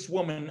 righteous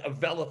woman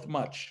availeth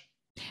much.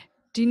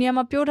 ဒီနေရာ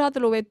မှာပြောထားသ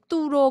လိုပဲသူ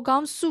တော်ကော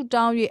င်းဆု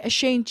တောင်း၍အ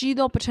ရှိန်ကြီး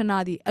သောပထနာ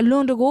သည်အလွ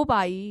န်တကိုး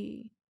ပါ၏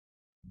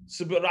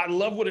 So, but I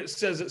love what it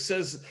says. It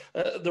says,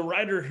 the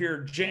writer here,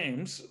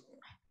 James,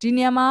 ဒီ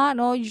နေရာမှာ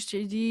နော်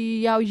ဒီ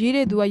ရောက်ရေး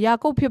တဲ့သူကယာ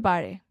ကုပ်ဖြစ်ပါ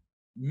တယ်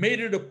made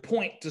it a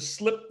point to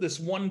slip this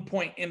one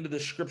point into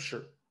the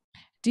scripture.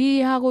 ဒီ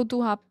ဟာကိုသူ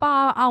ဟာပါ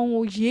အောင်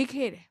ကိုရေး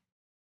ခဲ့တယ်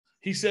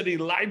He said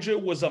Elijah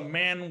was a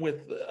man with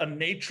a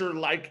nature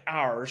like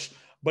ours,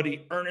 but he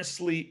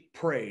earnestly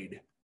prayed.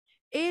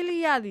 အေလိ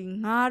ယသည်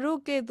ငါတို့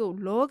ကဲ့သို့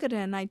လောက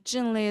ဓာတ်၌ကျ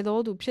င်လေသော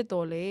သူဖြစ်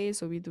တော်လေ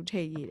ဆိုပြီးသူထ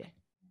ည့်ရေးတယ်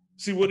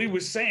See, what he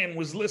was saying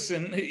was,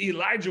 listen,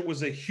 Elijah was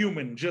a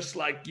human just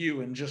like you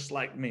and just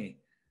like me.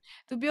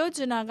 သူပြောချ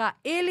င်တာက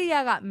အေလိယ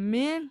ကမ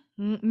င်း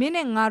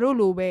နဲ့ငါတို့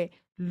လိုပဲ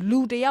လူ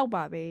တစ်ယောက်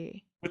ပါပဲ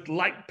With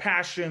like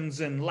passions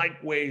and like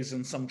ways,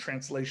 in some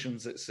translations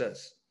it says.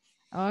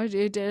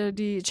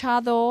 ဒီ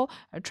ခြားသော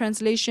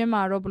translation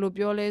မှာတော့ဘယ်လို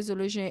ပြောလဲဆို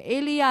လို့ရှိရင်အေ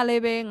လိယလ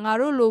ည်းပဲငါ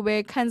တို့လိုပဲ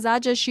ခံစား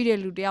ချက်ရှိတဲ့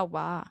လူတစ်ယောက်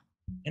ပါ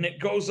And it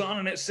goes on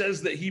and it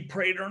says that he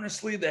prayed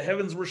earnestly, the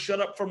heavens were shut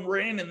up from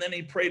rain, and then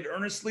he prayed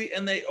earnestly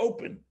and they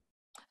opened.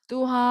 သူ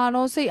ဟာ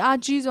တော့စိတ်အား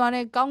ကြီးစွာ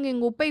နဲ့ကောင်းကင်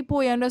ကိုပိတ်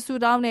ဖို့ရန်အတွက်ဆု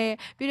တောင်းတယ်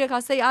ပြီးတဲ့အခါ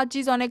စိတ်အား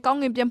ကြီးစွာနဲ့ကောင်း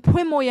ကင်ပြန်ဖွ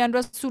င့်ဖို့ရန်အတွ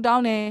က်ဆုတော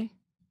င်းတယ်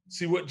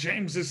See, what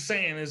James is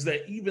saying is that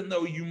even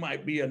though you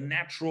might be a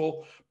natural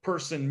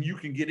person, you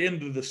can get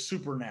into the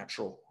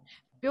supernatural.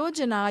 ပြောချ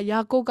င်တာကယာ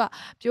ကုပ်က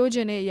ပြောချ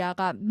င်တဲ့အရာ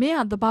ကမင်း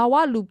ဟာတဘာဝ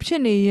လူဖြ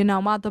စ်နေရင်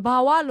တော့မှတဘာ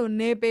ဝလူ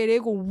နေပယ်တွေ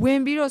ကိုဝင်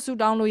ပြီးတော့ဆု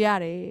တောင်းလို့ရ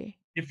တယ်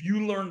If you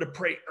learn to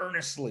pray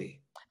earnestly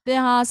သ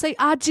င်ဟာစိတ်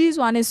အားကြီး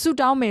စွာနဲ့ဆု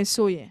တောင်းမယ်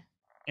ဆိုရင်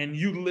and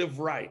you live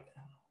right,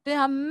 သင်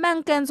ဟာမှန်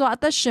ကန်စွာအ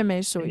သက်ရှင်မ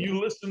ယ်ဆို and ရင် you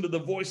listen to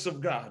the voice of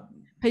God,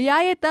 ဖခင်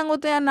ရဲ့တန်ကို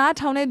သင်နား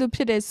ထောင်နေသူဖြ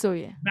စ်တဲ့ဆို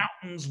ရင်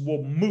mountains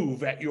will move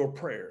at your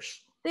prayers.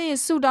 သင်ရဲ့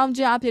ဆုတောင်းခြ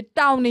င်းအဖြစ်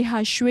တောင်းနေဟာ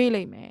ရွှေ့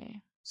လိမ့်မယ်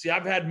See,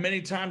 I've had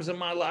many times in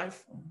my life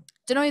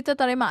ကျွန်တော်ရဲ့သက်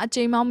တာထဲမှာအ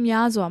ချိန်ပေါင်း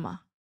များစွာမှာ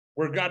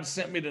where God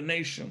sent me to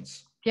nations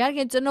ဘုရားခ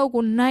င်ကျွန်တော်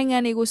ကိုနိုင်ငံ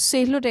တွေကို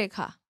ဆေလွတ်တဲ့အ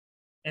ခါ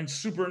and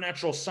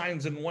supernatural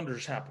signs and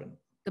wonders happen.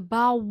 တ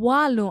ဘာဝ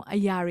လွန်အ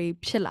ရာတွေ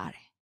ဖြစ်လာတ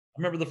ယ် I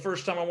remember the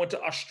first time I went to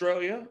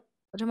Australia,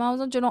 ပထမ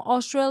ဆုံးကျွန်တော်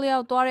Australia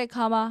ကိုသွားတဲ့အ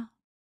ခါမှာ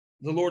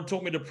the Lord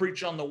told me to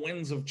preach on the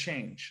winds of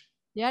change.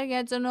 ဘုရားခ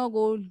င်ကျွန်တော်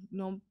ကို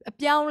အ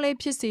ပြောင်းလဲ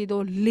ဖြစ်စေ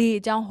သောလေ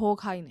အကြောင်းဟော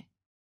ခိုင်းတယ်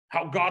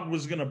How God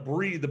was going to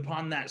breathe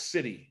upon that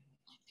city.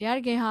 ဘုရား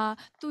ခင်ဟာ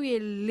သူ့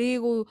ရဲ့လေ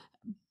ကို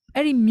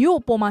အဲ့ဒီမြို့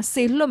ပေါ်မှာ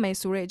ဆေလွတ်မယ်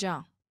ဆိုတဲ့အကြော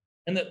င်း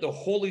And that the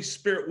Holy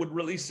Spirit would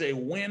release a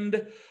wind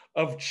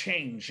of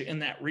change in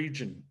that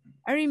region.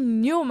 အဲ့ဒီ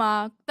မြို့မှာ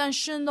တန်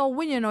ရှင်သော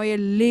ဝိညာဉ်တော်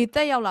ရဲ့လေတ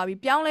က်ရောက်လာပြီး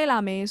ပြောင်းလဲလာ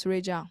မယ်ဆို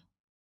တဲ့အကြောင်း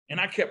And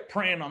I kept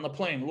praying on the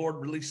plane, Lord,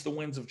 release the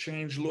winds of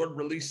change. Lord,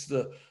 release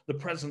the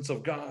presence of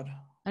God.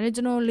 အဲ့ဒီ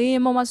ကျွန်တော်လေ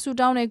ပေါ်မှာဆူ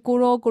တောင်းနေကို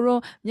ရော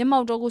မျက်မှော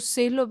က်တော်ကို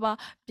ဆေလွတ်ပါ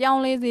ပြော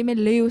င်းလဲစေမယ့်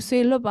လေကိုဆေ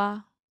လွတ်ပါ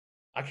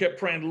I kept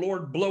praying,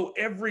 Lord, blow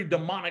every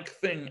demonic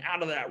thing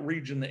out of that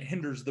region that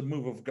hinders the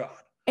move of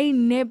God. အဲ့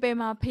နေပယ်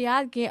မှာ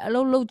ဖျားခင်အ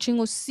လုံးလုံးချင်း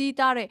ကိုစီး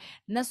တားတဲ့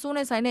နတ်ဆိုး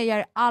နဲ့ဆိုင်တဲ့အရာ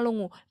တွေအားလုံး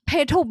ကိုဖ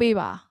ယ်ထုတ်ပေး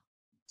ပါ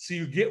So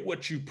you get what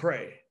you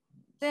pray.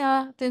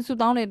 သင်ဆူ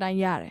တောင်းတဲ့အတိုင်း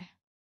ရတယ်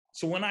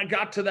So when I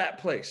got to that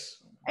place,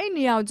 အဲ့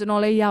နေရာကိုကျွန်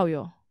တော်လည်းရောက်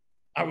ရော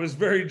I was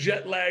very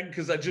jet lagged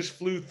because I just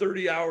flew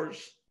 30 hours.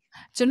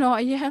 ကျွန်တော်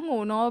အရန်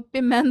ကိုတော့ပ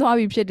င်ပန်းသွား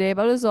ပြီဖြစ်တယ်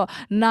ဘာလို့လဲဆိုတော့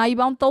နိုင်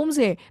ပေါင်း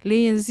30လေ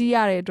ရင်စီးရ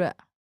တဲ့အတွက်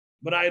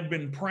But I had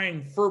been praying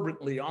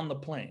fervently on the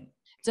plane.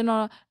 ကျွန်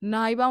တော်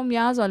နိုင်ပေါင်း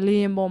များစွာလေ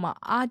ရင်ပေါ်မှာ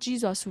အားကြီး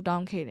စွာဆူတော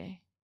င်းခဲ့တယ်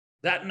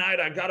That night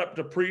I got up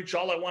to preach.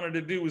 All I wanted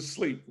to do was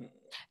sleep.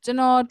 ကျွန်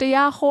တော်တ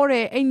ရားဟော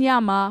တဲ့အိမ်ည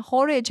မှာ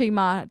ဟောတဲ့အချိန်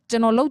မှာကျွ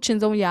န်တော်လှုပ်ချင်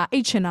ဆုံးရာအိ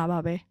တ်ချင်တာပါ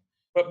ပဲ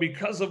But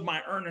because of my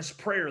earnest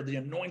prayer, the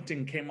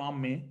anointing came on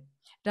me.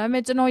 ဒါပေ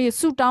မဲ့ကျွန်တော်ရဲ့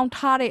ဆူတောင်း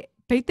ထားတဲ့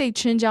ဗိတ်သိက်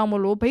ချင်းကြောင့်မ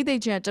လို့ဗိတ်သိ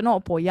က်ချင်းကကျွန်တော်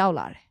အပေါ်ရောက်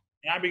လာတယ်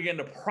And I began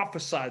to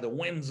prophesy the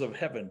winds of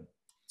heaven.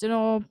 ကျွန်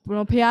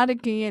တော်ဖျားတ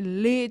ခင်ရဲ့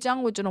လေအကြော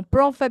င်းကိုကျွန်တော်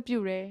prophet ပြု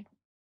တယ်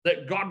That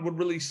God would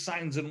release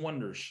signs and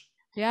wonders.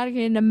 ဘုရားခ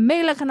င်နမိ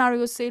တ်လက္ခဏာတွေ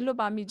ကိုဆေလွတ်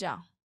ပါမိကြော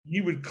င်း He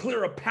would clear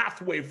a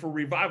pathway for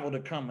revival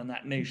to come in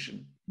that nation.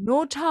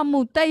 နိုးထမှု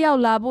တက်ရောက်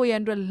လာဖို့ရန်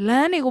အတွက်လ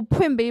မ်းတွေကို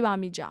ဖွင့်ပေးပါ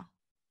မိကြောင်း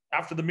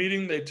After the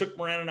meeting, they took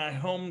Miranda and I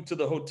home to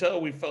the hotel.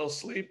 We fell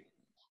asleep.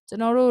 ကျွန်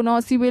တော်တို့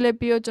တော့စီဝေးလေး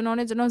ပြီးတော့ကျွန်တော်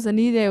နဲ့ကျွန်တော်ဇ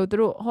နီးတွေကိုသူ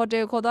တို့ဟိုတ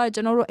ယ်ခေါ်သွားတယ်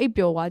ကျွန်တော်တို့အိပ်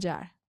ပျော်သွားကြတ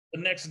ယ်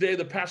The next day,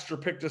 the pastor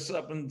picked us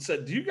up and said,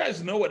 "Do you guys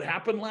know what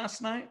happened last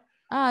night?"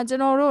 ကျွ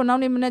န်တော်တို့နော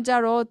က်နေ့မနေ့ကျ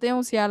တော့တင်း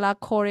အောင်ဆရာလာ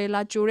ခေါ်တယ်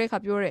လာကြိုတဲ့ခါ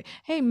ပြောတယ်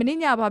Hey မနေ့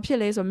ညဘာဖြစ်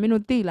လဲဆိုမင်း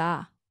တို့သိလား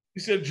He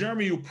said,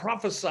 "Jerame, you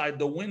prophesied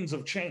the winds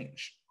of change."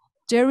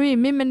 Jerry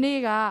မင်းမနေ့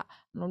က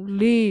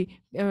လေ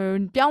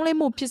ပြောင်းလဲ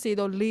မှုဖြစ်စေ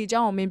တော့လေเจ้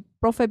าအောင်မင်း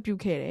prophet ပြု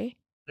ခဲ့တယ်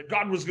That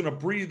God was going to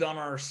breathe on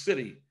our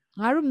city.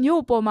 ငါတို့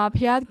မြို့ပေါ်မှာ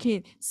ဖျားခင်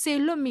စေ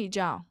လွတ်မိ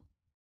ကြအောင်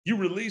You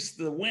released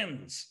the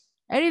winds.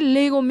 အဲ့ဒီ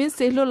လေကိုမင်း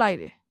စေလွတ်လိုက်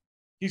တယ်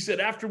He said,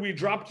 after we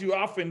dropped you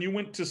off and you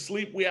went to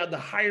sleep, we had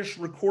the highest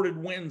recorded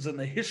winds in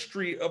the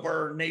history of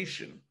our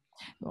nation.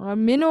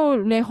 မင်းတို့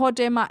လည်းဟို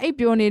တယ်မှာအိပ်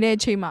ပျော်နေတဲ့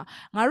အချိန်မှာ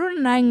ငါတို့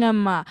နိုင်ငံ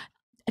မှာ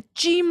အ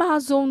ကြီးမား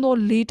ဆုံးသော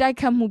လေတိုက်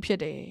ခတ်မှုဖြစ်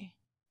တယ်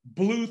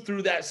Blew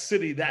through that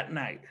city that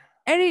night.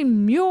 အဲ့ဒီ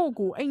မြို့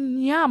ကိုအဲ့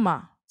ညမှာ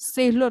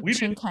စေလွတ်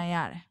ခြင်းခံရ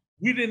တယ်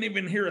We didn't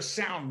even hear a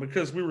sound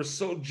because we were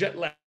so jet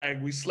lagged.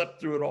 We slept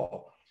through it all.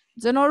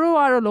 ကျွန်တော်တို့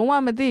ကတော့လုံးဝ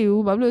မသိ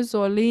ဘူးဘာဖြစ်လို့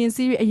ဆိုတော့လေရင်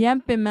စီးပြီးအရန်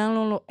ပင်ပန်း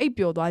လုံးလို့အိပ်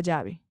ပျော်သွားကြ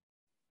ပြီ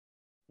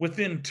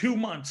Within 2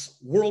 months,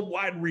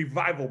 worldwide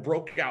revival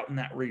broke out in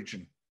that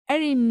region. အဲ့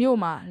ဒီမြို့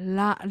မှာ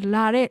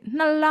လာတဲ့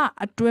2 လ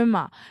အတွင်း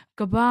မှာ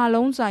ကမ္ဘာ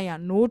လုံးဆိုင်ရာ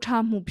နိုးထ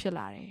မှုဖြစ်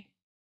လာတယ်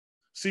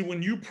See, when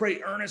you pray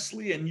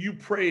earnestly and you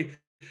pray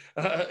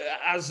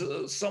as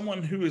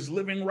someone who is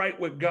living right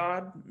with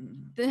God,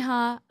 သင်ဟာ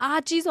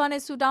အားကြီးစွာ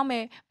နဲ့ဆုတောင်းမ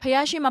ယ်ဖခ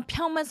င်ရှင်မှာ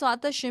ဖြောင့်မတ်စွာအ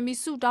သက်ရှင်ပြီး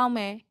ဆုတောင်းမ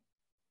ယ်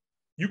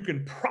you can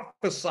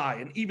prophesy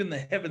and even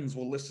the heavens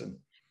will listen.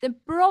 သင်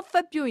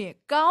prophet ပြုရင်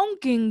ကောင်း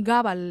ကင်က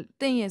ပါ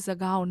သင်ရဲ့စ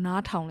ကားကို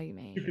နားထောင်လိမ့်မ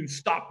ယ် You can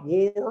stop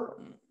war.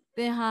 သ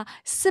င်ဟာ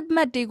စစ်မှ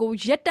တ်တွေကို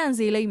ရပ်တန့်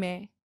စေလိမ့်မယ်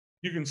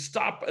You can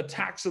stop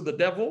attacks of the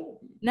devil.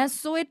 နတ်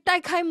ဆိုးတို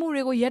က်ခိုက်မှု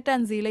တွေကိုရပ်တ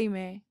န့်စေလိမ့်မ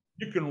ယ်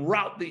You can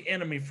rout the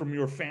enemy from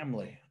your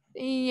family. သ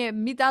င်ရဲ့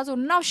မိသားစု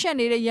နောက်ဆက်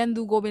နေတဲ့ရန်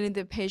သူကိုပင်သ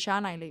င်ဖယ်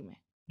ရှားနိုင်လိမ့်မယ်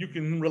You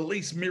can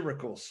release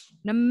miracles.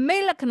 နမိ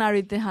တ်လက္ခဏာ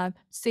တွေသင်ဟာ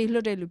စေလွ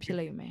တ်တဲ့လူဖြစ်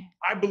လိမ့်မယ်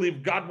I believe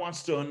God wants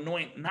to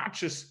anoint not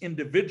just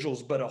individuals,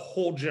 but a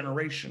whole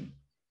generation.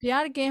 ဘု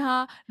ရားခင်ဟာ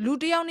လူ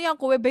တစ်ယောက်နှစ်ယောက်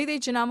ကိုပဲဗိသိ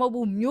က်ချင်တာမဟုတ်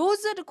ဘူးမျိုး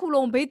ဆက်တစ်ခု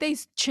လုံးဗိသိက်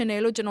ချင်တ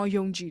ယ်လို့ကျွန်တော်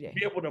ယုံကြည်တယ်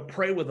Be able to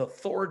pray with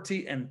authority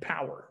and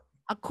power.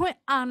 အခွင့်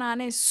အာဏာ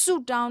နဲ့ဆု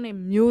တောင်းတဲ့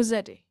မျိုးဆ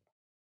က်တွေ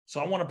So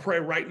I want to pray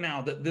right now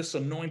that this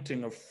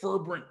anointing of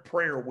fervent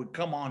prayer would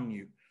come on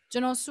you. ကျွ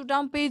န်တော်ဆုတော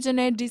င်းပေးခြင်း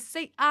နဲ့ဒီ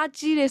စိတ်အား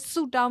ကြီးတဲ့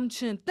ဆုတောင်းခြ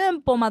င်းတင့်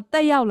ပေါ်မှာတ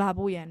က်ရောက်လာ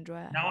ဖို့ရန်အတွ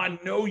က် Now I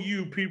know you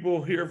people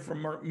here from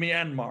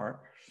Myanmar.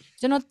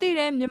 ကျွန်တော်သိတ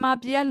ယ်မြန်မာ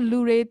ပြည်ကလူ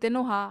တွေသင်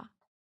တို့ဟာ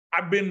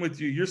I've been with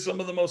you. You're some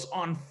of the most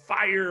on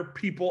fire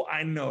people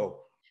I know.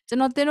 ကျွန်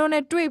တော်သင်တို့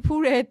နဲ့တွေ့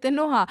ဖူးတယ်သင်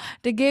တို့ဟာ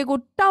တကယ်ကို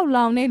တောက်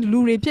လောင်တဲ့လူ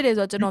တွေဖြစ်တယ်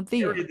ဆိုတော့ကျွန်တော်သိ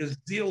တယ် Carry the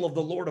zeal of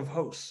the Lord of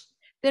hosts.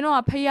 သင်တို့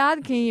ဟာဖ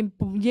ခင်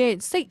ရဲ့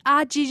စိတ်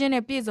အားကြီးခြင်း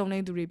နဲ့ပြည့်စုံ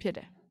တဲ့သူတွေဖြစ်တ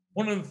ယ်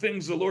One of the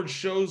things the Lord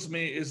shows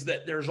me is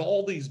that there's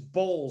all these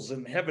bowls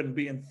in heaven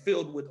being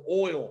filled with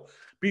oil,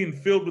 being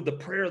filled with the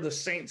prayer of the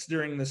saints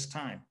during this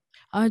time.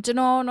 ကျွန်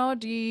တော်နော်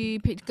ဒီ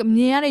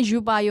မြင်ရတဲ့ယူ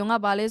ပါယုံက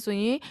ဘာလဲဆို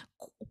ရင်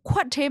ခွ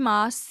က်ထဲမှာ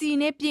စီ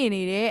နဲ့ပြည့်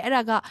နေတယ်အဲ့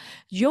ဒါက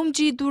ယုံ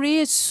ကြည်သူတွေ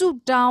ရဲ့ဆု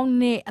တောင်း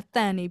တဲ့အတ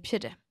န်တွေဖြ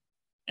စ်တယ်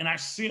And I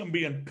see them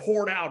being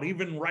poured out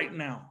even right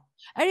now.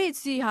 အဲ့ဒီ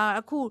စီဟာ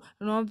အခု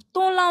နော်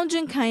တွန်းလောင်းခြ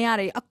င်းခံရ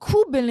တယ်အခု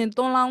ပင်လင်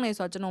တွန်းလောင်းနေ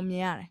ဆိုတော့ကျွန်တော်မြ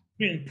င်ရတယ်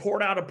Being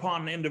poured out upon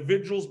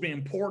individuals,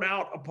 being poured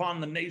out upon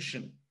the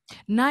nation.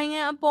 နိုင်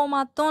ငံအပေါ်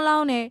မှာတွန်းလော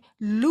င်းတယ်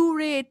လူ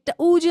တွေ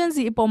တူးချင်း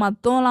စီအပေါ်မှာ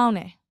တွန်းလောင်း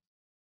တယ်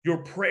Your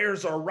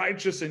prayers are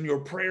righteous and your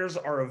prayers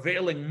are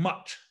availing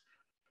much.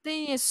 သ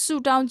င်ရဲ့ဆု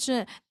တောင်းခြ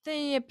င်းသ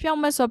င်ရဲ့ဖြော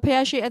င့်မတ်စွာဖခ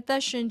င်ရှိအသ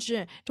က်ရှင်ခြ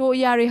င်းတို့အ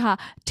ရာတွေဟာ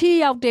ထိ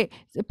ရောက်တဲ့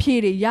အဖြေ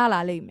တွေရ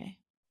လာလိမ့်မယ်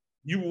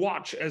You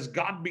watch as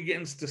God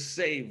begins to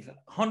save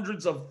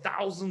hundreds of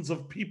thousands of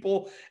people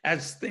as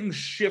things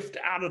shift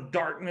out of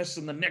darkness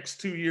in the next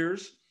 2 years.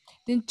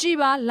 သင်ကြည့်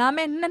ပါလာမ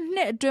ယ့်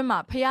နှစ်အတွင်းမှာ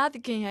ဖခင်သ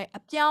ခင်ရဲ့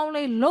အပြောင်း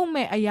လဲလုံး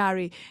မဲ့အရာ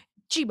တွေ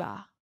ကြည့်ပါ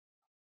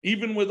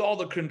Even with all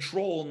the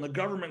control and the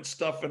government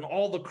stuff and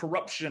all the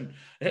corruption,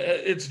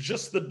 it's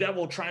just the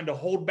devil trying to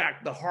hold back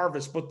the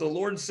harvest. But the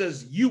Lord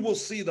says, you will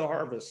see the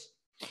harvest.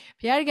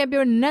 ဖခင်က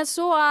ပြောနတ်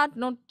ဆိုးအား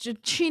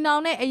ချီနှော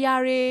င်တဲ့အရာ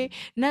တွေ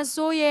နတ်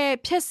ဆိုးရဲ့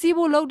ဖျက်ဆီး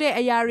ဖို့လုပ်တဲ့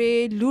အရာတွေ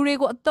လူတွေ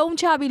ကိုအသုံး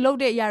ချပြီးလုပ်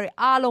တဲ့အရာတွေ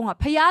အားလုံးဟာ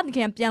ဖခင်သခ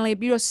င်ပြန်လဲ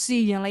ပြီးတော့စီ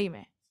ရင်လိမ့်မ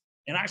ယ်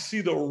And I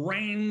see the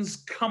rains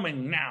coming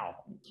now.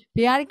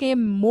 ဘုရားသခင်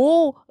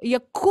မိုးယ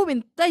ခုပင်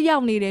တက်ရော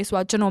က်နေတယ်ဆို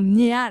တာကျွန်တော်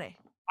မြင်ရတယ်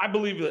I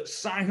believe that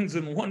signs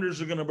and wonders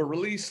are going to be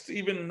released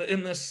even in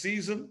this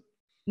season.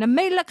 န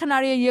မိတ်လက္ခဏာ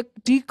တွေ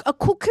ဒီအ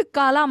ခုခေတ်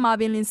ကာလမှာ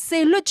ပင်စေ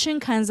လွတ်ခြင်း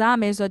ခံစား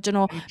မယ်ဆိုတော့ကျွန်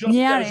တော် Just မြ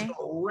င်ရတ as ယ်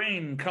the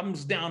rain comes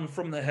down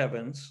from the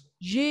heavens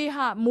ရေ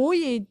ဟာမိုး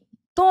ရေ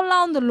တွန်း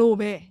လောင်းတယ်လို့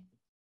ပဲ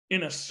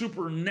in a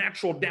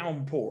supernatural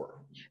downpour.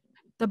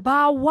 တ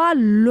ဘာဝ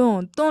လွန်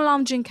တွန်းလော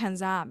င်းခြင်းခံ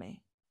စားရမယ်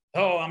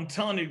Oh, I'm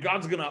telling you,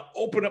 God's going to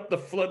open up the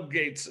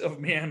floodgates of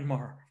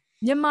Myanmar.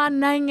 မြန်မာ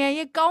နိုင်ငံ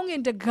ရဲ့ကောင်းက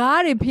င်တ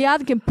ကားတွေဘုရား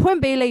သခင်ဖွင့်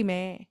ပေးလိုက်မ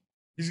ယ်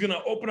He's going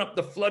to open up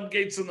the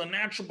floodgates in the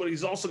natural, but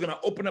he's also going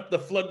to open up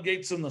the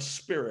floodgates in the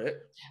spirit.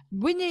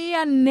 ဝိညာဉ်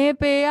ရေးနေ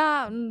ပေက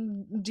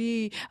ဒီ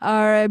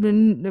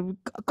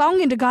ကောင်း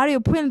ကင်တကားတွေ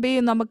ကိုဖွင့်ပေးရ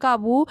င်တော့မက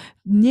ဘူး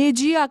မြေ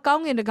ကြီးကကော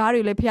င်းကင်တကား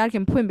တွေလည်းဘုရားသခ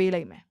င်ဖွင့်ပေး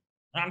လိုက်မယ်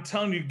I'm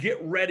telling you, get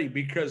ready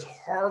because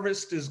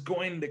harvest is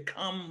going to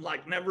come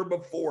like never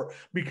before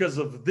because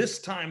of this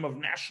time of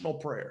national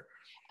prayer.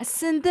 အစ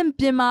င်သင့်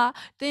ပြင်မှာ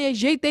သင်ရဲ့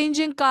ရိတ်သိမ်း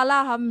ခြင်းကာလ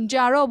ဟာမ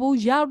ကြာတော့ဘူး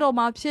ရောက်တော့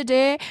မှာဖြစ်တ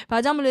ယ်။ဘာ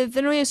ကြောင့်မလဲသ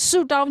င်တို့ရဲ့ဆု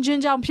တောင်းခြ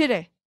င်းကြောင့်ဖြစ်တ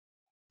ယ်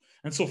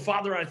And so,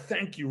 Father, I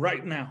thank you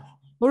right now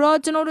 ။ဘုရား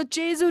ကျွန်တော်တို့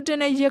ယေရှုတင်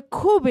တဲ့ယ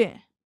ခုပင်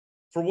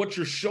for what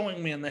you're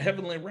showing me in the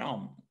heavenly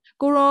realm.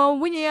 ကိုရော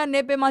ဝိညာဉ်ရဲ့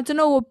နေပင်မှာကျွန်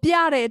တော်ကိုပြ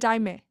တဲ့အတို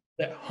င်းပဲ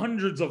That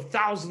hundreds of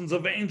thousands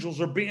of angels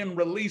are being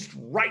released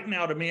right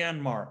now to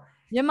Myanmar.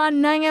 မြန်မာ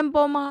နိုင်ငံ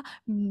ပေါ်မှာ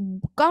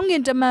ကောင်းက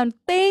င်တမန်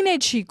သိန်းနဲ့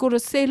ချီကိုရ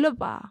ဆေလွတ်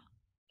ပါ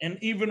And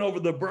even over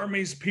the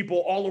Burmese people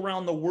all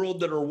around the world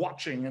that are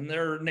watching in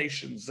their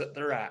nations that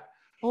they're at.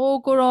 ။အိုး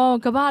ကိုရော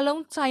ကမ္ဘာ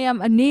လုံးဆိုင်ရာ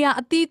အနေ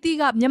အသီးသီး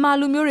ကမြန်မာ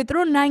လူမျိုးတွေသူ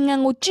တို့နိုင်ငံ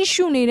ကိုကြည့်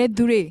ရှုနေတဲ့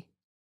သူတွေ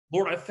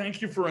Lord, I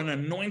thank you for an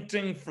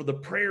anointing for the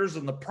prayers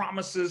and the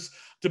promises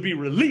to be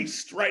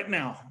released right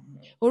now.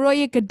 ကိုရော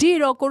ရဲ့ဂတိ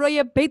တော်ကိုရော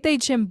ရဲ့ဗိတ်သိက်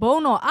ခြင်းဘု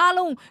န်းတော်အား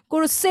လုံးကို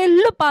ရောဆေ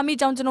လွတ်ပါမိ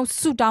ကြောင်းကျွန်တော်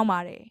ဆုတောင်းပါ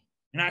တယ်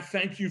And I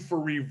thank you for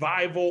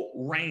revival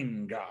rain,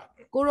 God.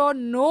 ကိုရော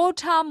နိုး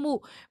ထမှု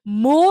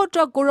မိုး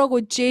တော့ကိုရော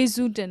ကိုယေ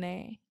ရှုတင်တ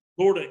ယ်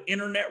Lord, an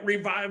internet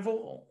revival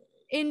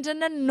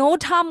internet နိုး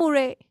ထမှု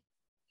တွေ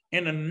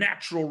and a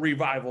natural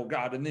revival,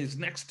 God, in these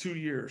next 2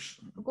 years.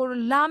 ကိုရော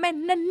လာမယ့်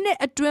နှစ်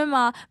အတွင်း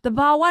မှာတ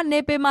ဘာဝနေ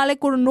ပေမှာလဲ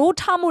ကိုရောနိုး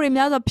ထမှုတွေ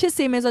များစွာဖြစ်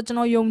စေမယ်ဆိုကျွန်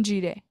တော်ယုံကြ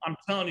ည်တယ် I'm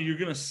telling you,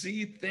 you're going to see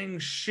things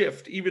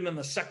shift even in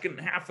the second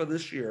half of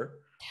this year.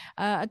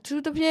 အ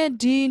ထူးသဖြင့်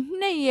ဒီ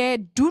နှစ်ရဲ့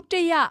ဒု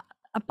တိယ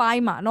အပို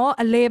င်းမှာเนาะ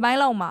အလေပိုင်း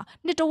လောက်မှာ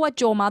နှစ်တဝက်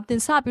ကျော်မှာသ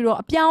င်စပြီးတော့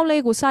အပြောင်းလဲ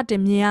ကိုစတ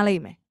င်မြင်ရလိ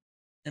မ့်မယ်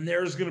And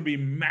there's going to be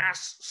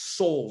mass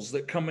souls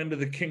that come into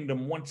the kingdom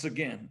once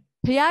again.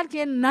 ဖခ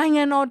င်နိုင်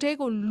ငံတော်တဲ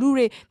ကိုလူ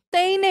တွေ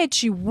တိမ့်နဲ့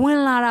ချီဝင်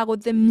လာတာကို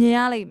သင်မြင်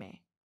ရလိမ့်မယ်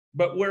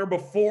But where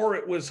before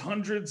it was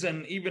hundreds and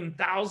even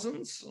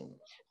thousands,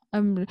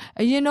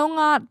 အရင်တော့က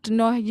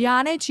နော်ယာ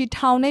နဲ့ချီ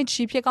ထောင်နဲ့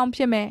ချီဖြစ်ကောင်း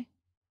ဖြစ်မယ်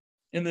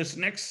in this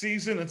next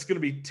season, it's going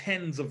to be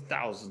tens of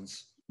thousands.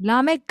 လာ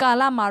မယ့်ကာ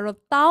လမှာတော့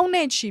တောင်း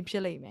နဲ့ချီဖြ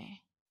စ်လိမ့်မယ်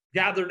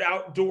Gathered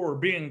outdoor,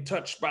 being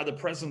touched by the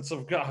presence of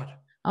God.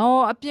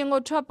 အော်အပြင်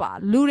ကိုထွက်ပါ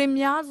လူတွေ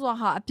များစွာ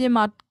ဟာအပြင်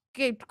မှာခ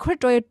ရစ်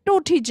တော်ရဲ့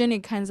တို့ထိခြင်းတွေ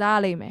ခံစားရ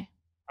လိမ့်မယ်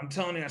I'm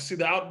telling you, I see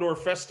the outdoor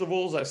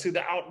festivals, I see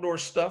the outdoor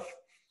stuff.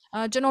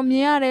 ကျွန်တော်မြ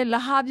င်ရတယ်လ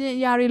ဟာပြင်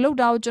အရာတွေလောက်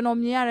တာကိုကျွန်တော်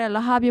မြင်ရတယ်လ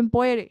ဟာပြင်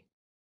ပွဲတွေ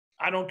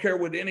I don't care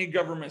what any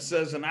government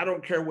says, and I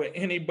don't care what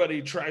anybody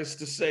tries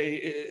to say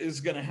is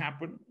going to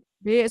happen.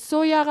 ဘေးအ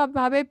စိုးရက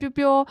ဘာပဲပြော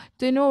ပြော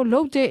သင်တို့လု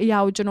ပ်တဲ့အရာ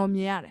ကိုကျွန်တော်မြ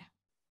င်ရတယ်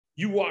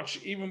You watch,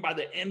 even by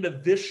the end of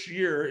this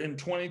year in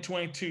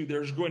 2022,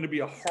 there's going to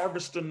be a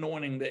harvest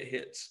anointing that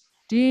hits.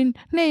 ဒီ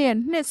နှစ်ရဲ့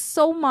နှစ်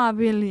ဆုံးမှာ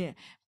ပင်လျင်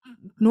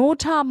နိုး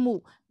ထမှု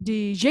ဒီ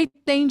ရိတ်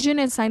သိမ်းခြင်း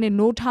နဲ့ဆိုင်တဲ့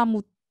နိုးထမှု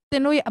သ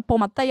င်တို့ရဲ့အပေါ်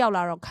မှာတက်ရောက်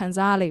လာတော့ခံ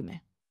စားရလိမ့်မယ်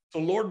So,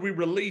 Lord, we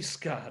release,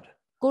 God,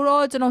 ကို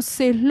ရောကျွန်တော်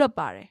ဆေလွတ်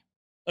ပါတယ်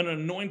an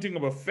anointing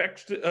of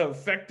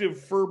effective,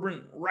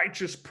 fervent,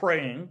 righteous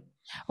praying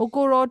ဟို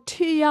ကိုရော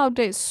ထိရောက်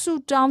တဲ့ဆု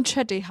တောင်းချ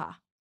က်တွေဟာ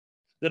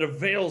that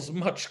avails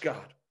much,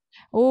 God.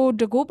 အိုး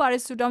တကူပါ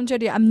တဲ့ဆုတောင်းချက်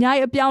တွေအများ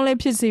ကြီးအပြောင်းလဲ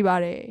ဖြစ်စေပါ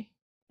တယ်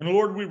And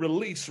Lord, we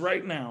release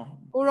right now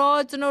ကိုရော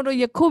ကျွန်တော်တို့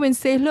ယခုပင်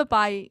ဆေလွတ်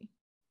ပါ၏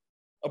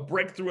 a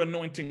breakthrough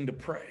anointing to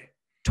pray.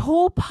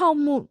 ထိုးဖောက်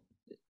မှု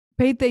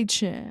ဗိတ်သိက်ခြ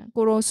င်း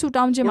ကိုရောဆု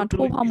တောင်းခြင်းမှာ Lord,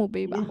 ထိုးဖောက်မှု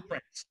ပေးပါ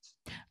blueprints,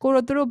 ကို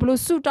ရောသူတို့ဘယ်လို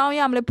ဆုတောင်း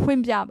ရမလဲဖွ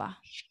င့်ပြပါ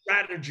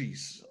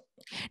strategies.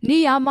 နေ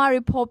ရာမှာ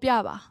တွေဖော်ပြ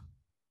ပါ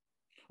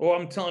Oh,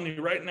 I'm telling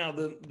you right now,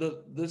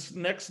 this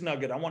next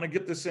nugget, I want to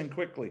get this in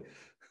quickly.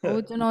 ဟို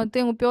ကျွန်တော်တ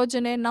င်ကိုပြောခြ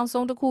င်းနဲ့နောက်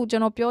ဆုံးတစ်ခုကျွ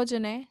န်တော်ပြောခြ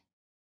င်းနဲ့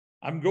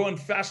I'm going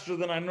faster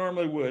than I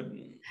normally would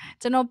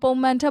ကျွန်တော်ပုံ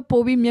မှန်ထက်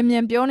ပိုပြီးမြ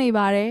န်ပြောနေ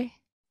ပါတယ်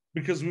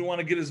because we want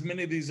to get as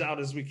many of these out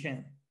as we can.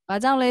 ဘာ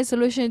ကြောင့်လဲဆို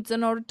လို့ရှိရင်ကျွ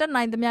န်တော်တက်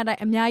နိုင်သမျှတို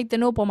င်းအများကြီးတ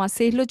င်တို့ပေါ်မှာ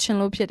ဆေးလွှတ်ချင်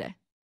လို့ဖြစ်တယ်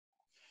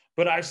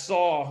But I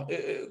saw,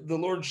 the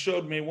Lord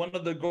showed me one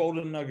of the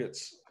golden nuggets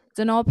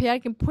ကျွန်တော်ဖ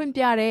ခင်ဖွင့်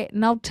ပြတဲ့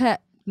နောက်ထပ်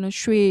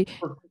ရွှေ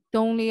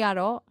တုံးလေးက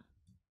တော့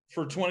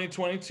for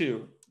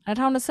 2022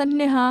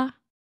 2022ဟာ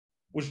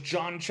was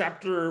John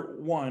chapter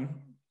 1,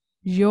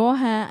 ယော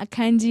ဟန်အခ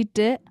န်းကြီး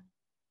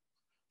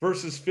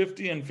verses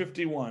 50 and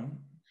 51.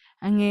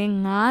 1အငယ်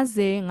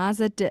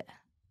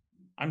50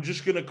 I'm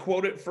just going to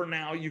quote it for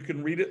now. You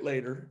can read it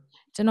later,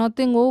 ကျွန်တော်တ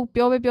င်ကို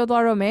ပြော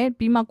သွားတော့မယ်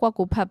ပြီးမှကွက်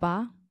ကိုဖတ်ပါ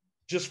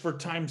just for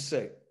time's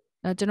sake.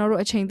 ကျွန်တော်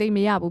တို့အချိန်သိမ့်မ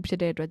ရဘူးဖြစ်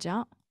တဲ့အတွက်ကြော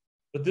င့်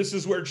But this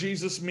is where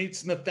Jesus meets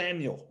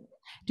Nathanael.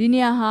 ဒီနေ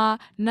ရာဟာ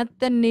န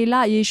သနေလ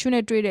ယေရှု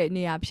နဲ့တွေ့တဲ့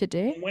နေရာဖြစ်တ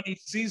ယ် And when he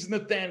sees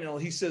Nathanael,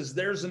 he says,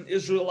 "There's an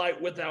Israelite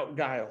without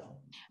guile."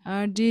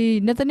 ဒီ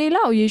နသနေလ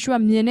ကိုယေရှုက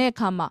မြင်တဲ့အ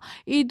ခါမှာ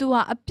ဤသူ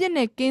ဟာအပြစ်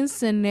နဲ့ကင်းစ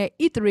င်တဲ့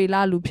ဣသရေလ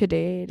လူဖြစ်တ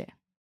ယ်တဲ့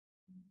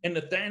And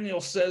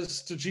Nathanael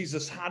says to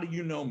Jesus, "How do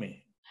you know me?"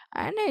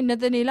 အဲ့နဲ့န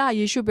သနေလ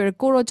ယေရှုပြောတယ်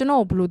ကိုရောကျွန်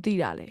တော်ကိုဘယ်လိုသိ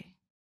တာလဲ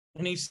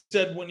And he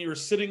said, "When you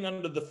were sitting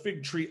under the fig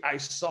tree, I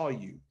saw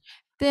you."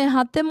 သင်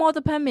ဟာတင်မောသ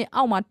ဖက်မင်း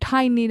အောက်မှာ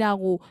ထိုင်နေတာ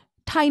ကို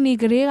ထိုင်နေ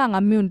ကြတဲ့ကငါ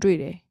မြင်တွေ့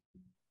တယ်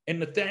And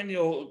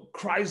Nathanael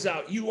cries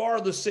out, "You are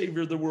the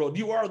Savior of the world.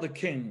 You are the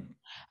King."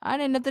 အဲ့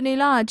နဲ့နသနေ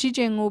လကကြီး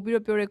ကျယ်ငိုပြီး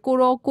တော့ပြောတယ်ကို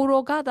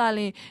ရောကသာလ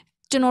င်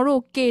ကျွန်တော်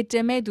တို့ကေတ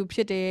င်မဲ့သူဖြ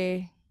စ်တယ်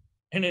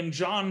And in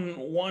John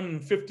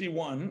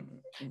 1:51,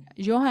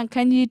 ယောဟန်ခ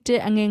န်းကြီး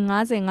1အငယ်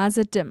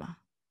50-51မှာ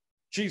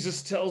Jesus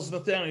tells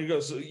Nathanael, he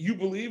goes, you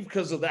believe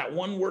because of that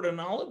one word of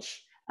knowledge?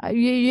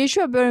 ယေ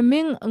ရှုပြောတယ်မ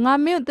င်းငါ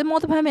မင်းတင်မော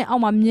သဖမ်းမဲ့အော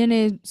က်မှာမြင်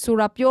နေဆို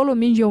တာပြောလို့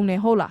မင်းယုံနေ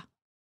ဟုတ်လား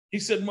He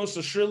said, most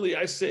assuredly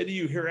I say to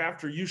you,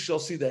 hereafter you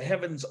shall see the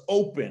heavens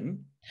open.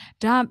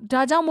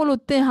 ဒါကြောင့်မို့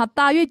လို့သင်ဟာ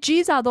တာ၍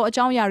ကြီးစွာသောအ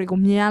ကြောင်းအရာတွေကို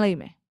မြင်ရလိမ့်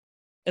မယ်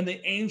And the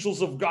angels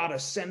of God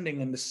ascending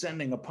and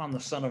descending upon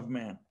the Son of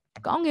Man.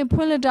 ကောင်းကင်ဖွ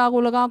င့်လှစ်တာ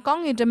ကို၎င်းကော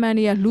င်းကင်တမန်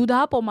တွေကလူ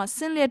သားပေါ်မှာဆ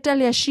င်းရဲတက်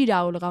လျက်ရှိတာ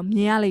ကို၎င်းမြ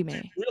င်ရလိမ့်မ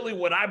ယ် Really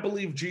what I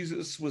believe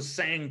Jesus was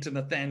saying to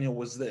Nathanael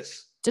was this.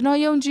 ကျွန်တော်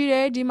ယုံကြည်တ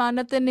ယ်ဒီမှာန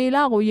သနေလ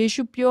ကိုယေ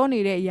ရှုပြောနေ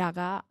တဲ့အရာ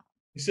က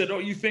He said, oh,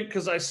 you think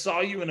because I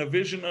saw you in a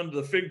vision under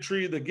the fig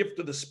tree, the gift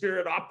of the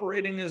Spirit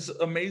operating is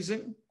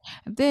amazing?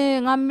 သင်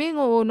ငါမင်း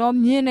ကိုတော့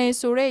မြင်နေ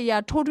ဆိုတဲ့အရာ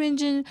ထိုးထွင်း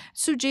ခြင်း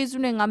စုကျေး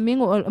ဇူးနဲ့ငါမင်း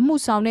ကိုအမှု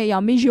ဆောင်တဲ့အရာ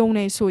မင်းယုံ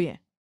နေဆိုရင်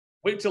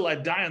Wait till I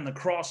die on the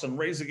cross and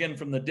raise again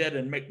from the dead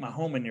and make my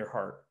home in your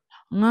heart.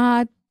 ငါ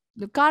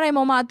ကားတိုင်း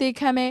ပေါ်မှာအသေး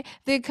ခံမယ်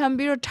အသေးခံ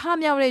ပြီးတော့ထ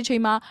မြောက်တဲ့အချိ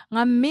န်မှာ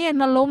ငါမင်းရဲ့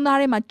နှလုံးသား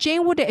ထဲမှာကျ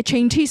င်းဝတ်တဲ့အချိ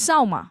န်ထိစော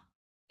င့်မှာ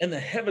And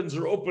the heavens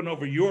are open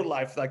over your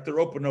life like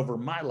they're open over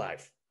my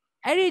life.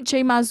 အဲ့ဒီအချိ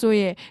န်မှာဆို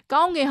ရင်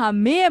ကောင်းကင်ဟာ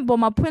မင်းရဲ့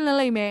ပေါ်မှာဖွင့်လှစ်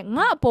လိုက်မယ်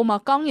ငါ့အပေါ်မှာ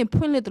ကောင်းကင်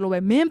ဖွင့်လှစ်တယ်လို့ပဲ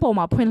မင်းပေါ်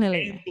မှာဖွင့်လှစ်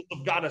လိုက်မယ် Angels of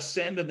God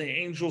ascend and the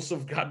angels of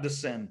God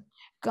descend.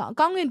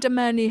 ကောင်းကင်တမ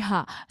န်တွေဟာ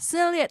ဆ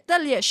င်းရဲတ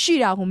က်လျက်ရှိ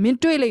တာကိုမင်း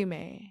တွေ့လိမ့်မ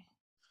ယ်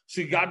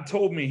See, God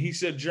told me, he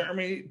said,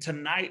 Jeremy,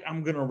 tonight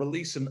I'm going to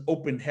release an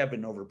open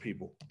heaven over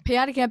people. ဖခ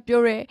င်တကယ်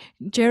ပြောရဲ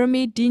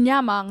Jeremy ဒီည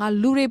မှာငါ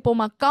လူတွေပေါ်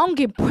မှာကောင်း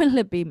ကင်ဖွင့်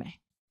လှစ်ပေးမယ်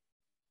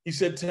He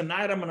said,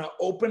 tonight I'm going to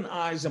open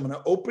eyes, I'm going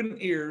to open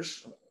ears.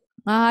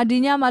 ငါဒီ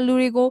ညမှာလူ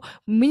တွေကို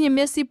ဝိညာဉ်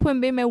မျက်စိဖွင့်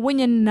ပေးမယ်ဝိ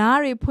ညာဉ်နား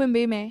တွေဖွင့်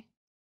ပေးမယ်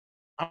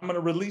I'm going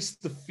to release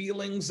the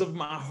feelings of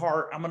my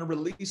heart. I'm going to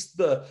release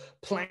the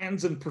plans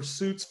and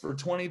pursuits for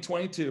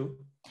 2022.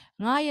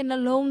 ငါရဲ့နှ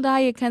လုံး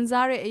သားရဲ့ခံ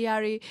စားရတဲ့အရာ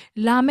တွေ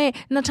လာမဲ့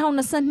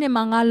2022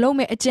မှာငါလုံး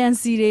မဲ့အကြံ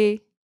စီတွေ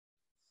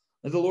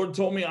And the Lord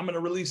told me I'm going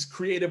to release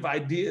creative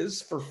ideas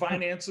for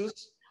finances.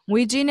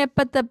 ငွေကြေးနဲ့ပ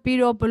တ်သက်ပြီး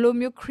တော့ဘယ်လို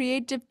မျိုး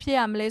creative ဖြစ်ရ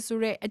မလဲဆို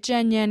တဲ့အကြံ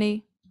ဉာဏ်တွေ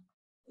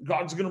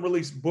God's going to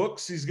release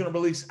books. He's going to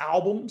release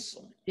albums.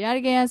 ဘုရားတ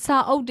ကယ်စာ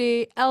အုပ်တွေ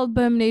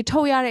album တွေထု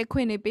တ်ရတဲ့အခွ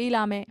င့်တွေပေး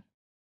လာမယ်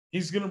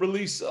He's going to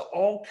release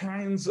all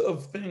kinds of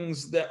things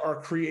that are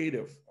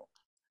creative.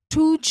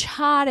 ထူး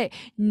ခြားတဲ့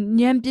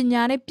ဉာဏ်ပ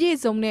ညာနဲ့ပြည့်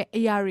စုံတဲ့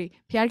အရာတွေ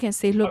ဘုရားခင်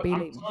ဆေလွှတ်ပေး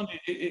လိမ့်မယ် I'm telling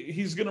you,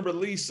 he's going to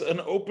release an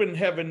open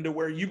heaven to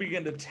where you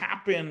begin to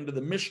tap into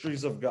the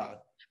mysteries of God.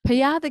 ဘု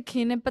ရားသခ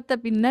င်နဲ့ပတ်သက်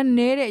ပြီးနတ်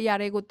နေတဲ့အရာ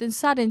တွေကိုသင်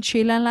စတင်ခြေ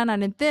လှမ်းလှမ်းတာ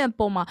နဲ့သင်အ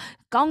ပေါ်မှာ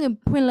ကောင်းကင်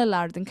ဖွင့်လှစ်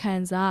လာတဲ့ခံ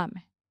စားရမ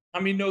ယ် I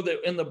mean, know that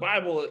in the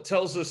Bible, it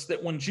tells us that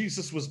when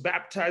Jesus was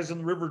baptized in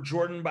the River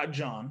Jordan by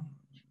John,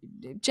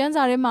 ကျမ်း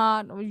စာထဲမှာ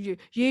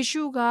ယေ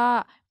ရှုက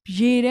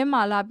ရေထဲ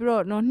မှာလာပြီး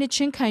တော့နှစ်ချ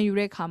င်းခံယူ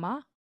တဲ့အခါမှာ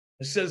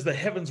it says the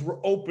heavens were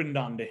opened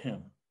unto him.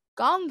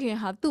 ကောင်းကင်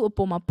ဟာသူ့အ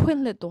ပေါ်မှာဖွင့်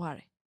လှစ်သွားတ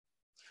ယ်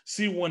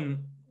See,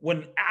 when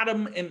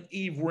Adam and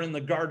Eve were in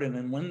the garden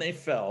and when they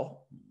fell,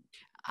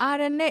 အာ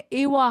ရနဲ့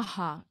အေဝါ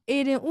ဟာအေ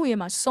ဒင်ဥယျာဉ်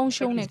မှာဆုံး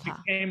ရှုံးတဲ့အခါ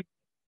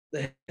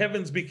the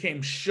heavens became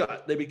shut.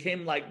 They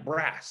became like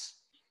brass.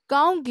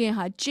 ကောင်းကင်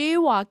ဟာကြေး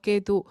ဝါကဲ့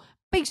သို့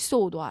ပိတ်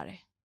ဆို့သွားတယ်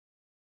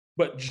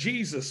But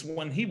Jesus,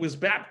 when he was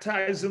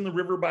baptized in the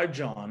river by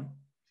John,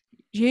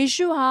 ယေ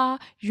ရှုဟာ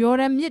ယော်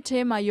ဒန်မြစ်ထဲ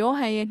မှာယော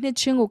ဟန်ရဲ့နှစ်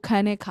ချင်းကိုခံ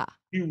တဲ့အခါ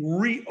he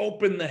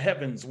reopened the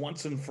heavens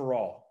once and for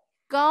all.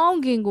 ကောင်း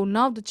ကင်ကို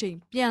နောက်တစ်ချိန်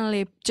ပြန်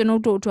လေကျွန်ု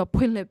ပ်တို့အတွက်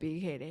ဖွင့်လှစ်ပေး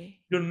ခဲ့တယ်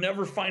You'll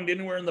never find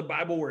anywhere in the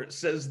Bible where it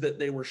says that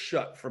they were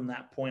shut from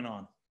that point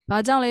on. ဘာ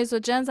ကြောင့်လဲ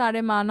ဆိုကျမ်းစာ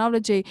ထဲမှာနောက်တ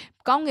စ်ချိန်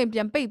ကောင်းကင်ပြ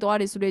န်ပိတ်သွား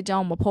တယ်ဆိုတဲ့အကြော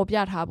င်းမဖော်ပြ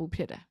ထားဘူးဖြ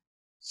စ်တယ်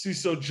See,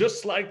 so just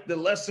like the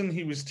lesson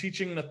he was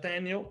teaching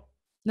Nathanael,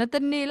 နသ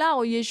နေလ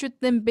ကိုယေရှု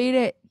သင်ပေး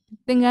တဲ့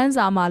သင်ခန်း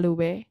စာမှာလို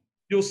ပဲ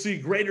you'll see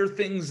greater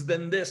things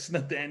than this,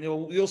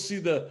 Nathanael. You'll see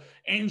the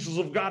angels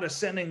of God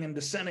ascending and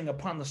descending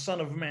upon the Son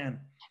of Man.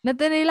 န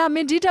သနေလမ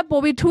င်းဒီထက်ပို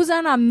ပြီးထူးဆ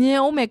န်းတာမြင်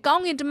အောင်မယ်ကော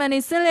င်းကင်တမန်တွေ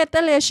ဆင်းလဲတ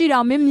က်လဲရှိတာ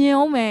မင်းမြင်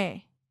အောင်မယ်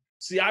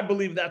See, I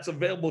believe that's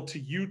available to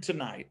you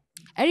tonight.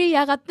 အဲ့ဒီ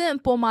ຢာကသင်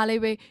အပေါ်မှာ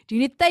လေးပဲဒီ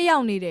နေ့တက်ရော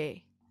က်နေတယ်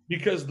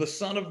Because the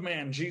Son of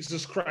Man,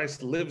 Jesus Christ,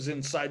 lives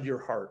inside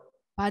your heart.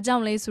 ဘာကြော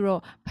င့်လဲဆို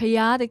တော့ဖ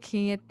ယားသခ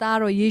င်ရဲ့သား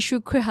တော်ယေရှု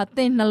ခရစ်ဟာသ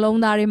င်နှလုံး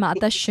သားထဲမှာအ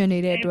သက်ရှင်နေ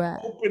တဲ့အတွက်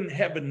Open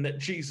heaven that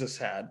Jesus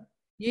had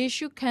ယေ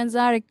ရှုခံ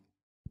စားရ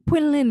ဖွ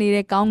င့်လှစ်နေ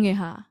တဲ့ကောင်းကင်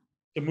ဟာ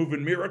to move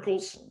in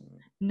miracles,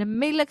 န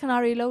မိတ်လက္ခဏာ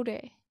တွေလုပ်တ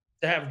ယ်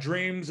to have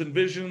dreams and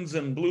visions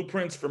and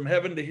blueprints from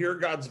heaven to hear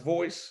God's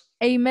voice.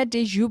 အိမ်မက်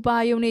တွေယူပါ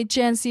ယုံတွေ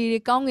ကြံစီတွေ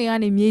ကောင်းကင်က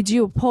နေမြေကြီး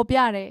ကိုဖော်ပြ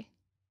တယ်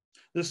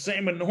The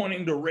same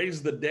anointing to raise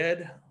the dead.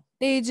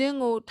 တေခြင်း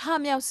ကိုထ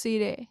မြောက်စေ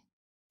တယ်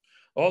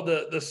All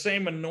the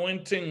same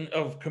anointing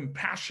of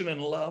compassion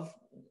and love.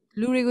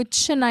 လူတွေကို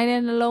ချစ်နိုင်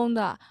တဲ့နှလုံး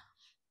သား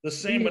The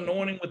same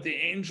anointing with the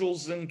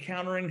angels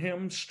encountering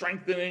him,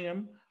 strengthening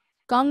him.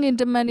 ကောင်းကင်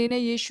တမန်တွေ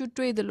နဲ့ယေရှု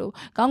တွေ့တယ်လို့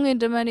ကောင်းကင်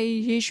တမန်တွေ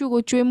ယေရှု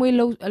ကိုကြွေးမွေး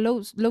လှု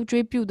ပ်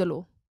ကြွေးပြုတယ်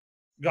လို့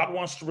God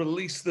wants to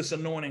release this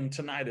anointing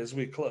tonight as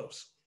we close.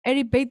 အဲ့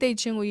ဒီဗိတ်သိက်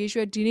ခြင်းကိုယေ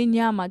ရှုဒီနေ့ည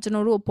မှာကျွန်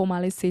တော်တို့အပေါ်မှာ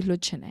လေးဆေးလွှ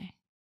တ်ခြင်းတယ်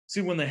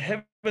See, when the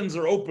heavens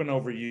are open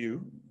over you,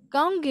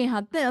 ကောင်းကင်ဟာ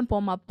သင်အ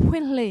ပေါ်မှာဖွ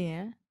င့်လှစ်ရ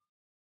င်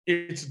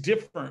it's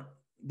different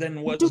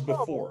than was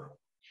before.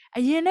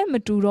 အရင်နဲ့မ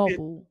တူတော့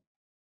ဘူး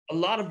A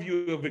lot of you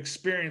have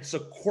experienced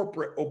a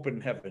corporate open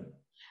heaven.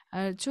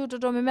 ချို့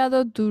တော်တော်များများ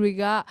သောသူတွေ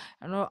က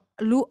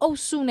လူအုပ်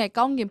စုနဲ့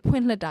ကောင်းကင်ဖွ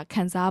င့်လှစ်တာ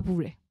ခံစား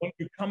ဘူးတယ် When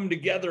you come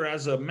together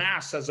as a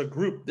mass, as a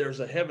group, there's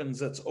a heavens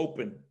that's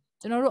open.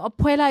 ကျွန်တော်တို့အ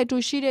ဖွဲလိုက်တူ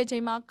ရှိတဲ့အချိ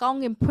န်မှာကောင်း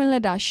ကင်ဖွင့်လှ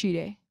စ်တာရှိတ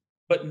ယ်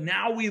But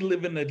now we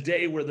live in a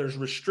day where there's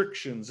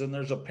restrictions and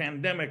there's a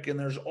pandemic and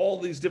there's all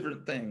these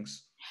different things.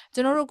 ကျွ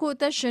န်တော်တို့ခုအ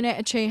သက်ရှင်တဲ့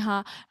အချိန်ဟာ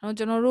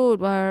ကျွန်တော်တို့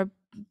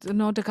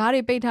တကား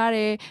တွေပိတ်ထားတ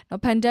ယ်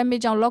pandemic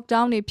ကြောင့်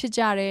lockdown တွေဖြစ်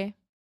ကြတယ်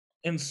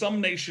In some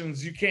nations,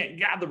 you can't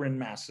gather in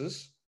masses.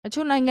 အ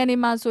ချို့နိုင်ငံတွေ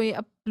မှာဆိုရင်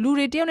လူ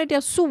တွေတယောက်နဲ့တ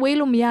ယောက်စုဝေး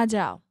လို့မရကြ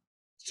ဘူး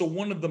So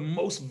one of the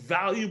most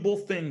valuable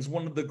things,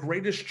 one of the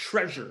greatest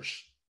treasures,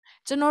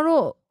 ကျွန်တော်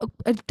တို့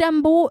တန်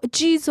ဖိုးအ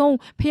ကြီးဆုံး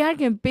ဖ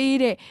ခင်ပေး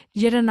တဲ့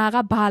ယတနာက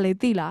ဘာလဲ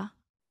သိလား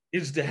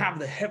is to have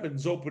the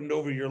heavens opened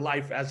over your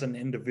life as an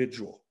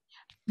individual.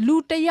 လူ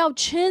တယောက်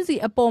ချင်းစီ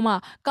အပေါ်မှာ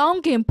ကောင်း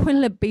ကင်ဖွင့်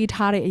လှစ်ပေး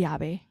ထားတဲ့အရာ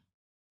ပဲ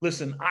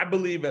Listen, I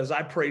believe as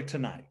I pray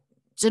tonight,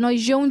 ကျွန်တော်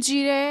ယုံကြ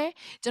ည်တယ်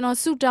ကျွန်တော်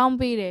ဆုတောင်း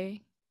ပေးတယ်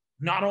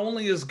not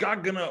only is God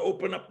going to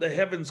open up the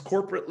heavens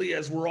corporately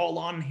as we're all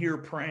on here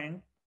praying,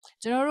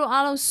 ကျွန်တော်တို့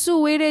အားလုံးစု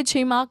ဝေးတဲ့ချိ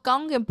န်မှာကော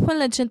င်းကင်ဖွင့်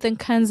လှစ်ခြင်းသင်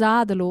ခံစား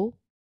ရတယ်လို့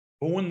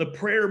but when the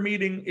prayer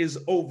meeting is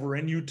over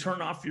and you turn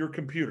off your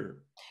computer,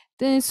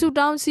 သင်ဆု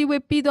တောင်းစည်း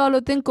ဝေးပြီးတော့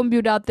လို့သင်ကွန်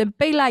ပျူတာသင်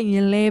ပိတ်လိုက်ရ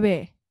င်လဲပဲ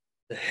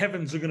the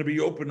heavens are going to be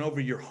open over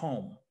your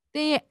home. သ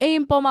င်ရဲ့အိ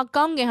မ်ပေါ်မှာ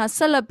ကောင်းကင်ဟာဆ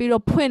က်လက်ပြီး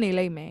တော့ဖွင့်နေ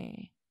လိမ့်မယ်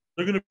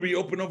They're going to be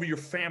open over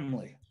your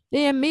family. သ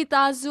င်ရဲ့မိ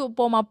သားစုအ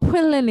ပေါ်မှာဖွ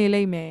င့်လှစ်နေ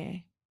လိမ့်မယ်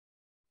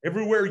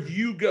Everywhere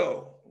you go,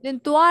 သင်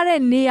သွားတဲ့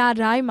နေရာ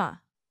တိုင်းမှာ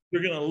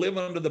you're going to live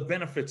under the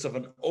benefits of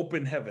an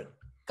open heaven.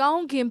 ကော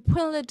င်းကင်ဖွ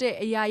င့်လှစ်တဲ့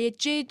အရာရဲ့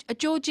အ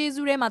ကျိုးကျေး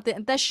ဇူးတွေမှာသင်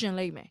အသက်ရှင်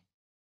လိမ့်မယ်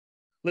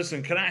Listen,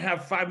 can I have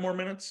 5 more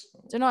minutes?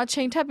 ကျွန်တော်အ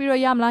ချိန်ထပ်ပြီး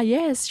တော့ရမလား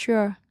Yes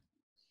sure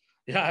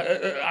Yeah,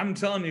 I'm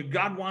telling you,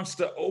 God wants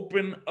to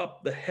open up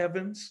the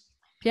heavens.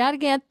 ဘုရား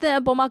ခင်အသက်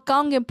အပေါ်မှာကော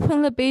င်းကင်ဖွင့်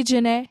လှစ်ပေးခြ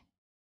င်းနဲ့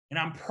And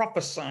I'm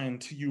prophesying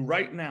to you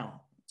right now.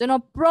 ကျွန်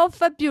တော်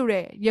prophet ပြုတ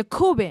ယ်ယ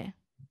ခုပင်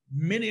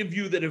Many of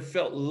you that have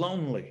felt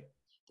lonely,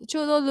 တ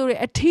ချို့သောလူတွေ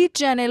အထီး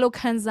ကျန်တယ်လို့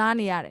ခံစား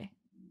နေရတယ်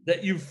that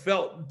you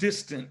felt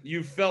distant, you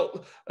felt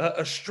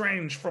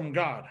estranged from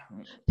God.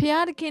 ဘု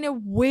ရားခင်နဲ့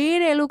ဝေး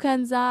တယ်လို့ခံ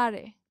စားရတ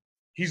ယ်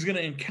He's going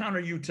to encounter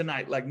you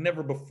tonight like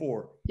never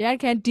before. ဘုရား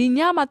ခင်ဒီည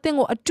မှာသင်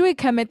ကိုအတွေ့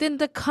ခံမယ်သင်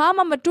တစ်ခါ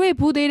မှမတွေ့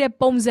ဘူးသေးတဲ့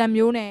ပုံစံ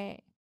မျိုးနဲ့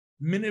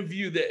Many of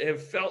you that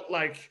have felt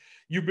like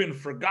you've been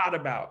forgot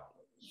about.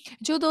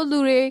 ကျို့သောလူ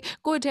တွေ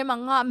ကိုယ့်အထဲမှာ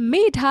ငါ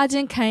မေ့ထားခြ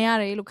င်းခံရ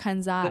တယ်လို့ခံ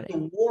စားရ That တယ်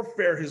the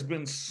warfare has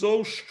been so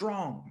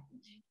strong.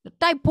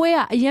 တိုက်ပွဲက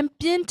အရင်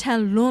ပြင်းထ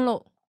န်လွန်း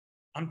လို့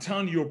I'm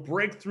telling you, your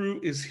breakthrough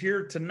is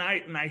here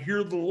tonight, and I hear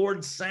the Lord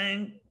saying,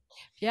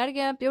 ဘုရားခ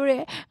င်ပြောတ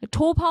ယ်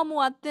ထိုးဖောက်မှု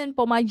အသင်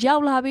ပေါ်မှာရော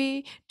က်လာပြီ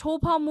ထိုး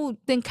ဖောက်မှု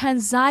သင်ခံ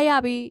စားရ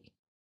ပြီ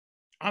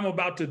I'm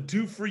about to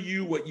do for you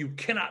what you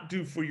cannot do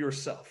for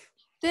yourself.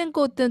 သင်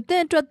ကိုသ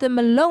င်အတွက်သင်မ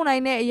လုပ်နို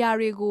င်တဲ့အရာ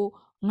တွေကို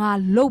ငါ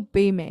လုပ်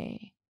ပေးမယ်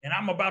And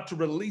I'm about to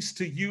release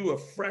to you a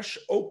fresh,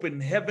 open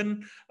heaven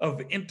of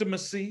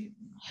intimacy.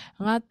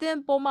 ငါသင်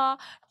ပေါ်မှာ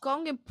ကော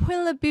င်းကင်ဖွ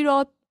င့်လှစ်ပြီး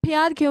တော့ဘု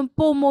ရားခင်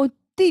ပုံမ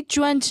တိ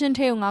ကျွမ်းခြင်း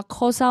ထဲကိုငါ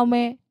ခေါ်ဆောင်မ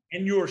ယ်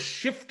And you're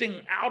shifting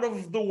out of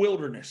the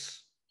wilderness.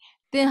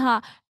 သင်ဟာ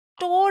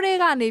တိုးတွေ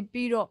ကနေ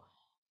ပြီးတော့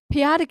ဘု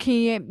ရားသခင်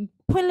ရဲ့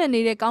ဖွင့်လှစ်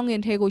နေတဲ့ကောင်းက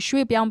င်ထဲကို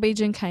ရွှေ့ပြောင်းပေး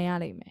ခြင်းခံရ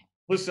လိမ့်မယ်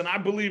Listen, I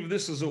believe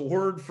this is a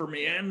word for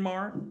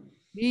Myanmar.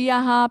 ဒီ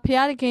ဟာဘု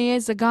ရားသခင်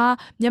ရဲ့စကား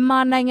မြန်မာ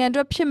နိုင်ငံအ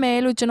တွက်ဖြစ်မယ်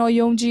လို့ကျွန်တော်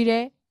ယုံကြည်တ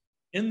ယ်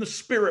In the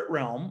spirit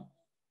realm,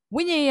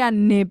 ဝိညာဉ်ရေး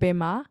နေပင်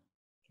မှာ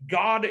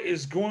God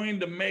is going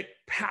to make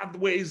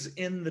pathways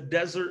in the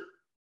desert.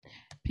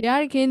 ဘုရား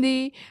သခင်ဒီ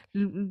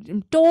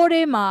တိုး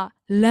တွေမှာ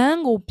လမ်း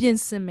ကိုပြင်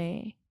ဆင်မယ်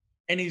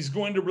And he's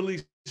going to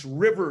release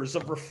rivers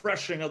of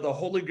refreshing of the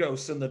Holy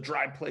Ghost in the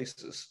dry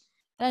places.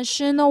 တန်ရှ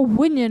င်သော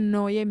ဝိညာဉ်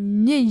တော်ရဲ့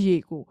မြင့်ရ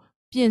ည်ကို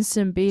ပြင်ဆ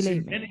င်ပေးလိ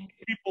မ့် See, မယ် many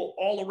people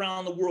all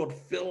around the world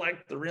feel like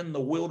they're in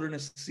the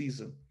wilderness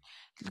season.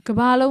 က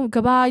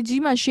ဘာ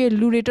ကြီးမှာရှိ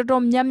လူတွေတော်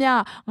တော်များများ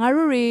ငါ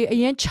တို့တွေအ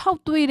ရင်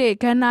6တွေ့တဲ့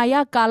ခန္ဓာရ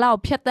ကာလကို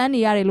ဖြတ်တန်းနေ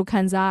ရတယ်လို့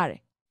ခံစားရတယ်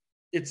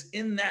It's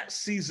in that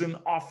season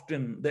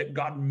often that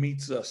God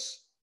meets us.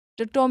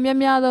 တော်တော်များ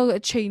များသော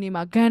အချိန်တွေ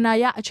မှာခန္ဓာ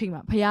ရအချိန်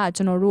မှာဘုရားက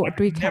ကျွန်တော်တို့အ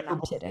တွေ့ခံတာ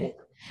ဖြစ်တယ်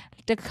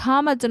တခါ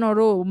မှကျွန်တော်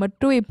တို့မ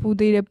တွေ့ဘူး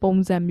သေးတဲ့ပုံ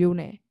စံမျိုး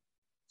နဲ့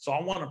So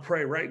I want to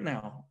pray right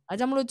now အဲ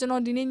ကြောင့်မလို့ကျွန်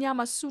တော်ဒီနေ့ည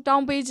မှာဆူတော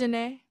င်းပေးခြင်း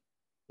နဲ့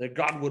that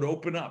God would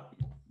open up.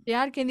 ဘု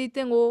ရားခင်ဒီသ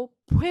င်ကို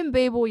ဖွင့်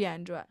ပေးဖို့ရန်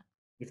အတွက်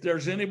If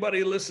there's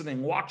anybody listening,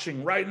 watching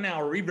right now,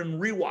 or even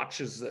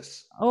rewatches this,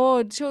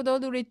 အိုးချို့သော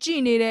သူတွေကြ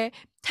ည်နေတယ်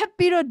ထပ်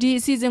ပြီးတော့ဒီ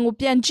အစီအစဉ်ကို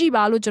ပြန်ကြည့်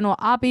ပါလို့ကျွန်တော်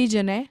အားပေးခြ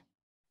င်းနဲ့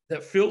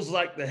that feels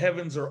like the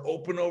heavens are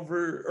open over,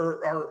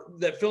 or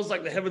that feels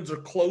like the heavens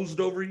are closed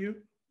over you,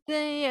 သ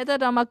င်ရဲ့အသက်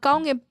တာမှာကော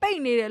င်းကင်ပိတ်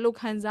နေတယ်လို့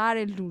ခံစားရ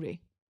တဲ့လူတွေ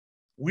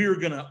we are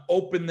going to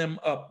open them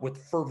up with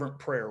fervent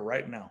prayer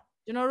right now.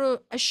 ကျွန်တော်တို့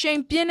အရှိန်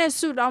ပြင်းတဲ့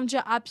ဆူတောင်းချ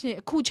က်အဖြစ်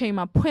အခုချိန်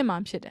မှာဖွင့်မှာ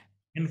ဖြစ်တယ်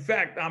In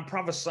fact, I'm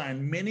prophesying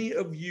many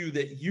of you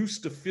that used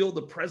to feel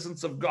the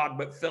presence of God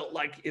but felt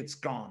like it's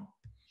gone.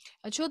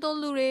 အချို့သော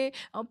လူတွေ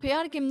ဘု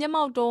ရားခင်မျက်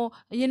မှောက်တော်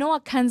အရင်တော့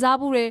ခံစား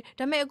ဘူးတယ်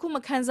ဒါပေမဲ့အခုမ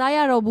ခံစားရ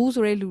တော့ဘူး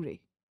ဆိုတဲ့လူတွေ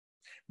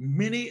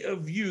Many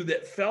of you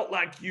that felt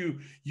like you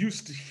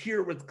used to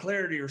hear with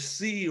clarity or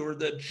see, or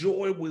the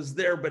joy was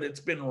there, but it's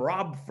been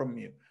robbed from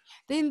you.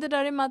 တင်းတ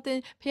တော်တွေမှာတင်း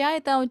ဖခင်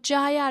ရဲ့တောင်း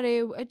ကြားရတယ်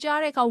ကြား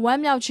တဲ့အခါဝ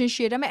မ်းမြောက်ခြင်း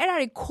ရှိတယ်ဒါပေမဲ့အဲ့ဒါ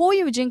တွေခိုး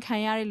ယူခြင်းခံ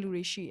ရတဲ့လူ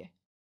တွေရှိတယ်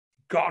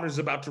God is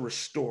about to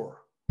restore.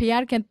 ဖ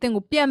ခင်တင်း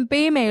ကိုပြန်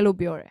ပေးမယ်လို့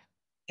ပြောတယ်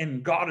And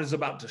God is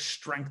about to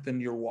strengthen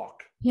your walk.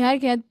 ဖ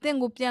ခင်တင်း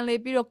ကိုပြန်လေ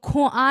ပြီးတော့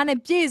ခွန်အားနဲ့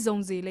ပြည့်စုံ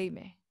စေလိမ့်မ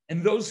ယ် And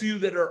those of you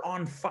that are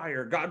on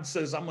fire, God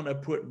says, I'm going to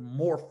put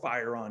more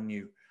fire on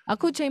you. အ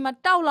ခုချိန်မှာ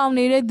တောက်လောင်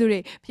နေတဲ့သူတွေ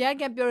ဖ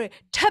ခင်ပြောတယ်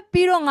ထပ်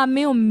ပြီးတော့ငါမ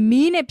င်းကို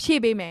မီးနဲ့ဖြ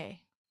ည့်ပေးမယ်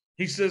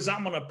He says,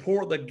 I'm going to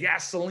pour the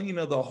gasoline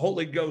of the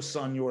Holy Ghost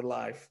on your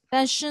life. တ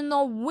န်ရှင်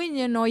သောဝိ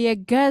ညာဉ်တော်ရဲ့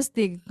gas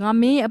တွေငါ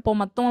မင်းရဲ့အပေါ်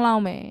မှာတွန်းလော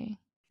င်းမယ်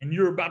And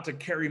you're about to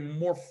carry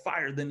more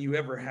fire than you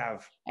ever have.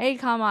 အဲ့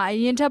ခါမှာအ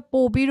ရင်ထပ်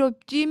ပို့ပြီးတော့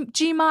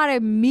ကြီးမား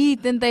တဲ့မီး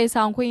တင်သေး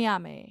ဆောင်ခွင့်ရ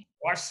မယ်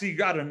I see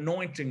God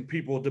anointing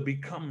people to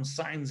become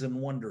signs and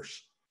wonders.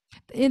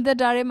 အင်တ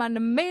ဒါရဲမှာ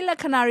မိတ်လက္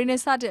ခဏာတွေနဲ့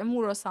စတဲ့အမှု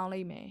တော်ဆောင်လိ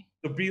မ့်မယ်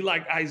To be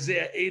like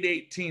Isaiah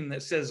 8:18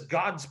 that says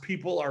God's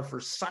people are for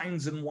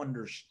signs and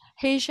wonders.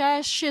 ဟေရှာ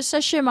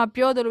88မှာ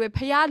ပြောတယ်လို့ပဲ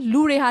ဖခင်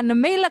လူတွေဟာန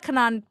မိတ်လက္ခ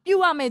ဏာပြု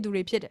ရမယ့်သူ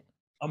တွေဖြစ်တယ်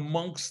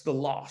Amongst the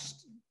lost.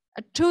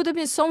 အထူးသ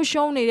ဖြင့်ဆုံး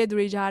ရှုံးနေတဲ့သူ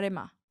တွေကြားထဲ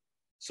မှာ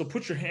So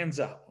put your hands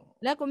out.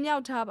 လက်ကိုမြော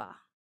က်ထားပါ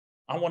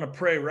I want to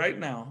pray right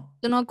now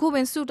ကျွန်တော်ခုပ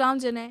င်ဆုတောင်း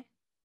ခြင်းနဲ့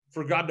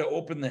for God to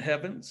open the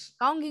heavens,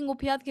 ကောင်းကင်ကို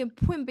ဖခင်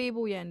ဖွင့်ပေး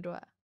ဖို့ရန်အတွ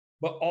က်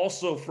but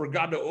also for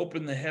God to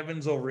open the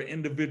heavens over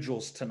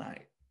individuals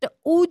tonight.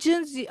 တူးချ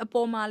င်းစီအ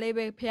ပေါ်မှာလည်း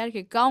ပဲဖခ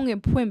င်ကောင်းကင်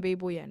ဖွင့်ပေး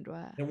ဖို့ရန်အတွ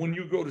က် And when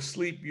you go to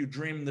sleep, you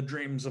dream the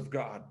dreams of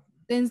God.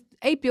 သင်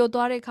အိပ်ပျော်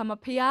သွားတဲ့အခါမှာ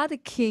ဖ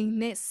ခင်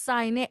နဲ့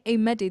ဆိုင်တဲ့အိ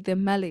မ်မက်တွေသင်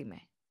မှတ်လိမ့်မ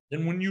ယ်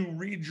And when you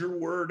read your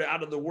word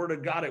out of the word of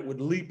God, it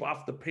would leap off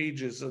the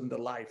pages into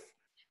life.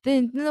 သင်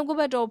နှုတ်က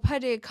ပတ်တော်ဖ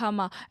တ်တဲ့အခါ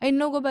မှာအဲ့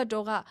နှုတ်ကပတ်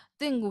တော်က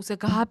သင်ကိုစ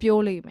ကားပြော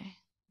လိမ့်မယ်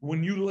When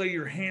you lay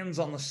your hands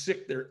on the sick,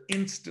 they're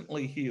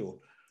instantly healed.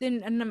 သင်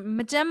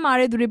မကျမ်းမာ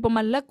တဲ့သူတွေပေါ်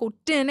မှာလက်ကို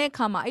တင်တဲ့အ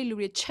ခါမှာအဲ့လူ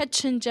တွေချက်ချ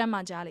င်းကျမ်း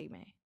မာကြလိမ့်မ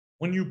ယ်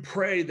When you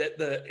pray that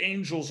the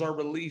angels are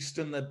released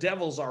and the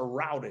devils are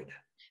routed.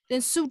 သ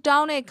င်ဆုတော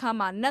င်းတဲ့အခါ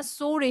မှာနတ်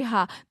ဆိုးတွေ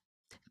ဟာ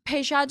ဖေ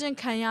ရှားခြင်း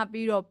ခံရ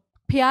ပြီးတော့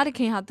ဖခ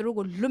င်ဟာသူတို့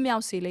ကိုလွတ်မြော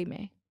က်စေလိမ့်မ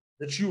ယ်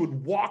That you would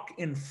walk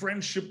in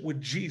friendship with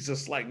Jesus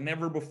like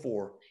never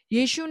before.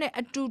 ယေရှုနဲ့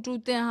အတူတူ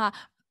သင်ဟာ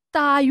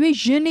တာ၍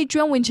ယဉ်နေ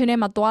ကျွမ်းဝင်ခြင်းထဲ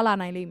မှာတွာလာ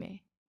နိုင်လိမ့်မယ်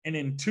And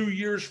in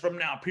 2 years from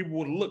now, people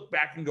would look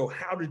back and go,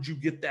 how did you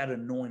get that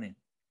anointing?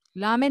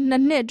 လာမယ့်နှ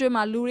စ်နှစ်အတွင်း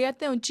မှာလူတွေက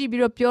သင်ကိုကြည့်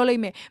ပြီးတော့ပြောလိ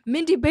မ့်မယ်မ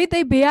င်းဒီဘိသိ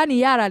က်ဘေးကနေ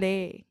ရတာလေ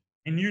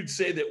And you'd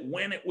say that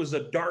when it was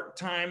a dark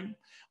time,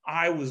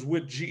 I was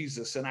with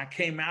Jesus and I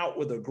came out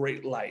with a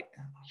great light.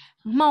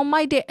 မှောင်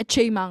မိုက်တဲ့အ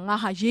ချိန်မှာငါ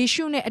ဟာယေ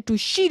ရှုနဲ့အတူ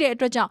ရှိတဲ့အ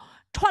တွက်ကြောင့်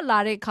ထွက်လာ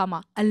တဲ့အခါမှာ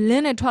အလ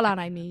င်းနဲ့ထွက်လာ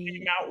နိုင်ပြီ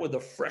Came out with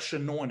a fresh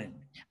anointing.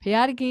 ဘု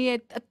ရားသခင်ရဲ့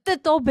အသက်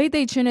တော်ဘိ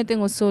သိက်ခြင်းနဲ့သင်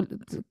ကိုဆို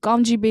ကော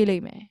င်းချီးပေးလိ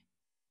မ့်မယ်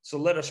So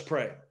let us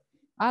pray.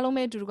 အားလုံး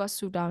ပဲအတူတူက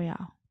ဆုတောင်းရ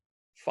အောင်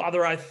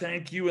Father, I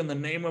thank you in the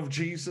name of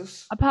Jesus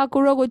အဖ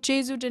ကိုရောကိုယေ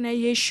ရှုတင်တဲ့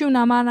ယေရှု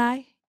နာမ၌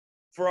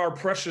 for our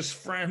precious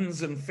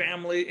friends and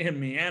family in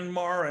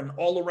Myanmar and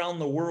all around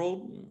the world.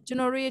 ကျွန်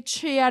တော်ရဲ့ချ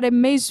စ်ရတဲ့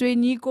မိတ်ဆွေ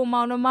ညီကို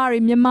မောင်နှမတွေ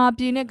မြန်မာ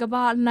ပြည်နဲ့ကမ္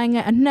ဘာနိုင်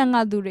ငံအနှံ့က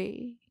သူတွေ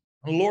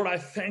Lord, I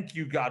thank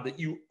you, God, that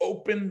you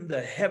open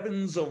the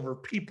heavens over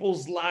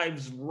people's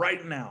lives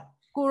right now.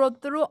 ကိုရော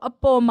သူတို့အ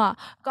ပေါ်မှာ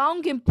ကောင်း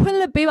ကင်ဖွင့်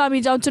လှစ်ပေးပါမိ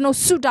ကြောင်းကျွန်တော်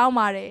ဆုတောင်း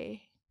ပါတယ်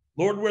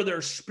Lord, where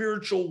there's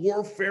spiritual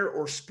warfare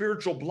or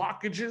spiritual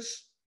blockages,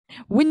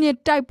 ဝိညာဉ်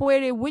တိုက်ပွဲ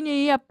တွေဝိညာဉ်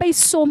ရေးပိတ်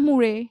ဆို့မှု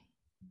တွေ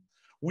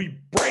we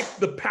break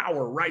the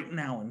power right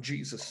now in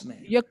Jesus'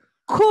 name. ယ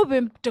ခုပ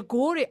င်တ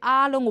ကိုးတွေ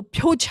အားလုံးကို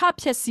ဖြိုချ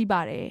ဖျက်ဆီး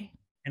ပါတယ်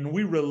And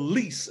we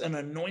release an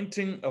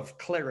anointing of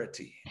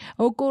clarity.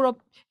 ဟိုကိုရော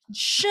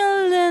ရှ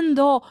င်းလင်း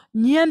သော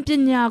ဉာဏ်ပ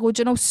ညာကို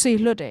ကျွန်တော်ဆေ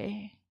လွတ်တယ်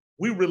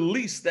We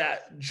release that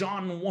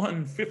John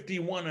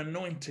 1:51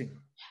 anointing.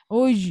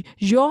 ဟို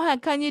ယောဟန်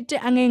ခန်းကြီး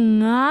တဲ့အငယ်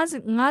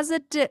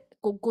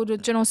51ကို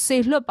ကျွန်တော်ဆေ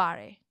လွတ်ပါတ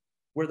ယ်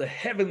Where the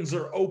heavens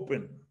are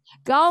open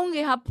ကောင်းက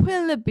င်ဟာဖွ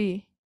င့်လှစ်ပြီး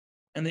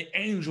and the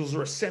angels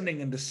are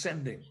ascending and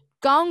descending.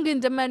 ကောင်းကင်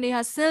တမန်တွေ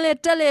ဟာဆင်းလဲ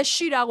တက်လဲ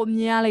ရှိတာကို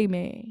မြင်ရလိမ့်မ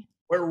ယ်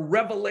Where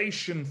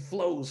revelation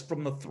flows from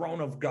the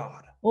throne of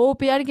God. ။အို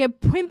ဘုရားသခင်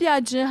ဖွင့်ပြ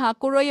ခြင်းဟာ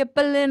ကိုရောရဲ့ပ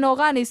လင်တော်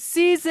ကနေ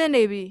စီးဆင်း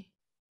နေပြီ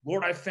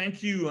Lord, I thank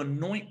you.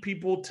 Anoint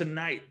people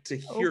tonight to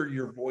hear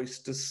your voice,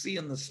 to see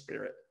in the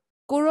spirit.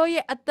 ။ကိုရော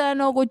ရဲ့အတန်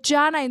တော်ကို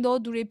ကြားနိုင်သော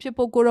သူတွေဖြစ်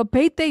ဖို့ကိုရော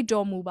ဘိတ်သိက်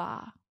တော်မူပါ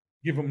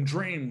Give them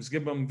dreams,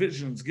 give them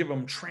visions, give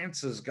them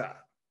trances, God.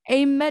 ။အိ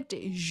မ်မက်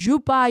တွေယူ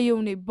ပါယုံ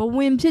တွေဘဝ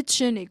င်ဖြစ်ခြ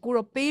င်းတွေကို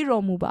ရောပေး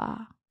တော်မူပါ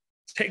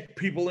Take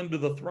people into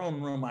the throne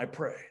room, I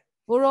pray.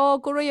 ။ကိုရော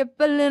ရဲ့ပ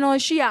လင်တော်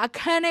ရှိရာအ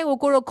ခန်းထဲကို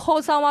ကိုရော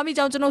ခေါ်ဆောင်ပါမိ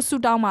ကြောင်းကျွန်တော်ဆု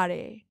တောင်းပါတ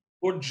ယ်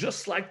Lord,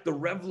 just like the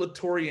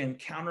revelatory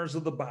encounters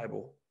of the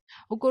Bible.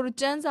 ။ဟိုကိုရော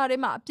ကျမ်းစာထဲ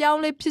မှာအပြောင်း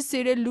လဲဖြစ်စေ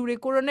တဲ့လူတွေ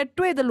ကိုရောနဲ့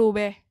တွေ့တယ်လို့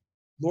ပဲ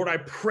Lord, I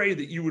pray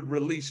that you would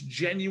release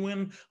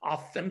genuine,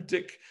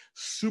 authentic,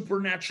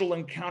 supernatural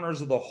encounters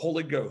of the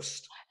Holy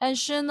Ghost. အ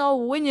ရှင်သော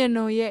ဝိညာဉ်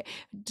တော်ရဲ့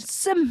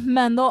စစ်မှ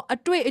န်သောအ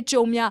တွေ့အ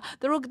ကြုံများ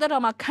သူတို့တက်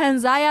တော်မှာခံ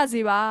စားရ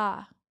စေပါ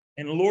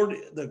And Lord,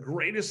 the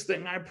greatest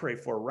thing I pray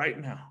for right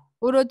now,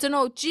 ကိုရောကျွန်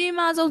တော်ကြီး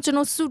မားဆုံးကျွန်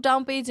တော်ဆုတော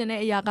င်းပေးခြင်း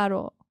တဲ့အရာက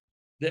တော့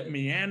that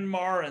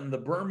Myanmar and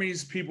the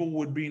Burmese people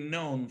would be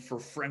known for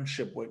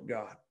friendship with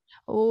God.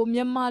 အိုမြ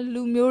န်မာ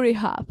လူမျိုးတွေ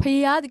ဟာဖ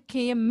ယားသခ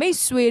င်ရဲ့မိတ်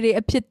ဆွေတွေ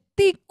အဖြစ်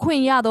သိခွ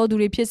င့်ရတော်သူ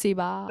တွေဖြစ်စေ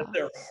ပါ That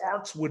their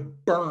hearts would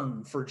burn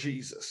for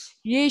Jesus.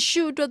 ယေ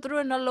ရှုအတွက်သူ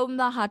တို့နှလုံး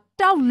သားဟာ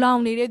တောက်လော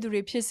င်နေတဲ့သူ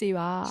တွေဖြစ်စေ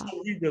ပါ So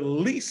we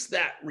release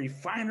that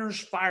refiner's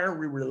fire.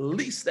 We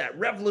release that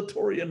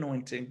revelatory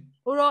anointing.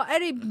 ဟိုတော့အဲ့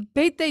ဒီ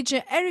ဘိတ်သိက်ခြ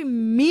င်းအဲ့ဒီ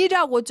မိ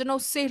တော့ကိုကျွန်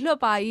တော်ဆေလွတ်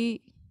ပါ၏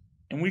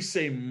 And we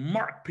say,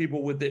 mark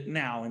people with it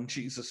now in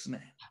Jesus'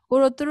 name. ကို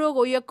တော့သူတို့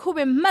ကိုယခု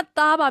ပဲမှတ်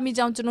သားပါမိ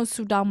ကြောင်းကျွန်တော်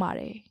ဆုတောင်းပါ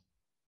တယ်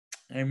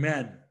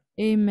Amen.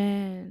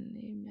 Amen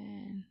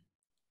Amen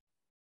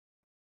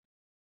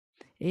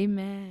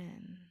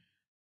Amen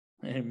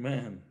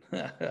Amen.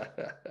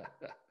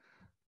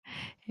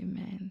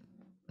 Amen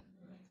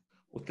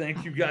Well, thank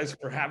you guys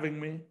for having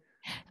me.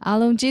 အား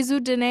လုံးကျေး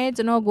ဇူးတင်နေ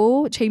ကျွန်တော်ကို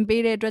အချိန်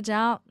ပေးတဲ့အတွက်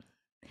ကြောင့်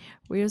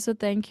We also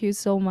thank you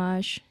so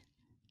much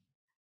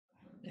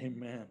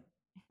Amen.